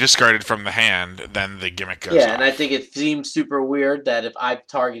sorry, discarded from the hand, then the gimmick goes off. And I think it seems super weird that if I've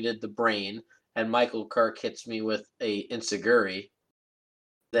targeted the Brain and Michael Kirk hits me with a Inseguri,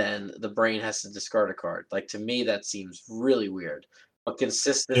 then the Brain has to discard a card. Like, to me, that seems really weird. But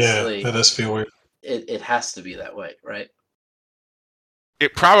consistently, that does feel weird. It has to be that way, right?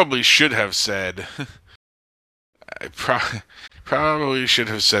 It probably should have said. Probably should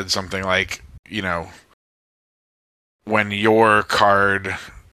have said something like, when your card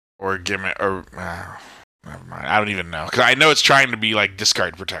or gimmick or never mind. I don't even know, because I know it's trying to be like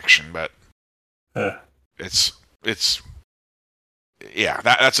discard protection, but it's that's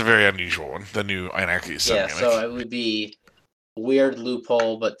a very unusual one. The new Anarchy Son gimmick. So it would be a weird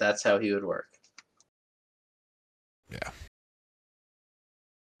loophole, but that's how he would work. Yeah.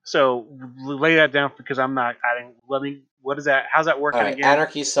 So lay that down because I'm not adding. What is that? How's that working again?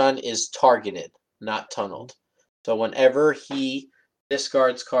 Anarchy's Son is targeted, not tunneled. So whenever he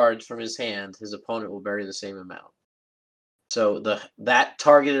discards cards from his hand, his opponent will bury the same amount. So that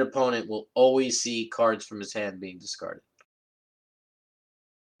targeted opponent will always see cards from his hand being discarded.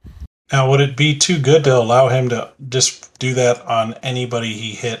 Now, would it be too good to allow him to just do that on anybody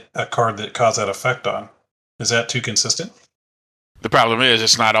he hit a card that caused that effect on? Is that too consistent? The problem is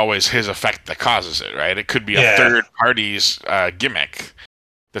it's not always his effect that causes it, right? It could be a third party's gimmick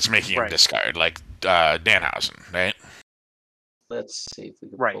that's making him discard, like Danhausen, right? Let's see if we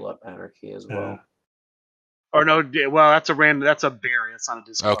can pull up Anarchy as well. Or no, well, that's a random. That's a bury. That's not a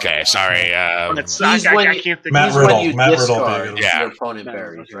discard. Okay, sorry. I can't think. Matt of Riddle. You Matt discard, Riddle. your opponent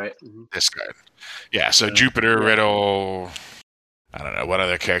buries, right? Discard. Yeah. So Jupiter, Riddle. I don't know what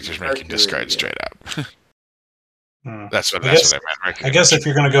other characters make you discard straight up. That's what I meant. I guess if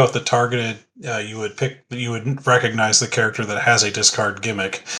you're going to go with the targeted, you would recognize the character that has a discard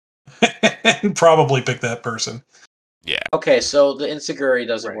gimmick, and probably pick that person. Yeah. Okay, so the Inseguri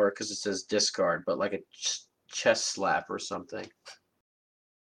doesn't work because it says discard, but like a chest slap or something.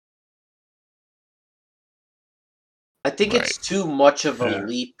 I think it's too much of a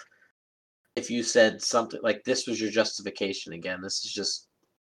leap if you said something like this was your justification again. This is just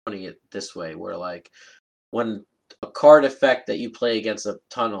putting it this way, where like when a card effect that you play against a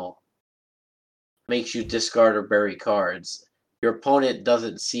tunnel makes you discard or bury cards, your opponent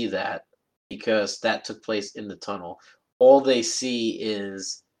doesn't see that because that took place in the tunnel. All they see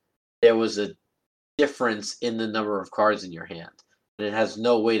is there was a difference in the number of cards in your hand. And it has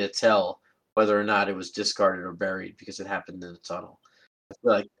no way to tell whether or not it was discarded or buried because it happened in the tunnel. I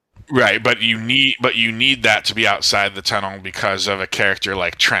feel like right, but you need that to be outside the tunnel because of a character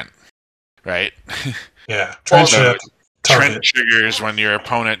like Trent, right? Yeah, Trent triggers when your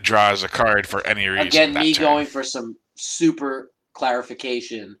opponent draws a card for any reason. Again, me going for some super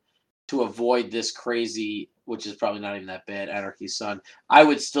clarification to avoid this crazy, which is probably not even that bad, Anarchy's Son. I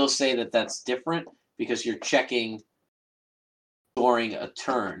would still say that that's different because you're checking during a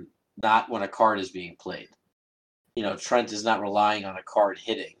turn, not when a card is being played. Trent is not relying on a card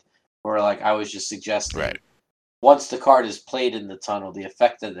hitting, or like I was just suggesting. Right. Once the card is played in the tunnel, the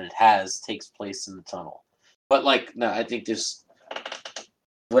effect that it has takes place in the tunnel. But I think this,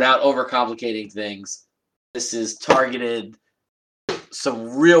 without overcomplicating things, this is targeted.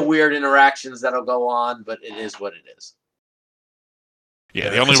 Some real weird interactions that'll go on, but it is what it is. Yeah,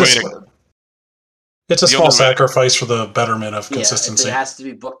 the only way it's a small sacrifice for the betterment of consistency. If it has to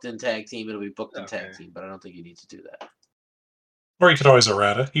be booked in tag team, it'll be booked in tag team, but I don't think you need to do that. Or you could always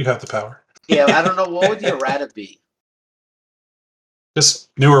errata. You have the power. Yeah, I don't know. What would the errata be? Just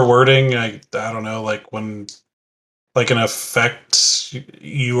newer wording. I don't know, like when like an effect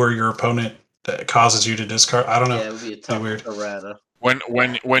you or your opponent that causes you to discard? I don't know. Yeah, it would be a tough weird. errata.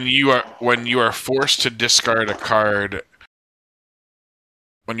 When you are forced to discard a card,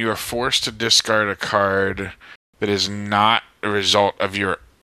 when you are forced to discard a card that is not a result of your.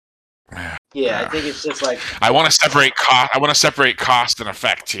 Yeah, I think it's just like I want to separate cost. I want to separate cost and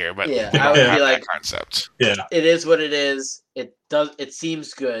effect here, but Yeah, they I don't would have be that like- concept. Yeah. it is what it is. It does. It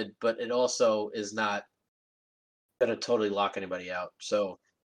seems good, but it also is not gonna totally lock anybody out. So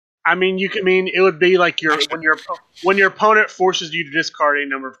I mean, it would be like when your opponent forces you to discard a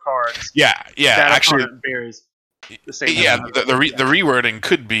number of cards. Yeah. That Actually, opponent bears the same. yeah. number. The rewording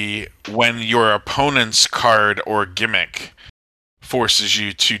could be when your opponent's card or gimmick forces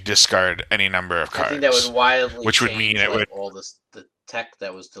you to discard any number of cards. I think that would wildly Which would change, mean it like, would- all this the tech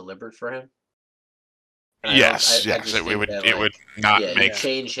that was delivered for him. And I Yes, don't- I yes. just It think would. that, It like, would not yeah, make. you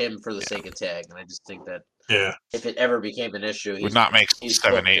change him for the sake of tag, and I just think that Yeah. if it ever became an issue, Would not make he's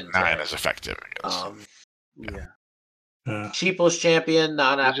 7, cooked 8, in 9 tag. as effective. I guess. Yeah. Yeah. Cheapos champion, just-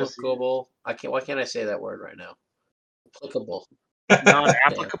 non-applicable. Why can't I say that word right now? Applicable.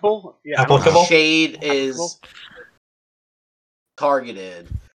 Non-applicable. Yeah. Applicable? Shade Applicable? is targeted.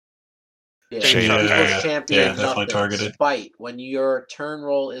 Yeah, Shade, Cheapos yeah, champion, yeah, definitely nothing. targeted. Spite. When your turn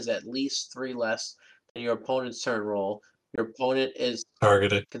roll is at least 3 less than your opponent's turn roll, your opponent is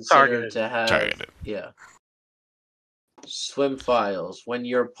Targeted. considered Targeted. to have Targeted. Yeah. Swim files. When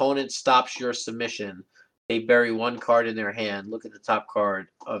your opponent stops your submission, they bury 1 card in their hand. Look at the top card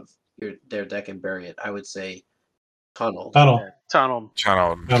of their deck and bury it. I would say tunnel. Tunnel. Yeah. Tunnel.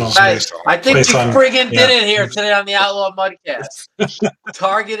 Tunnel. Tunnel. Guys, I think Based we on- friggin' yeah. did it here today on the Outlaw Mudcast.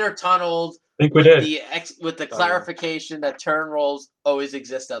 Target or tunneled I think we with did. with the clarification that turn rolls always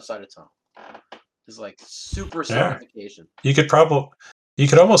exist outside of tunnel. It's like super Yeah. simplification. You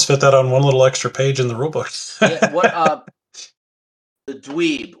could almost fit that on one little extra page in the rulebook. Yeah, what the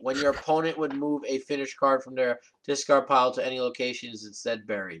dweeb, when your opponent would move a finished card from their discard pile to any location, is instead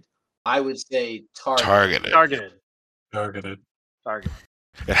buried. I would say target. Targeted. Targeted. Targeted.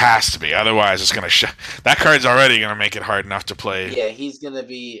 It has to be. Otherwise, it's going to. That card's already going to make it hard enough to play Yeah, he's gonna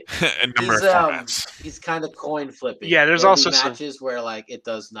be. a number He's of formats. he's kind of coin flipping. Yeah, there's There'll also be some- matches where like it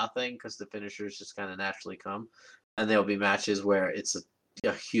does nothing because the finishers just kind of naturally come, and there'll be matches where it's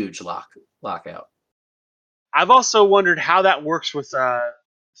a huge lockout. I've also wondered how that works with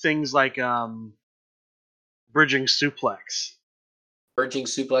things like bridging suplex. Urging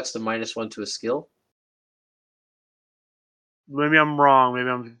suplex to -1 to a skill. Maybe I'm wrong. Maybe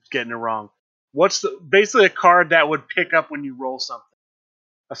I'm getting it wrong. What's basically a card that would pick up when you roll something?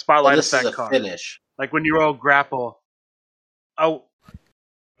 A Well, spotlight this is effect a card. finish. Like when you roll grapple. Oh,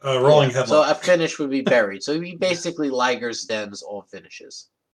 Rolling Yeah, so headlock. a finish would be buried. So he basically Liger's Den's all finishes.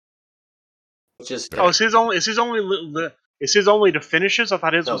 Which is is his only to finishes? I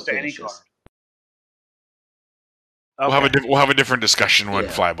thought his No was to any finishes. card. We'll have a different discussion when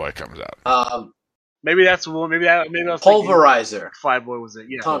Yeah. Flyboy comes out. Maybe that's one. Maybe I was Pulverizer. thinking Flyboy was it?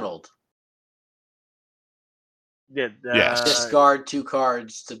 Yeah. Tunneled. Yeah. Yes. Discard 2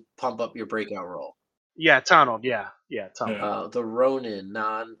 cards to pump up your breakout roll. Yeah. Tunneled. Yeah. Tunneled. Yeah. The Ronin,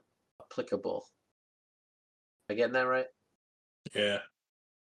 non-applicable. Am I getting that right? Yeah.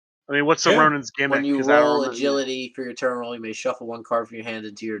 I mean, what's the Yeah. Ronin's gimmick? When you 'Cause I roll remember- agility for your turn roll, you may shuffle 1 card from your hand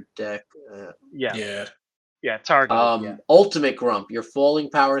into your deck. Yeah. Yeah. Target. Ultimate Grump. Your falling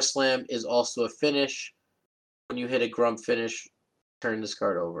power slam is also a finish. When you hit a Grump finish, turn this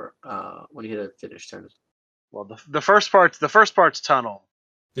card over. When you hit a finish, turn it. Well, the first part's tunnel.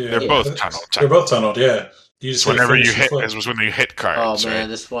 Yeah. They're both tunneled. They're both tunneled. Yeah. You just Whenever you finish your hit, flip. as was when you hit Oh cards. man, right?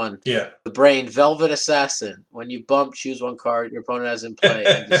 this one. Yeah. The Brain, Velvet Assassin. When you bump, choose 1 card your opponent has in play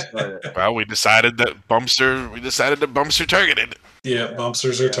and discard it. Well, we decided that bumps are targeted. Yeah.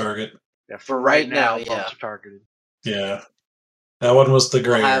 Bumpsters are target. Yeah, For right now, bumps yeah. are targeted. Yeah. That one was the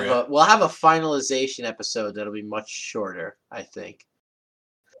gray area. We'll have a finalization episode that'll be much shorter, I think.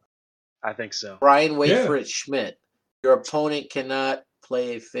 I think so. Brian, wait Yeah. for it, Schmidt. Your opponent cannot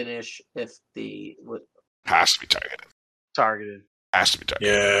play a finish if the Has to be targeted. Targeted. Has to be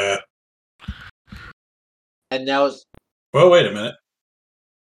targeted. Yeah. and now it's Well, wait a minute.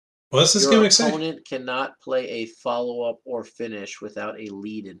 What's this your gimmick say? opponent cannot play a follow-up or finish without a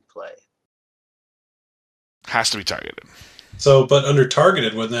lead in play. Has to be targeted. So, but under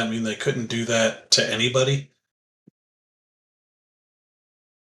targeted, wouldn't that mean they couldn't do that to anybody?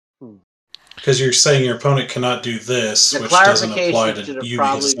 Because you're saying your opponent cannot do this, The which doesn't apply clarification to should have you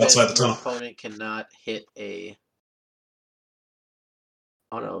probably because been it's outside the your tunnel. opponent cannot hit a.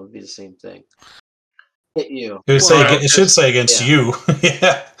 Oh no, it would be the same thing. Hit you. It, would say, Well, it should say against yeah. you.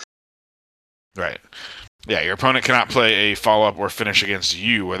 Yeah. Right. Yeah, your opponent cannot play a follow-up or finish against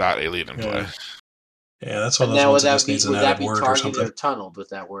you without a lead in play. Yeah, that's one of And those now ones would that that just be needs an would that added be word or targeted something. or tunneled with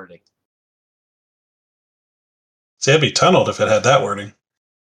that wording? See, it'd be tunneled if it had that wording.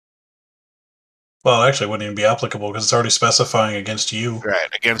 Well, it actually wouldn't even be applicable because it's already specifying against you. Right,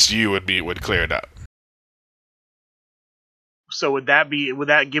 against you would clear it up. So would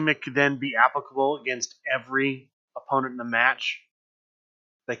that gimmick then be applicable against every opponent in the match?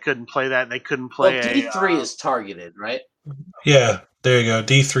 They couldn't play that. They couldn't play Well, D3 is targeted, right? Yeah, there you go.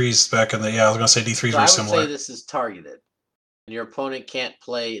 D3's back in the. Yeah, I was gonna say D3's So very I would similar. say this is targeted, and your opponent can't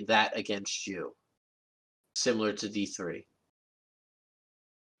play that against you, similar to D3.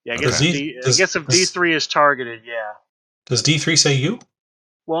 Yeah, I Does guess, D- I does- guess if does- D3 is targeted, yeah. Does D3 say you?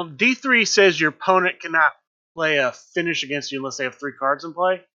 Well, D3 says your opponent cannot play a finish against you unless they have 3 cards in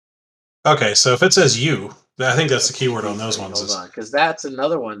play. Okay, so if it says you, I think that's the keyword on those D3, ones. Hold on, because that's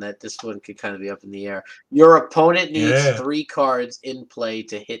another one that this one could kind of be up in the air. Your opponent needs Yeah. 3 cards in play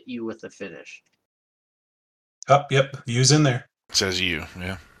to hit you with a finish. Yep, you's in there. It says you,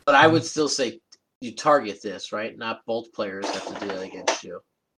 yeah. But I would still say you target this, right? Not both players have to do that against you.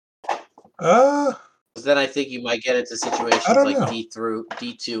 Because then I think you might get into situations I don't like know.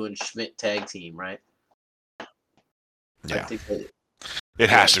 D2 and Schmidt tag team, right? I Yeah. think that It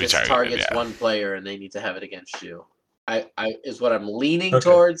has to be this targeted. targets Yeah. one player and they need to have it against you. I is what I'm leaning Okay.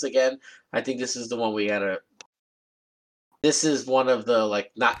 towards. Again, I think this is the one we gotta. This is one of the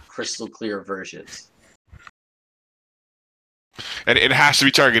not crystal clear versions. And it has to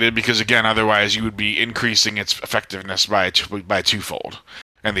be targeted because, again, otherwise you would be increasing its effectiveness by twofold.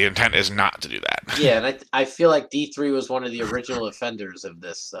 And the intent is not to do that. Yeah, and I feel like D3 was one of the original offenders of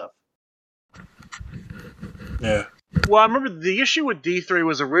this stuff. Yeah. Well, I remember the issue with D3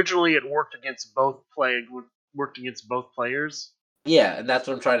 was originally it worked against both players. Yeah, and that's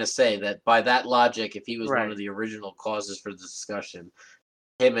what I'm trying to say. That by that logic, if he was one Right. of the original causes for the discussion,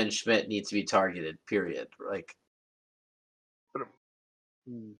 him and Schmidt need to be targeted. Period.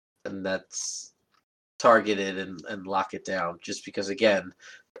 And that's targeted and lock it down. Just because, again,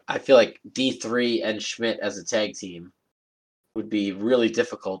 I feel like D3 and Schmidt as a tag team would be really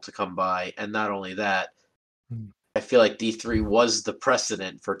difficult to come by. And not only that, I feel like D3 was the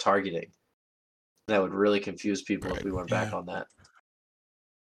precedent for targeting. That would really confuse people if we went back on that.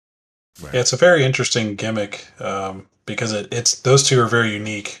 Right. Yeah, it's a very interesting gimmick because it's those two are very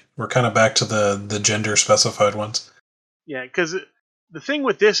unique. We're kind of back to the gender specified ones. Yeah, because the thing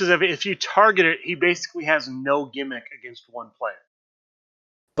with this is if you target it, he basically has no gimmick against one player.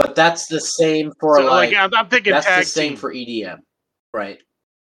 But that's the same for So, I'm thinking that's tag the same team. for EDM, right?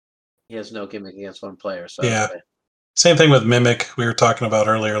 He has no gimmick against one player. So Yeah. Same thing with Mimic we were talking about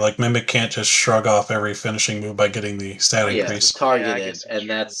earlier. Like Mimic can't just shrug off every finishing move by getting the stat increase. Yeah, I targeted, guess and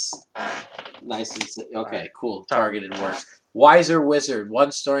that's that's nice and okay, cool. Targeted. Targeted works. Wiser Wizard,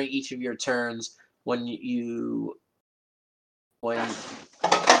 once during each of your turns, when you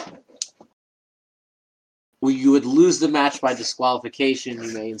would lose the match by disqualification,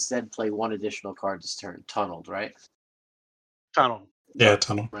 you may instead play one additional card this turn. Tunneled, right? Tunnel. Yeah,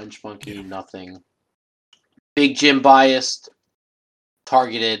 tunnel. Wrench Monkey, nothing. Big Jim biased,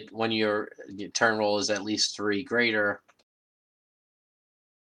 targeted when your turn roll is at least 3 greater.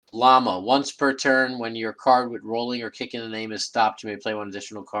 Llama, once per turn, when your card with rolling or kicking the name is stopped, you may play one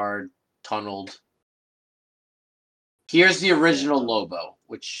additional card. Tunneled. Here's the original Lobo,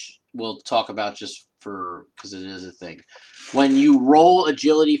 which we'll talk about just because it is a thing. When you roll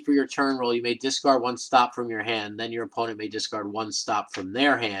agility for your turn roll, you may discard 1 stop from your hand. Then your opponent may discard 1 stop from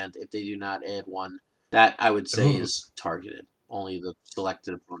their hand if they do not add 1. That, I would say, is targeted. Only the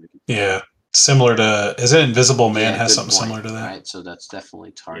selected opponent. Yeah. Similar to, is it Invisible Man Yeah, has good something point. similar to that? Right, so that's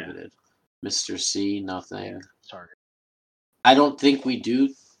definitely targeted. Mr. C, nothing. Target. I don't think we do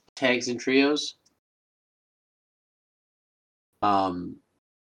tags and trios. We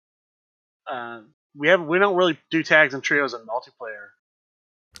don't really do tags and trios in multiplayer.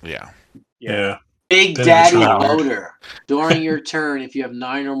 Yeah. Big Then it Daddy gets really weird. Loader. During your turn, if you have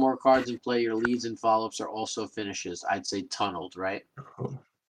 9 or more cards in play, your leads and follow-ups are also finishes. I'd say tunneled, right?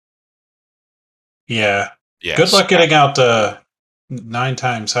 Yeah. Yes. Good luck getting out 9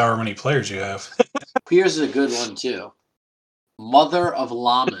 times however many players you have. Here's a good one, too. Mother of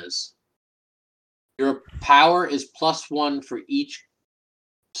Llamas. Your power is +1 for each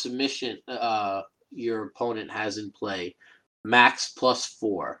submission your opponent has in play. Max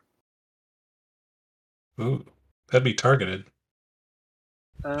 +4. Ooh, that'd be targeted.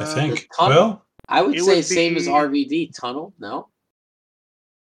 I think. tunnel. Well, I would It say would same as be- RVD. Tunnel, no?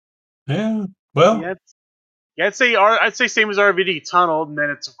 yeah. Well, I'd say same as RVD tunneled, and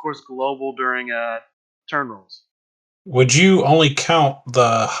then it's of course global during turn rolls. Would you only count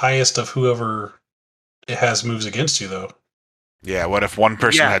the highest of whoever it has moves against you, though? Yeah. What if one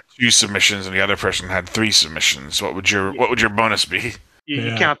person Yeah. had 2 submissions and the other person had 3 submissions? What would your bonus be?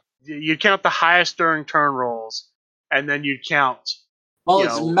 You count the highest during turn rolls, and then you'd count. Well,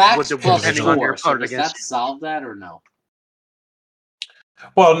 it's max plus depending on your 4. So opponent does against that solve that or no?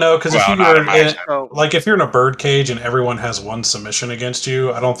 Well, no, because Well, if not in my you're example. like if you're in a bird cage and everyone has 1 submission against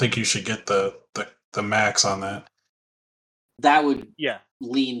you, I don't think you should get the max on that. That would Yeah.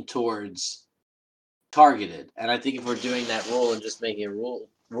 lean towards targeted. And I think if we're doing that rule and just making a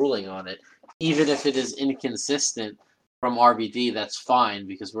ruling on it, even if it is inconsistent from RVD, that's fine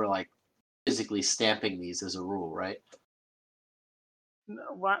because we're like physically stamping these as a rule, right?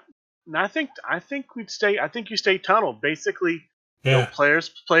 No, what? No, I think we'd stay. I think you stay tunnel. Basically, Yeah. players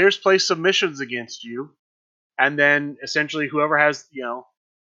play submissions against you, and then essentially whoever has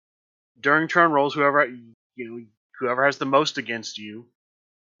during turn rolls, whoever has the most against you,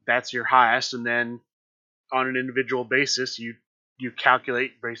 that's your highest, and then on an individual basis, you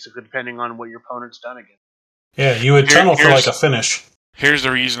calculate basically depending on what your opponent's done against. Yeah, you would tunnel for like a finish. Here's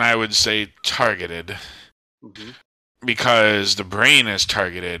the reason I would say targeted. Mm-hmm. Because the brain is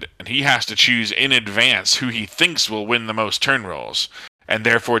targeted, and he has to choose in advance who he thinks will win the most turn rolls, and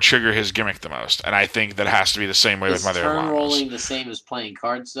therefore trigger his gimmick the most. And I think that has to be the same way with Mother of turn Llamas. rolling the same as playing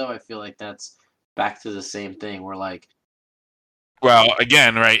cards, though? I feel like that's back to the same thing. We're like, well,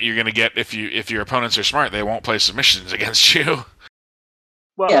 again, right? You're gonna get if your opponents are smart, they won't play submissions against you.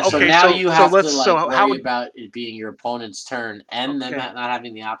 Well, yeah. So okay, now you have to how worry about it being your opponent's turn and them not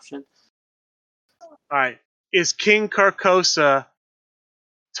having the option. All right. Is King Carcosa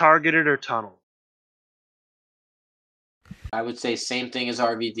targeted or tunneled? I would say same thing as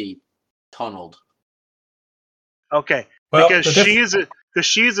RVD, tunneled. Okay, Well, because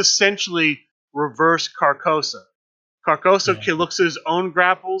she is essentially reverse Carcosa. Carcosa looks at his own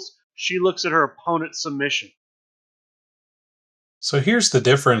grapples. She looks at her opponent's submission. So here's the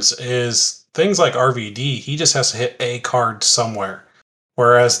difference: is things like RVD, he just has to hit a card somewhere.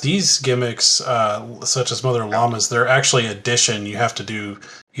 Whereas these gimmicks, such as Mother of Llamas, they're actually addition. You have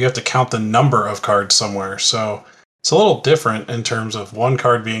to count the number of cards somewhere. So it's a little different in terms of one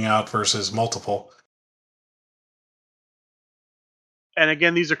card being out versus multiple. And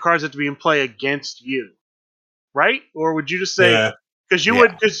again, these are cards that have to be in play against you, right? Or would you just say because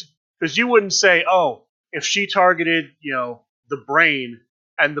you wouldn't say, oh, if she targeted the brain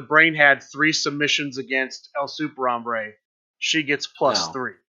and the brain had 3 submissions against El Super Hombre, she gets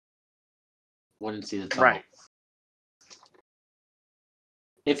 +3. Wouldn't see the tunnel. Right.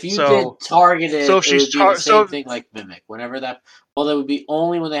 If you did targeted, so if it would she's be the same thing like Mimic. Whenever that would be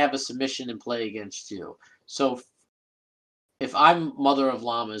only when they have a submission in play against you. So if I'm Mother of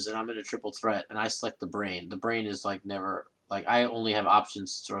Llamas and I'm in a triple threat and I select the brain is like never like I only have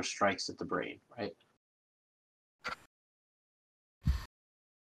options to throw strikes at the brain, right?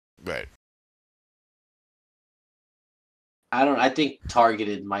 Right. I think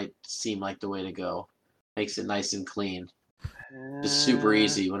targeted might seem like the way to go. Makes it nice and clean. Just super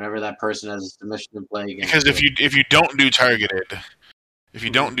easy whenever that person has a submission in play against. Because if you don't do targeted,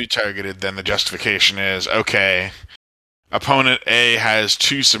 then the justification is okay. Opponent A has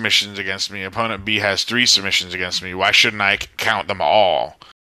 2 submissions against me. Opponent B has 3 submissions against me. Why shouldn't I count them all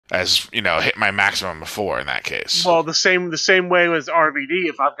as hit my maximum before in that case? Well, the same way as RVD.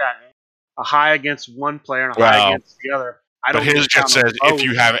 If I've got a high against one player and a high against the other, but his just says if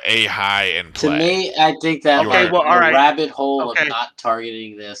you have a high in play. To me, I think that the rabbit hole of not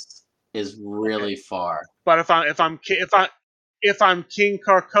targeting this is really far. But if I'm King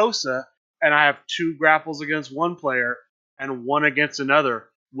Carcosa and I have 2 grapples against one player and 1 against another,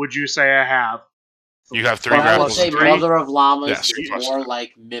 would you say I have? You have 3 grapples. I would say Mother of Llamas is plus more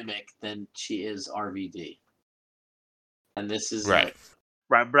like Mimic than she is RVD. And this is right.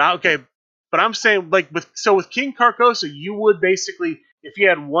 But I'm saying, with King Carcosa, you would basically, if you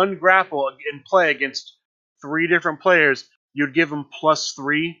had 1 grapple in play against 3 different players, you'd give him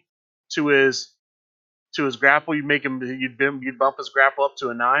 +3 to his grapple. You'd bump his grapple up to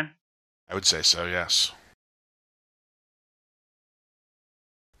a 9. I would say so. Yes.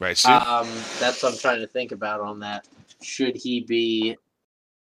 Right. Steve? That's what I'm trying to think about on that. Should he be?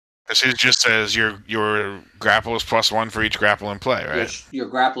 Because it just says your grapple is +1 for each grapple in play, right? Your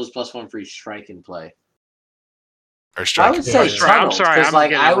grapple is +1 for each strike in play. Or strike. I would say tunnel, I'm sorry.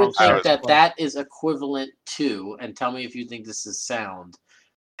 I would think that is equivalent to, and tell me if you think this is sound,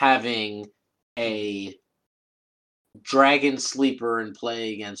 having a dragon sleeper in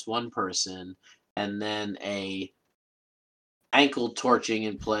play against one person, and then a ankle torching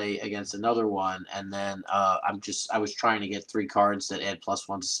in play against another one, and then I was trying to get 3 cards that add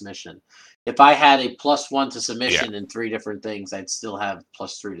 +1 to submission. If I had a +1 to submission in 3 different things, I'd still have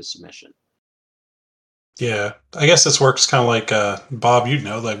 +3 to submission. Yeah, I guess this works kind of like Bob.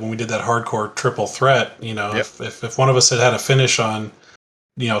 Like when we did that hardcore triple threat. If one of us had a finish on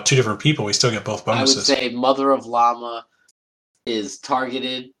 2 different people, we still get both bonuses. I would say Mother of Llama is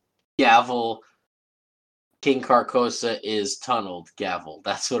targeted, gavel. King Carcosa is tunneled, gavel.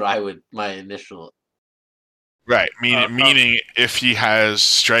 That's what my initial. Right, meaning if he has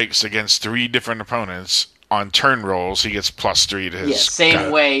strikes against 3 different opponents on turn rolls, he gets +3 to his. Yeah,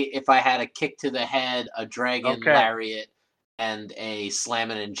 same way if I had a kick to the head, a dragon lariat, and a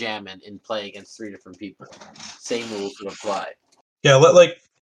slamming and jamming in play against 3 different people. Same rules would apply. Yeah,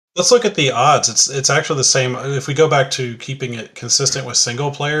 let's look at the odds. It's actually the same. If we go back to keeping it consistent with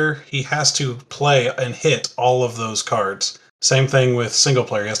single player, he has to play and hit all of those cards. Same thing with single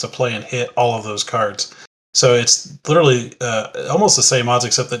player. He has to play and hit all of those cards. So it's literally almost the same odds,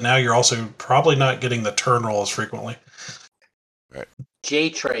 except that now you're also probably not getting the turn roll as frequently. Right.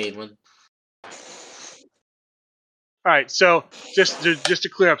 J-Trade. All right, so just to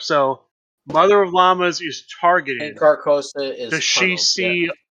clear up, so Mother of Llamas is targeted. And Carcosa is. Does she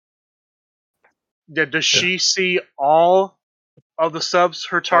see? Does she see all of the subs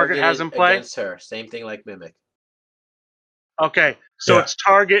her target has in play? Against her, same thing like Mimic. Okay, so it's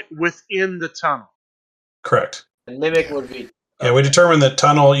target within the tunnel. Correct. And Mimic would be. Yeah, we determined that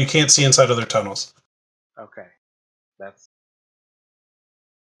tunnel, you can't see inside other tunnels. Okay. That's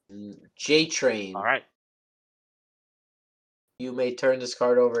J-Train. all right. You may turn this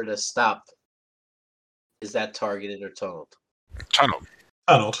card over to stop. Is that targeted or tunneled? Tunneled.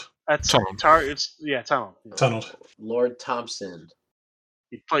 That's tunneled. Tunneled. Tunneled. Lord Thompson.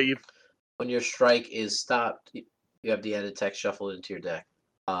 You when your strike is stopped, you have the added text shuffled into your deck.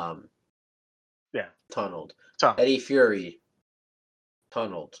 Tunneled. Eddie Fury.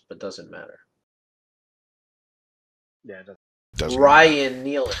 Tunneled, but doesn't matter. Yeah, it doesn't Ryan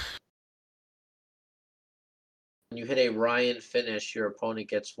Nealon. When you hit a Ryan finish, your opponent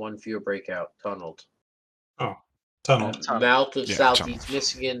gets 1 fewer breakout. Tunneled. Oh, tunneled. Mouth of Southeast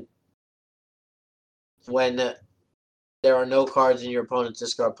Michigan. When there are no cards in your opponent's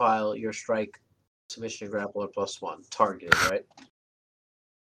discard pile, your strike, submission, grapple are +1. Targeted, right?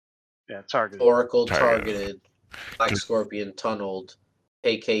 Yeah, targeted. Oracle targeted. Black Scorpion tunneled.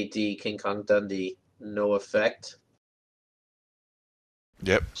 KKD, King Kong Dundee, no effect.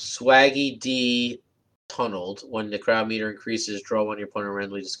 Yep. Swaggy D tunneled. When the crowd meter increases, draw 1, your opponent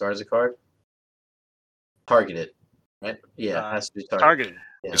randomly discards a card. Targeted, right? Yeah, it has to be targeted.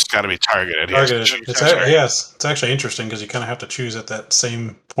 Yeah. It's got to be targeted. It's actually interesting because you kind of have to choose at that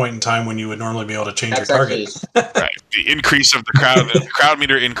same point in time when you would normally be able to change your target. Right. The increase of the crowd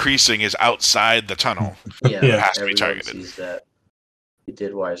meter increasing is outside the tunnel. Yeah, it has to be targeted. Sees that. He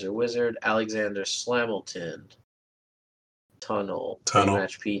did Wiser Wizard. Alexander Slamilton. Tunnel.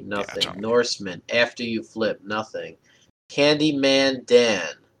 Match Pete, nothing. Yeah, Norseman. After you flip, nothing. Candyman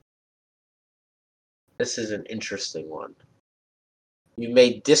Dan. This is an interesting one. You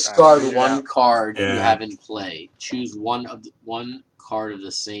may discard 1 card you have in play. Choose one card of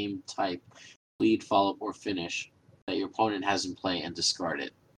the same type, lead, follow-up, or finish that your opponent has in play and discard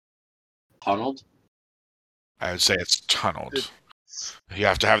it. Tunneled? I would say it's tunneled. You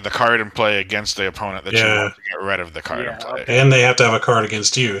have to have the card in play against the opponent that you want to get rid of the card in play. And they have to have a card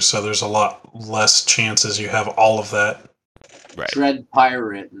against you, so there's a lot less chances you have all of that. Right. Dread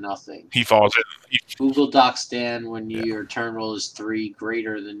Pirate, nothing. He falls in. Google Docs Dan, when your turn roll is 3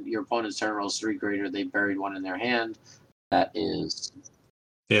 greater than your opponent's turn roll is 3 greater, they buried 1 in their hand. That is.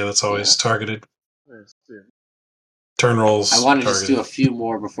 Yeah, that's always targeted. Turn rolls. I want to just do a few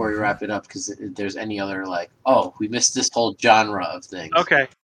more before we wrap it up because if there's any other we missed this whole genre of things. Okay.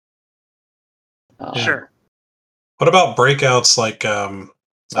 Sure. What about breakouts like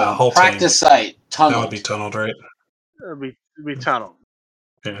Hultane? Practice site tunneled? That would be tunneled, right? It would be tunneled.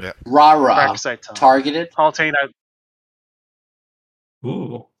 Yeah. Rah-rah. Targeted? Hultane.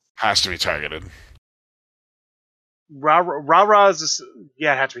 Ooh. Has to be targeted. Rah-rah is it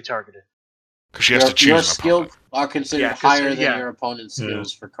has to be targeted. Because she has to choose your an skills opponent. are considered higher than your opponent's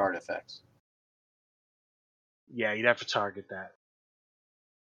skills for card effects. Yeah, you'd have to target that.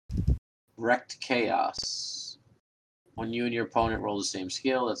 Wrecked Chaos. When you and your opponent roll the same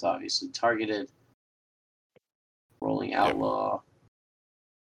skill, that's obviously targeted. Rolling Outlaw. Yep.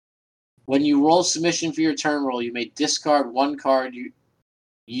 When you roll submission for your turn roll, you may discard 1 card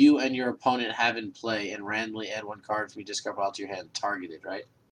you and your opponent have in play and randomly add 1 card from your discard pile to your hand. Targeted, right?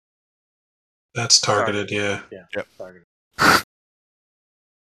 That's targeted, yeah. Yeah. Yep. Targeted.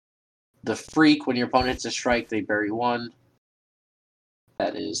 The Freak, when your opponent hits a strike, they bury 1.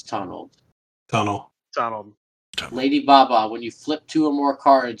 That is tunneled. Tunnel. Donald. Lady Baba, when you flip 2 or more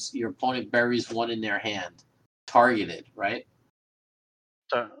cards, your opponent buries 1 in their hand. Targeted, right?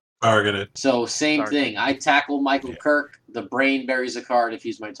 Targeted. So same Targeted. thing. I tackle Michael Kirk. The brain buries a card if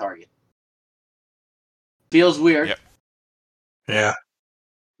he's my target. Feels weird. Yep. Yeah.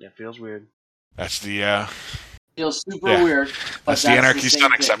 Yeah, feels weird. That's the Feels super Yeah. weird. But That's the Anarchy same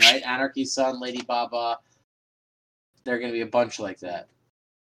Sun thing, exception. right? Anarchy Sun, Lady Baba. There are going to be a bunch like that.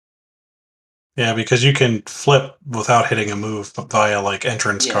 Yeah, because you can flip without hitting a move via like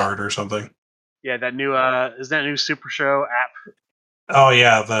entrance Yeah. card or something. Yeah, that new is that new Super Show app? Oh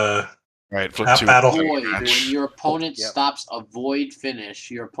yeah, the right flip App 2 battle. Void. Match. When your opponent Yep. stops a void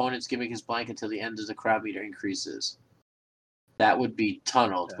finish, your opponent's giving his blank until the end of the crowd meter increases. That would be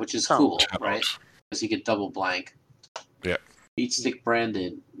tunneled, Yeah, which is tunneled. cool, right? Because he could double blank. Yep. Beat stick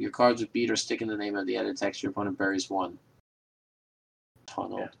branded. Your cards with beat or stick in the name of the added text. Your opponent buries 1.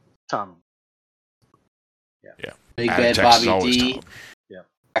 Tunneled. Yeah. Tunnel. Big Added Bad text is Bobby always D tunneled.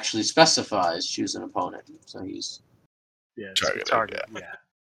 actually specifies choose an opponent, so he's Yeah, it's Targeted, target. Yeah.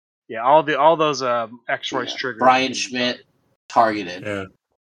 Yeah, all those X-Royce yeah. triggers. Brian Schmidt targeted. Yeah.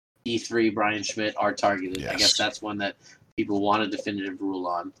 E3 Brian Schmidt are targeted. I Yes. guess that's one that people want a definitive rule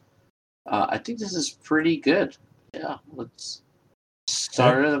on. I think this is pretty good. Yeah, let's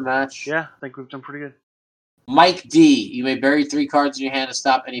start the match. Yeah, I think we've done pretty good. Mike D, you may bury 3 cards in your hand to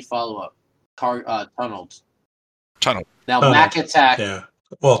stop any follow-up. Tunneled. Tunnel. Now, Tunneled. Mac Attack. Yeah.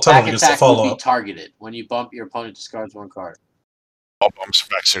 Well, tunnel Back gets the attack follow would be up. targeted. When you bump, your opponent discards 1 card. All bumps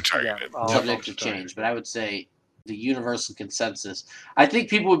effects are targeted. Yeah, all Subject bumps to are targeted. change, but I would say the universal consensus. I think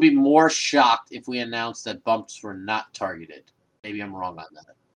people would be more shocked if we announced that bumps were not targeted. Maybe I'm wrong on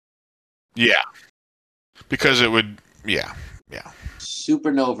that. Yeah. Because it would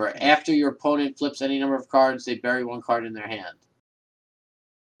Supernova. After your opponent flips any number of cards, they bury 1 card in their hand.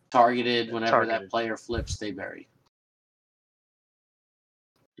 Targeted. Whenever that Targeted. player flips, they bury.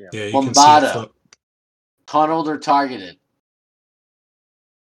 Yeah, you can see Bombada. it flip. Tunneled or targeted.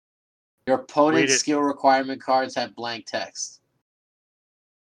 Your Read opponent's it. skill requirement cards have blank text.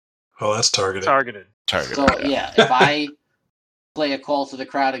 Oh, that's targeted. Targeted. targeted. So yeah, if I play a call to the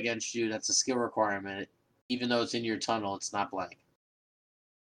crowd against you, that's a skill requirement. Even though it's in your tunnel, it's not blank.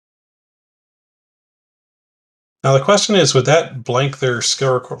 Now the question is, would that blank their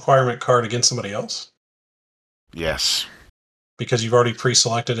skill requirement card against somebody else? Yes. Because you've already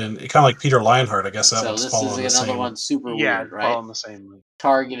pre-selected, and kind of like Peter Lionheart, I guess that So one's this following is the another same. one super Yeah, weird, right? following the same.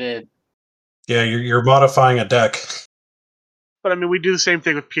 Targeted. Yeah, you're modifying a deck. But I mean, we do the same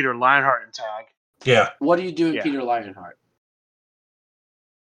thing with Peter Lionheart and Tag. Yeah, What do you do in Yeah. Peter Lionheart?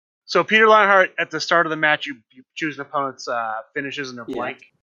 So Peter Lionheart, at the start of the match, you choose an opponent's finishes and they're Yeah.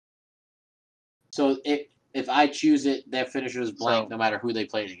 blank. So if I choose it, their finisher is blank, So- no matter who they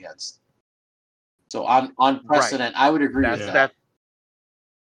played against. So on precedent, I would agree with That's that. that.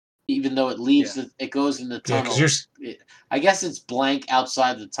 Even though it leaves, it goes in the yeah, tunnel. because I guess it's blank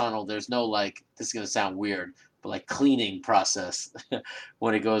outside the tunnel. There's no like, this is gonna sound weird, but like cleaning process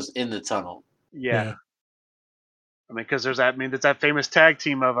when it goes in the tunnel. Yeah. I mean, because there's that famous tag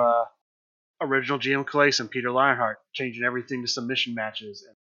team of original GM Calais and Peter Lionheart changing everything to submission matches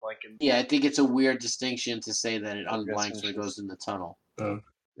and Yeah, I think it's a weird distinction to say that it Okay, unblanks when it finishes. goes in the tunnel.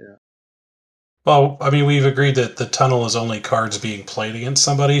 Well, I mean, we've agreed that the tunnel is only cards being played against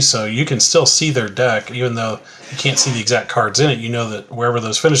somebody, so you can still see their deck, even though you can't see the exact cards in it. You know that wherever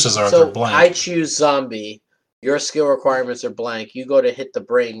those finishes are, So they're blank. I choose zombie. Your skill requirements are blank. You go to hit the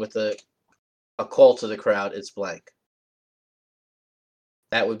brain with a call to the crowd. It's blank.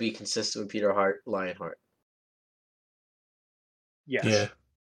 That would be consistent with Peter Lionheart. yes. Yeah.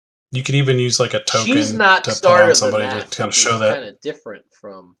 You could even use like a token She's not to put starter on of the somebody match, to kind of which show is that. kind of different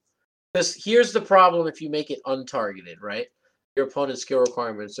from. Because here's the problem: if you make it untargeted, right? Your opponent's skill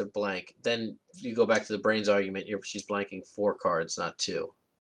requirements are blank. Then you go back to the brains argument. She's blanking 4 cards, not 2.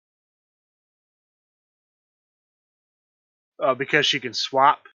 Because she can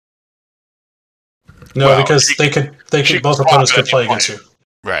swap. No, Well, because she they can could both swap opponents at could any play point. against you.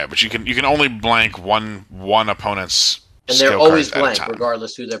 Right, but you can only blank one opponent's And they're skill always cards at a blank, time.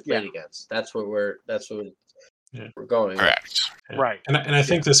 regardless who they're played against. That's what we're going with. Correct. Yeah. Right. And I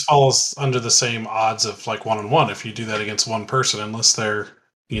think this falls under the same odds of like 1-on-1 if you do that against one person, unless they're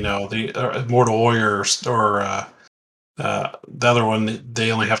the Immortal Warrior or the other one.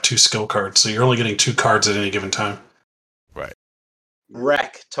 They only have 2 skill cards, so you're only getting 2 cards at any given time.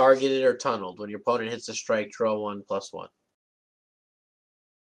 Wreck, targeted or tunneled. When your opponent hits a strike, draw 1+1.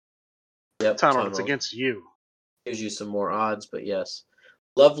 Yep, Tunnel. tunneled. It's against you. Gives you some more odds, but yes.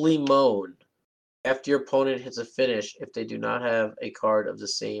 Lovely Moan. After your opponent hits a finish, if they do not have a card of the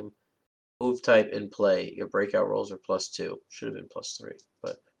same move type in play, your breakout rolls are +2. Should have been +3,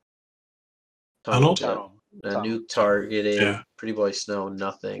 but Tunnel? Tunnel. Nuke targeted. Yeah. Pretty Boy Snow,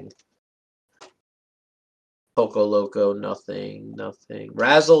 nothing. Poco Loco, nothing.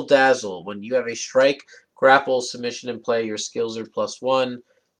 Razzle Dazzle. When you have a strike, grapple, submission in play, your skills are +1.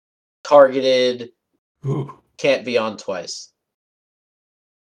 Targeted. Ooh. Can't be on twice.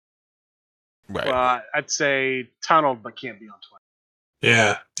 Right. Well, I'd say tunneled, but can't be on twice.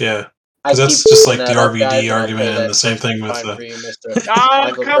 Yeah. I That's keep just bringing like the that up, RVD guys, and I'll argument play and that the same for thing with time for you, Mr. Oh,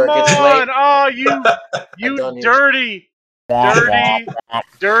 Michael come Kirk. It's on! late. Oh, you done here. dirty, Womp, dirty, womp, womp.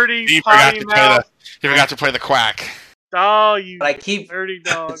 dirty He forgot potty to play the. mouth. He forgot to play the quack. Oh, you But I keep dirty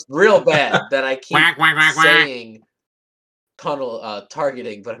dog. it's real bad that I keep Quack, quack, quack, quack. saying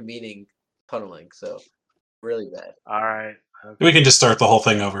targeting, but I'm meaning tunneling. So really bad. All right. Okay. We can just start the whole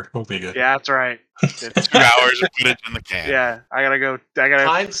thing over. We'll be good. Yeah, that's right. 2 hours of footage in the can. Yeah, I gotta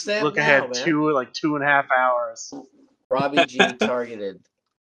Timestamp look now, ahead man. 2.5 hours. Robbie G targeted.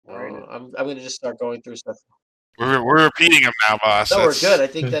 Rated. I'm gonna just start going through stuff. We're repeating them now, boss. No, we're That's- good. I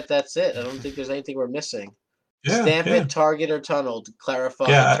think that's it. I don't think there's anything we're missing. Yeah. Stamp yeah. it, target, or tunnel to clarify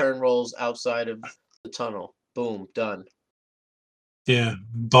Yeah. turn rolls outside of the tunnel. Boom, done. Yeah.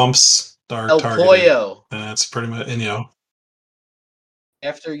 Bumps are El targeted. Pollo. And that's pretty much, and,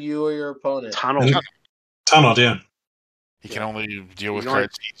 After you or your opponent. Tunnel. and tunneled, yeah. He can only deal with You only-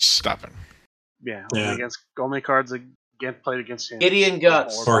 cards he's stopping. Yeah, Yeah. only cards played against him. Gideon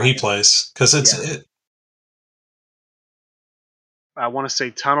Guts. Or he plays. Because I want to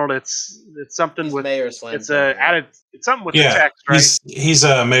say tunneled. It's something He's with Mayor Slam. it's added. It's something with the yeah, text, right? he's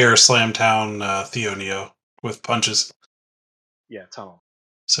a Mayor Slamtown Theo Neo with punches. Yeah, tunnel.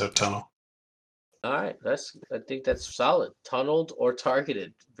 So tunnel. All right, I think that's solid. Tunneled or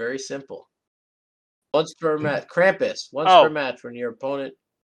targeted. Very simple. Once per match. Krampus. Once per match when your opponent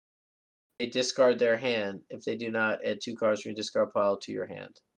they discard their hand. If they do not, add 2 cards from your discard pile to your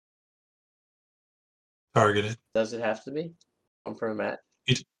hand. Targeted. Does it have to be? One per match.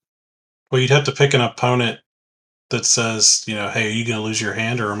 Well, you'd have to pick an opponent that says, hey, are you going to lose your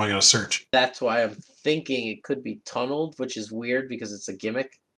hand or am I going to search? That's why I'm thinking it could be tunneled, which is weird because it's a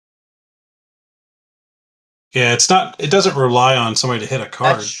gimmick. Yeah, it doesn't rely on somebody to hit a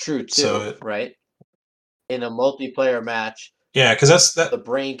card. That's true too, so right? In a multiplayer match, yeah, because the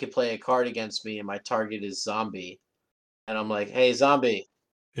brain could play a card against me and my target is zombie. And I'm like, hey, zombie.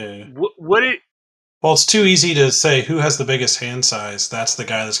 Yeah. Would it? Well, it's too easy to say who has the biggest hand size. That's the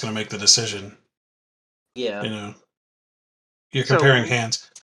guy that's going to make the decision. Yeah. You're So, comparing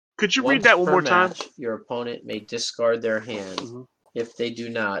hands. Could you Once read that one per more time? match, your opponent may discard their hand. Mhm. If they do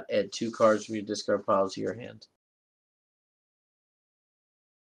not, add 2 cards from your discard pile to your hand.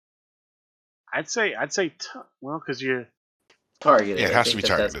 I'd say because you Targeted. Yeah, it I has to think be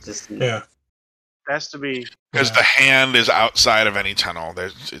that's targeted. just Yeah. has to be. Because Yeah. the hand is outside of any tunnel.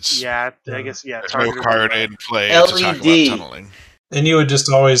 It's Yeah, I Yeah. guess yeah. there's no targeted card right. in play to talk about LED. tunneling. And you would just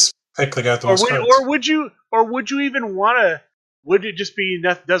always pick the guy with the most cards. Or would you even want to? Would it just be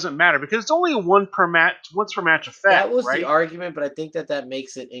that doesn't matter because it's only a once per match effect, That was right? the argument, but I think that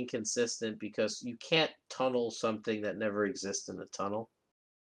makes it inconsistent because you can't tunnel something that never exists in a tunnel.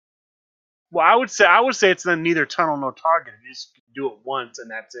 Well, I would say it's then neither tunnel nor target. You just do it once and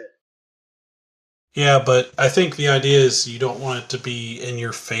that's it. Yeah, but I think the idea is you don't want it to be in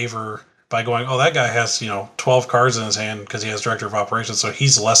your favor by going, oh, that guy has, 12 cards in his hand because he has Director of Operations, so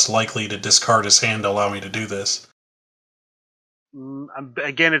he's less likely to discard his hand to allow me to do this.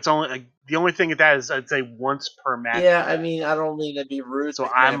 Again, it's only the only thing with that is I'd say once per match. Yeah, I mean, I don't mean to be rude. So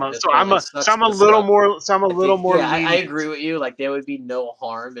to I'm Krampus, a but it sucks I'm a to little suck. more. Yeah, I lenient. agree with you. Like, there would be no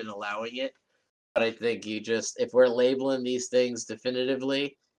harm in allowing it. But I think if we're labeling these things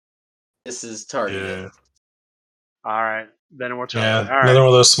definitively, this is targeted. Yeah. All right, then we're talking. Yeah, All right. another one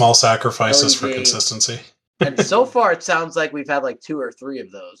of those small sacrifices for LED. consistency. And so far, it sounds like we've had like 2 or 3 of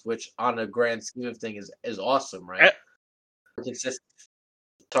those, which on a grand scheme of things is awesome, right? Consistent.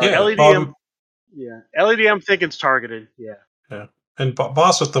 Yeah, Targeted. LED. I'm thinking it's targeted. Yeah. And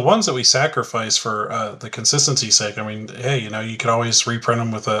boss, with the ones that we sacrifice for the consistency's sake, I mean, hey, you could always reprint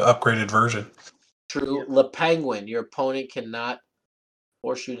them with an upgraded version. True. Yeah. Le Penguin, your opponent cannot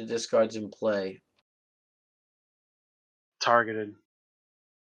force you to discards in play. Targeted.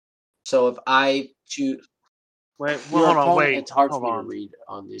 So if I choose, Wait, your hold on. opponent- Wait, it's hard hold for me on. to read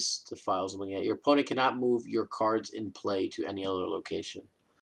on the files I'm looking at. Your opponent cannot move your cards in play to any other location.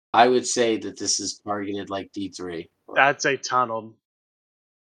 I would say that this is targeted like D3. I'd say tunneled.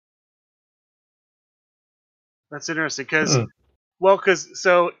 That's interesting because Well,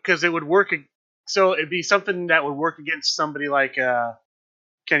 because it would work. So it'd be something that would work against somebody like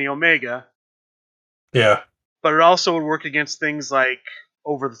Kenny Omega, Yeah. but it also would work against things like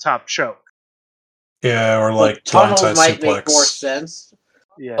over the top choke. Yeah, or But like tunnel blindside might make more suplex. sense.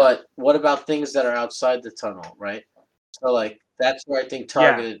 Yeah. But what about things that are outside the tunnel, right? So like that's where I think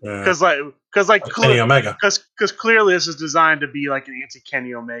targeted. Yeah. Because Like Kenny Omega. because clearly this is designed to be like an anti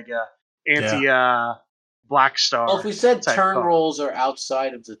Kenny Omega, anti Black Star. Well, if we said type turn card. rolls are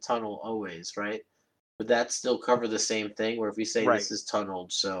outside of the tunnel always, right? Would that still cover the same thing? Where if we say Right. this is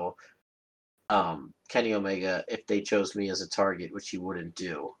tunneled, so Kenny Omega, if they chose me as a target, which he wouldn't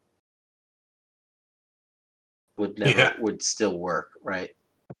do, would still work, right?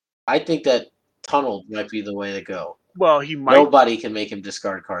 I think that tunneled might be the way to go. Well, he might. Nobody can make him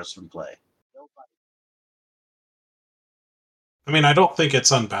discard cards from play. I mean, I don't think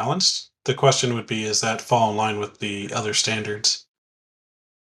it's unbalanced. The question would be, is that fall in line with the other standards?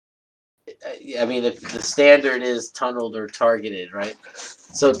 I mean, if the standard is tunneled or targeted, right?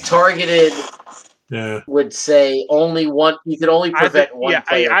 So targeted would say only one. You could only prevent one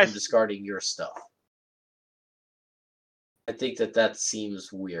player from discarding your stuff. I think that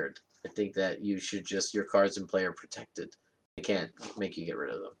seems weird. I think that you should just your cards in play are protected. They can't make you get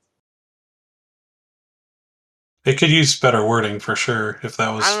rid of them. It could use better wording for sure if that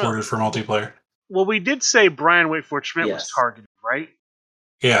was worded for multiplayer. Well, we did say Brian Wakeforth Schmidt was targeted, right?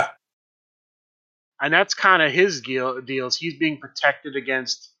 Yeah. And that's kind of his deals. He's being protected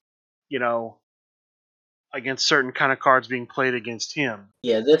against, against certain kind of cards being played against him.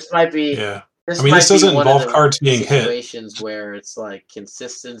 Yeah, this might be. Yeah. This doesn't involve cards being hit. Situations where it's like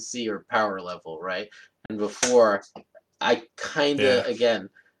consistency or power level, right? And before, I kind of again,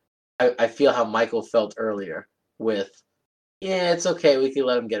 I feel how Michael felt earlier with, it's okay, we can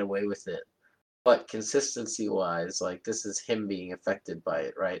let him get away with it. But consistency-wise, like this is him being affected by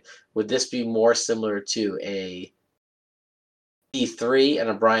it, right? Would this be more similar to a E3 and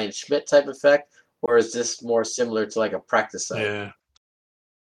a Brian Schmidt type effect, or is this more similar to like a practice site? Yeah.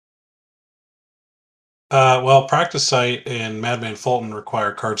 Well, practice site and Madman Fulton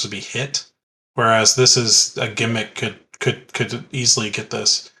require cards to be hit, whereas this is a gimmick could easily get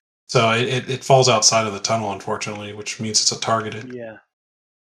this. So it falls outside of the tunnel, unfortunately, which means it's a targeted. Yeah.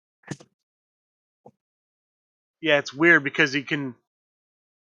 Yeah, it's weird because you can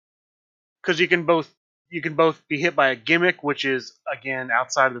both be hit by a gimmick, which is again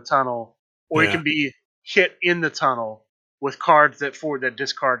outside of the tunnel, or you can be hit in the tunnel with cards that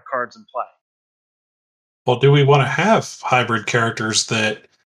discard cards in play. Well, do we want to have hybrid characters that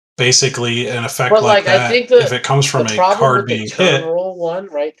basically an effect but like that? I think if it comes from a card being hit, roll one,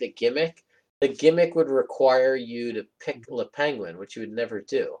 right? The gimmick would require you to pick Le Penguin, which you would never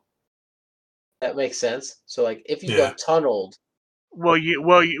do. That makes sense. So, like, if you go tunneled, you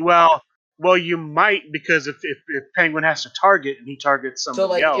might, because if Penguin has to target and he targets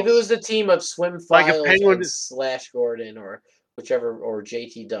somebody else. If it was the team of Swim Files and Slash Gordon or whichever, or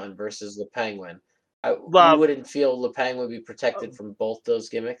JT Dunn versus Le Penguin, you wouldn't feel Le Penguin would be protected from both those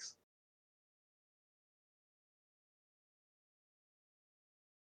gimmicks?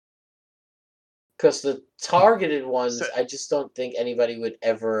 Because the targeted ones, I just don't think anybody would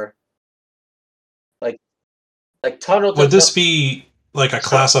ever like tunnel. Would this be like a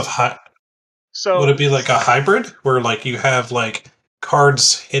class of would it be like a hybrid where like you have like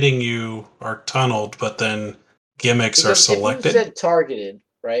cards hitting you are tunneled, but then gimmicks are selected? If you said targeted,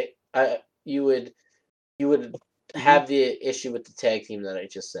 right? You would have the issue with the tag team that I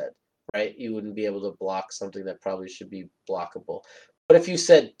just said, right? You wouldn't be able to block something that probably should be blockable. But if you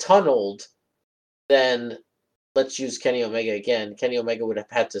said tunneled, then let's use Kenny Omega again. Kenny Omega would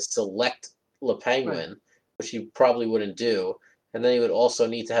have had to select Le Penguin, which he probably wouldn't do. And then he would also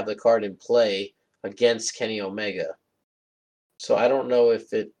need to have the card in play against Kenny Omega. So I don't know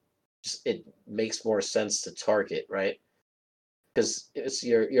if it makes more sense to target, right? Because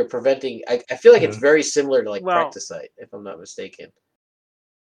you're preventing. I feel like it's very similar to like practice site, if I'm not mistaken.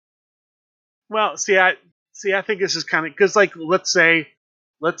 Well, I think this is kind of because like let's say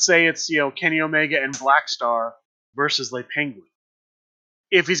it's Kenny Omega and Black Star versus Le Penguin.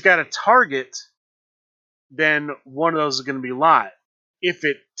 If he's got a target, then one of those is going to be live. If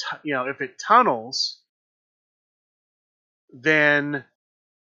it tunnels, then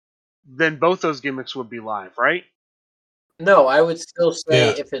both those gimmicks would be live, right? No, I would still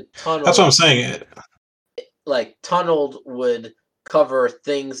say if it tunneled. That's what I'm saying. Like tunneled would cover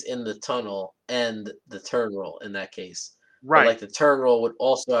things in the tunnel and the turn roll in that case. Right. But like the turn roll would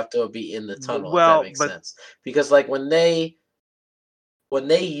also have to be in the tunnel. Well, if that makes sense. Because like when they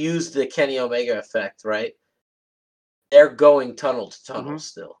use the Kenny Omega effect, right? they're going tunnel to tunnel Mhm.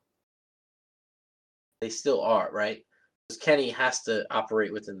 still. They still are, right? Because Kenny has to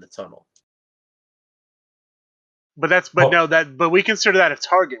operate within the tunnel. But but we consider that a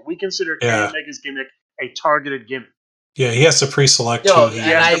target. We consider Kenny Yeah. Omega's gimmick a targeted gimmick. Yeah, he has to pre-select No, who he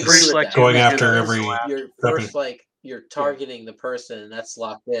and I is agree with that. going because after he's every. so You're weapon. first like you're targeting the person, and that's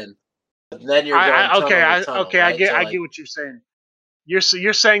locked in. But then you're going I tunnel. okay, Right? I get what you're saying. You're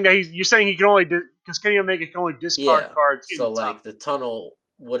saying that you're saying he can only because Kenny Omega can only discard cards in So the like tunnel. the tunnel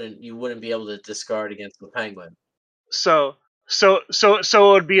wouldn't be able to discard against the Penguin. So it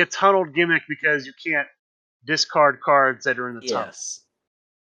would be a tunneled gimmick because you can't discard cards that are in the tunnel. Yes.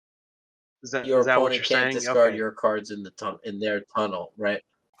 Is that Your what opponent you're can't saying? discard Okay. your cards in their tunnel, right?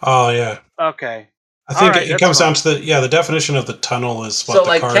 Oh yeah. Okay. I think Alright, it that's comes down fine. to the definition of the tunnel is what So the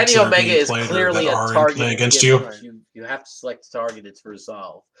like cards Kenny that are Omega being is played or clearly that a are in target play against you. Right. You have to select the target, it's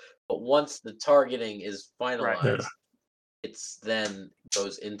resolved. But once the targeting is finalized, Right. Yeah. it's then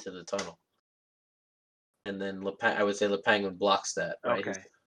goes into the tunnel. And then I would say Le Penguin blocks that, right? Okay.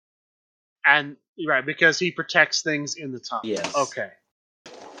 And right, because he protects things in the tunnel. Yes. Okay.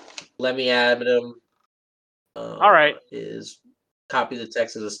 Lemmy Adam All right. is copy the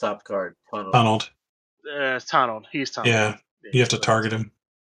text of the stop card. Tunneled. Tunneled. He's tunneled. Yeah. You have to target him.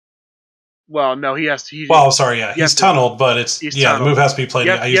 Well, no, he has to. Well, sorry, yeah, he's tunneled, but the move has to be played.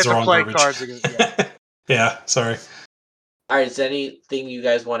 I used the wrong verbiage. Cards against, yeah, sorry. All right, is there anything you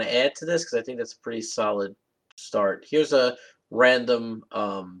guys want to add to this? Because I think that's a pretty solid start. Here's a random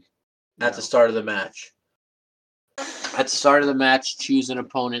at the start of the match. At the start of the match, choose an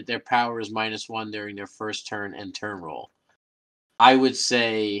opponent. Their power is -1 during their first turn and turn roll. I would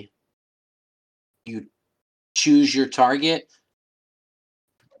say you choose your target.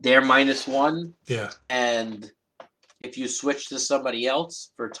 They're -1. Yeah. And if you switch to somebody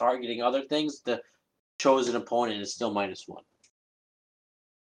else for targeting other things, the chosen opponent is still -1.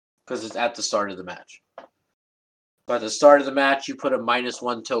 Because it's at the start of the match. But at the start of the match, you put a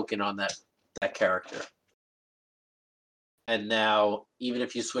 -1 token on that character. And now, even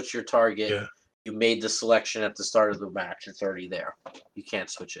if you switch your target, you made the selection at the start of the match. It's already there. You can't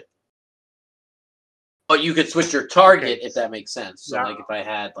switch it. But you could switch your target if that makes sense. So, like, if I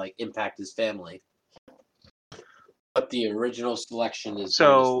had like Impact His Family, but the original selection is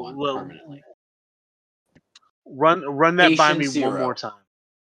 -1 permanently. Run that by me Patient one Zero. more time.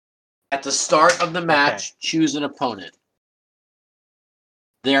 At the start of the match, choose an opponent.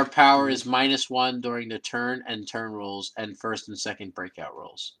 Their power is -1 during the turn and turn rolls and first and second breakout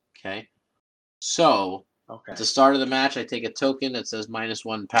rolls. Okay. So at the start of the match, I take a token that says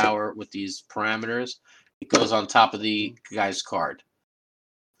 -1 power with these parameters. It goes on top of the guy's card.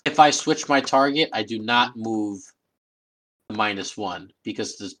 If I switch my target, I do not move the -1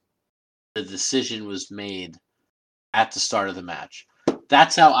 because the decision was made at the start of the match.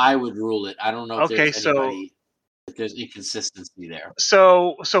 That's how I would rule it. I don't know if there's inconsistency there.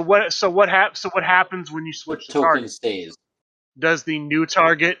 So what happens when you switch the token target? Stays. Does the new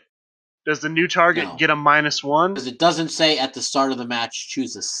target get a -1? Because it doesn't say at the start of the match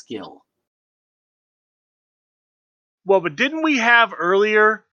choose a skill. Well, but didn't we have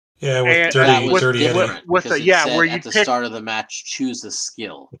earlier? Yeah, with that was Dirty different. Eddie. Where you at the start of the match choose a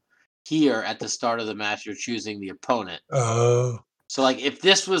skill. Here at the start of the match, you're choosing the opponent. Oh. So, like, if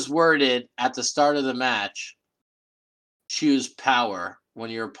this was worded at the start of the match, choose power.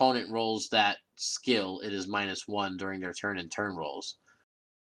 When your opponent rolls that skill, it is -1 during their turn and turn rolls.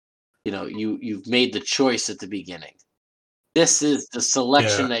 You know, you've made the choice at the beginning. This is the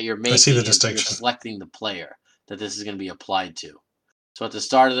selection that you're making. I see the you're distinction. selecting the player that this is going to be applied to. So at the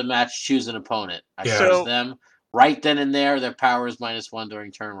start of the match, choose an opponent. I choose them. Right then and there, their power is -1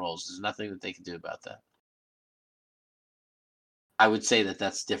 during turn rolls. There's nothing that they can do about that. I would say that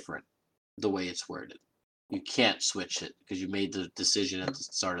that's different, the way it's worded. You can't switch it because you made the decision at the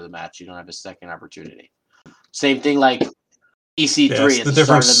start of the match. You don't have a second opportunity. Same thing like EC3 at the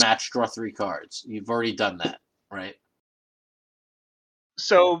start of the match, draw 3 cards. You've already done that, right?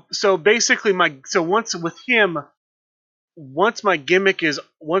 So basically, once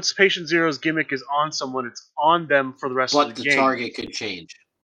Patient Zero's gimmick is on someone, it's on them for the rest of the game. But the target could change.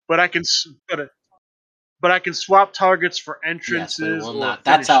 But I can swap targets for entrances. Yes, but it will not.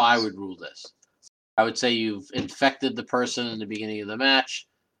 Finishes. That's how I would rule this. I would say you've infected the person in the beginning of the match.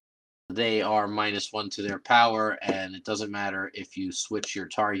 They are -1 to their power, and it doesn't matter if you switch your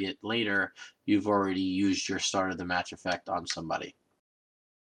target later. You've already used your start of the match effect on somebody.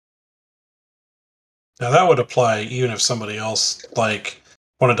 Now that would apply even if somebody else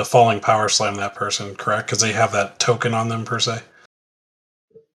wanted to falling power slam that person, correct? Because they have that token on them per se.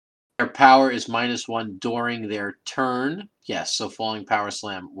 Their power is -1 during their turn. Yes, so falling power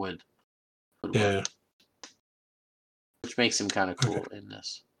slam would work, Yeah. which makes him kind of cool Okay. in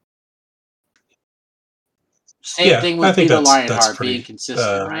this. Same Yeah, thing I with think Peter that's Lionheart pretty, being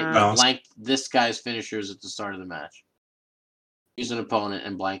consistent, right? You balanced. blank this guy's finishers at the start of the match. Use an opponent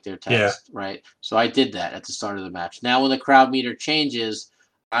and blank their Yeah. text, right? So I did that at the start of the match. Now when the crowd meter changes,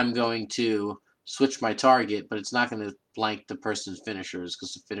 I'm going to switch my target, but it's not going to blank the person's finishers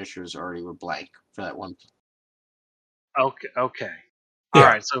because the finishers already were blank for that one. Okay. Okay. Yeah. All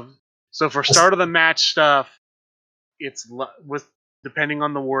right. So for start of the match stuff, it's with depending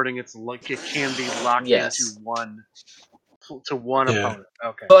on the wording, it's like it can be locked Yes. into one Yeah. opponent.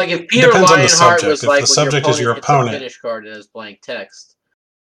 Okay. So like if Peter depends on the Lionheart subject. was If like the when subject your is your opponent hits a opponent- finish card and has blank text,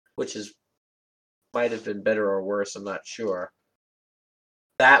 which is might have been better or worse, I'm not sure.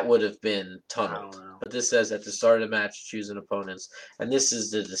 That would have been I tunneled. don't know. But this says at the start of the match, choose an opponent's. And this is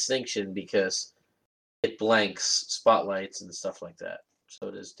the distinction because it blanks spotlights and stuff like that. So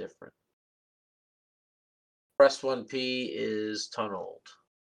it is different. Press 1P is tunneled.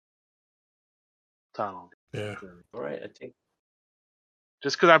 Tunnel. Yeah. All right, I think.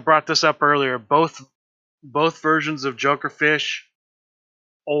 Just because I brought this up earlier, both versions of Jokerfish,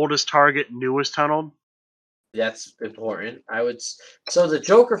 oldest target, newest tunneled. That's important. So the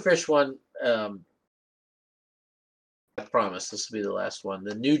Jokerfish one, I promise this will be the last one.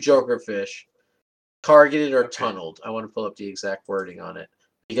 The new Jokerfish, targeted or Okay. tunneled. I want to pull up the exact wording on it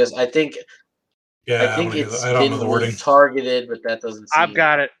because I think Yeah. it's I don't know been the wording. targeted, but that doesn't seem I've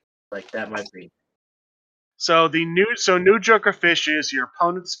got it. like that might be. So new Jokerfish is your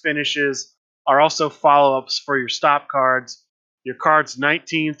opponent's finishes are also follow-ups for your stop cards. Your cards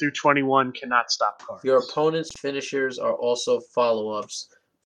 19 through 21 cannot stop cards. Your opponent's finishers are also follow-ups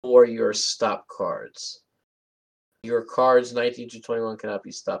for your stop cards. Your cards 19 to 21 cannot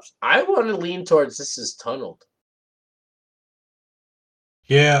be stopped. I want to lean towards this is tunneled.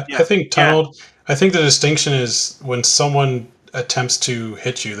 Yeah, Yeah. I think tunneled. I think the distinction is when someone attempts to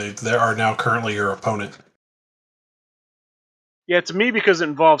hit you, they are now currently your opponent. Yeah, to me, because it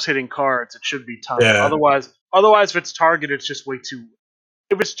involves hitting cards, it should be tunneled. Yeah. Otherwise, if it's targeted, it's just way too.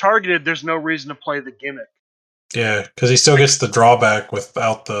 If it's targeted, there's no reason to play the gimmick. Yeah, because he still gets the drawback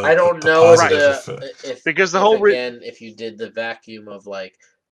without the. I don't the know positive if Because the if, whole again if you did the vacuum of like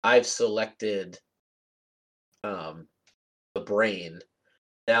I've selected the brain.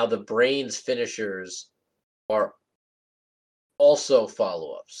 Now the brain's finishers are also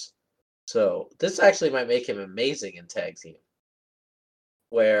follow-ups. So this actually might make him amazing in tag team.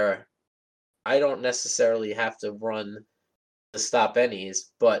 Where I don't necessarily have to run the stop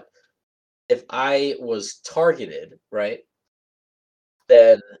any's, but if I was targeted, right,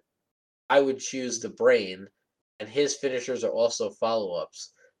 then I would choose the brain, and his finishers are also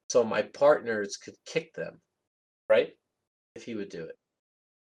follow-ups. So my partners could kick them, right? If he would do it.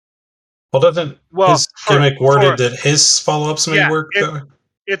 Well, doesn't his gimmick worded that his follow-ups may work though?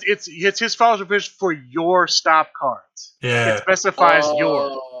 It's his follow-up for your stop cards. Yeah. It specifies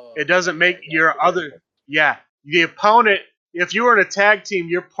your. It doesn't make your other. Yeah, the opponent. If you were in a tag team,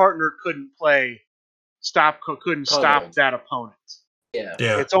 your partner couldn't stop that opponent. Yeah.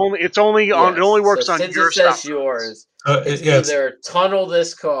 Yeah. It only works on since your it says stop yours, cards. it's yeah, either tunnel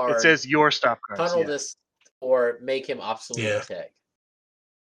this card. It says your stop cards. Tunnel this or make him obsolete Yeah. tag.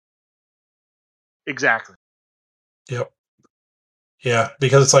 Exactly. Yep. Yeah,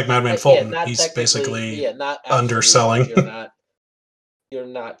 because it's like Madman Fulton. He's basically not underselling. You're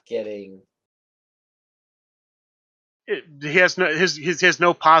not getting. He has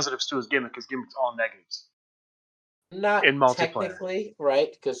no positives to his gimmick. His gimmick's all negatives. Not in multiplayer. technically, right?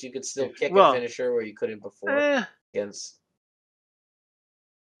 Because you could still kick Well, a finisher where you couldn't before against.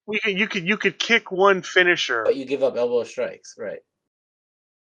 You could kick one finisher, But you give up elbow strikes, right?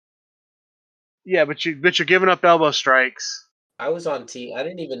 Yeah, but you're giving up elbow strikes. I was on team. I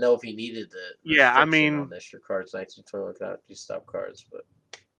didn't even know if he needed the. Yeah, I restriction mean, on this, your cards 1921 cannot be stop cards, but.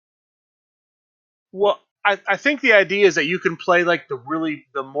 Well, I think the idea is that you can play like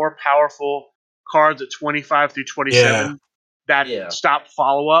the more powerful cards at 25 through 27 that stop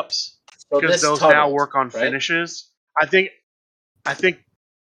follow-ups because those now work on finishes. I think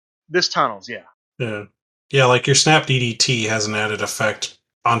this tunnels, yeah, like your snap DDT has an added effect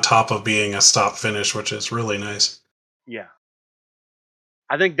on top of being a stop finish, which is really nice. Yeah,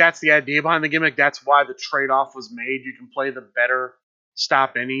 I think that's the idea behind the gimmick. That's why the trade-off was made. You can play the better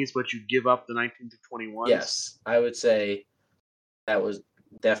stop any's, but you give up the 19 to 21s. Yes, I would say that was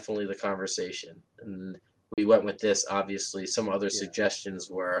definitely the conversation. And we went with this, obviously. Some other suggestions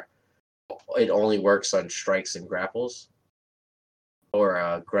were it only works on strikes and grapples.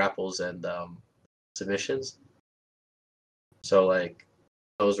 or grapples and submissions. So like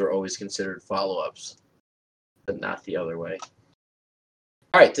those were always considered follow-ups, but not the other way.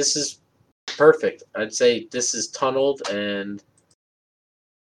 All right, this is perfect. I'd say this is tunneled, and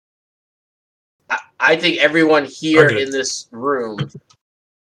I think everyone here in this room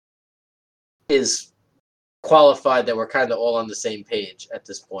is qualified that we're kind of all on the same page at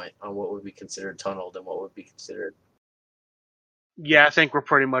this point on what would be considered tunneled and what would be considered. Yeah, I think we're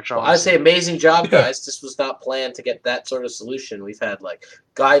pretty much on. Well, I'd say amazing job, guys. This was not planned to get that sort of solution. We've had like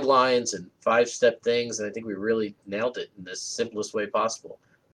guidelines and 5-step things, and I think we really nailed it in the simplest way possible.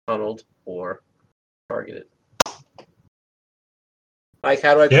 Tunneled or targeted. Mike,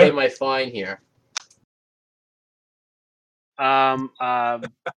 how do I pay my fine here?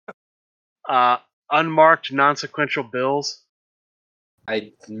 Unmarked non-sequential bills.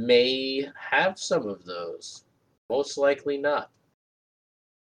 I may have some of those. Most likely not.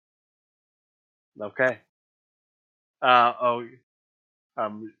 Okay. Gold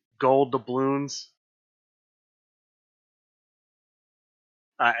doubloons.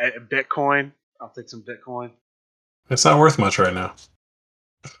 Bitcoin. I'll take some Bitcoin. It's not worth much right now.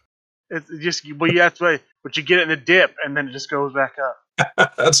 It's just, well, yeah, that's right. But you get it in a dip, and then it just goes back up.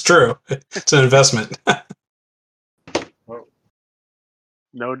 That's true. It's an investment.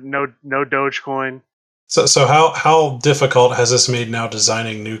 No Dogecoin. So how difficult has this made now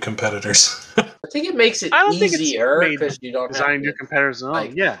designing new competitors? I think it makes it easier because you don't designing have to, new competitors.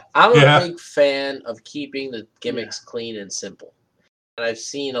 like, yeah, I'm a big fan of keeping the gimmicks clean and simple, and I've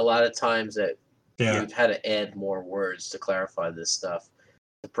seen a lot of times that we've had to add more words to clarify this stuff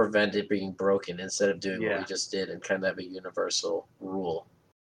to prevent it being broken instead of doing what we just did and kind of have a universal rule.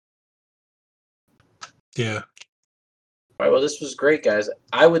 Yeah. All right, well, this was great, guys.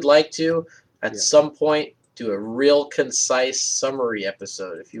 I would like to, at some point, do a real concise summary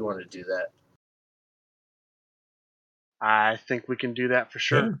episode if you want to do that. I think we can do that for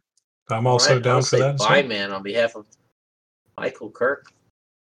sure. Yeah. I'm also down for that. Bye, man, on behalf of Michael Kirk.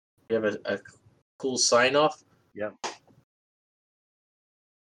 You have a cool sign-off? Yep.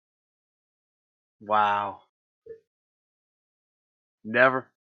 Wow. Never.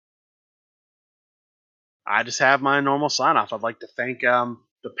 I just have my normal sign-off. I'd like to thank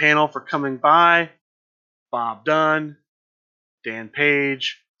the panel for coming by. Bob Dunn, Dan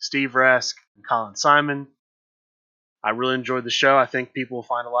Page, Steve Resk, and Colin Simon. I really enjoyed the show. I think people will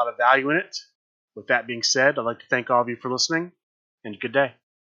find a lot of value in it. With that being said, I'd like to thank all of you for listening, and good day.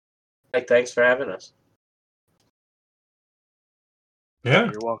 Hey, thanks for having us. Yeah.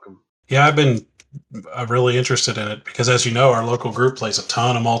 You're welcome. Yeah, I've been really interested in it because, as you know, our local group plays a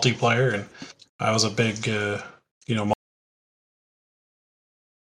ton of multiplayer, and I was a big,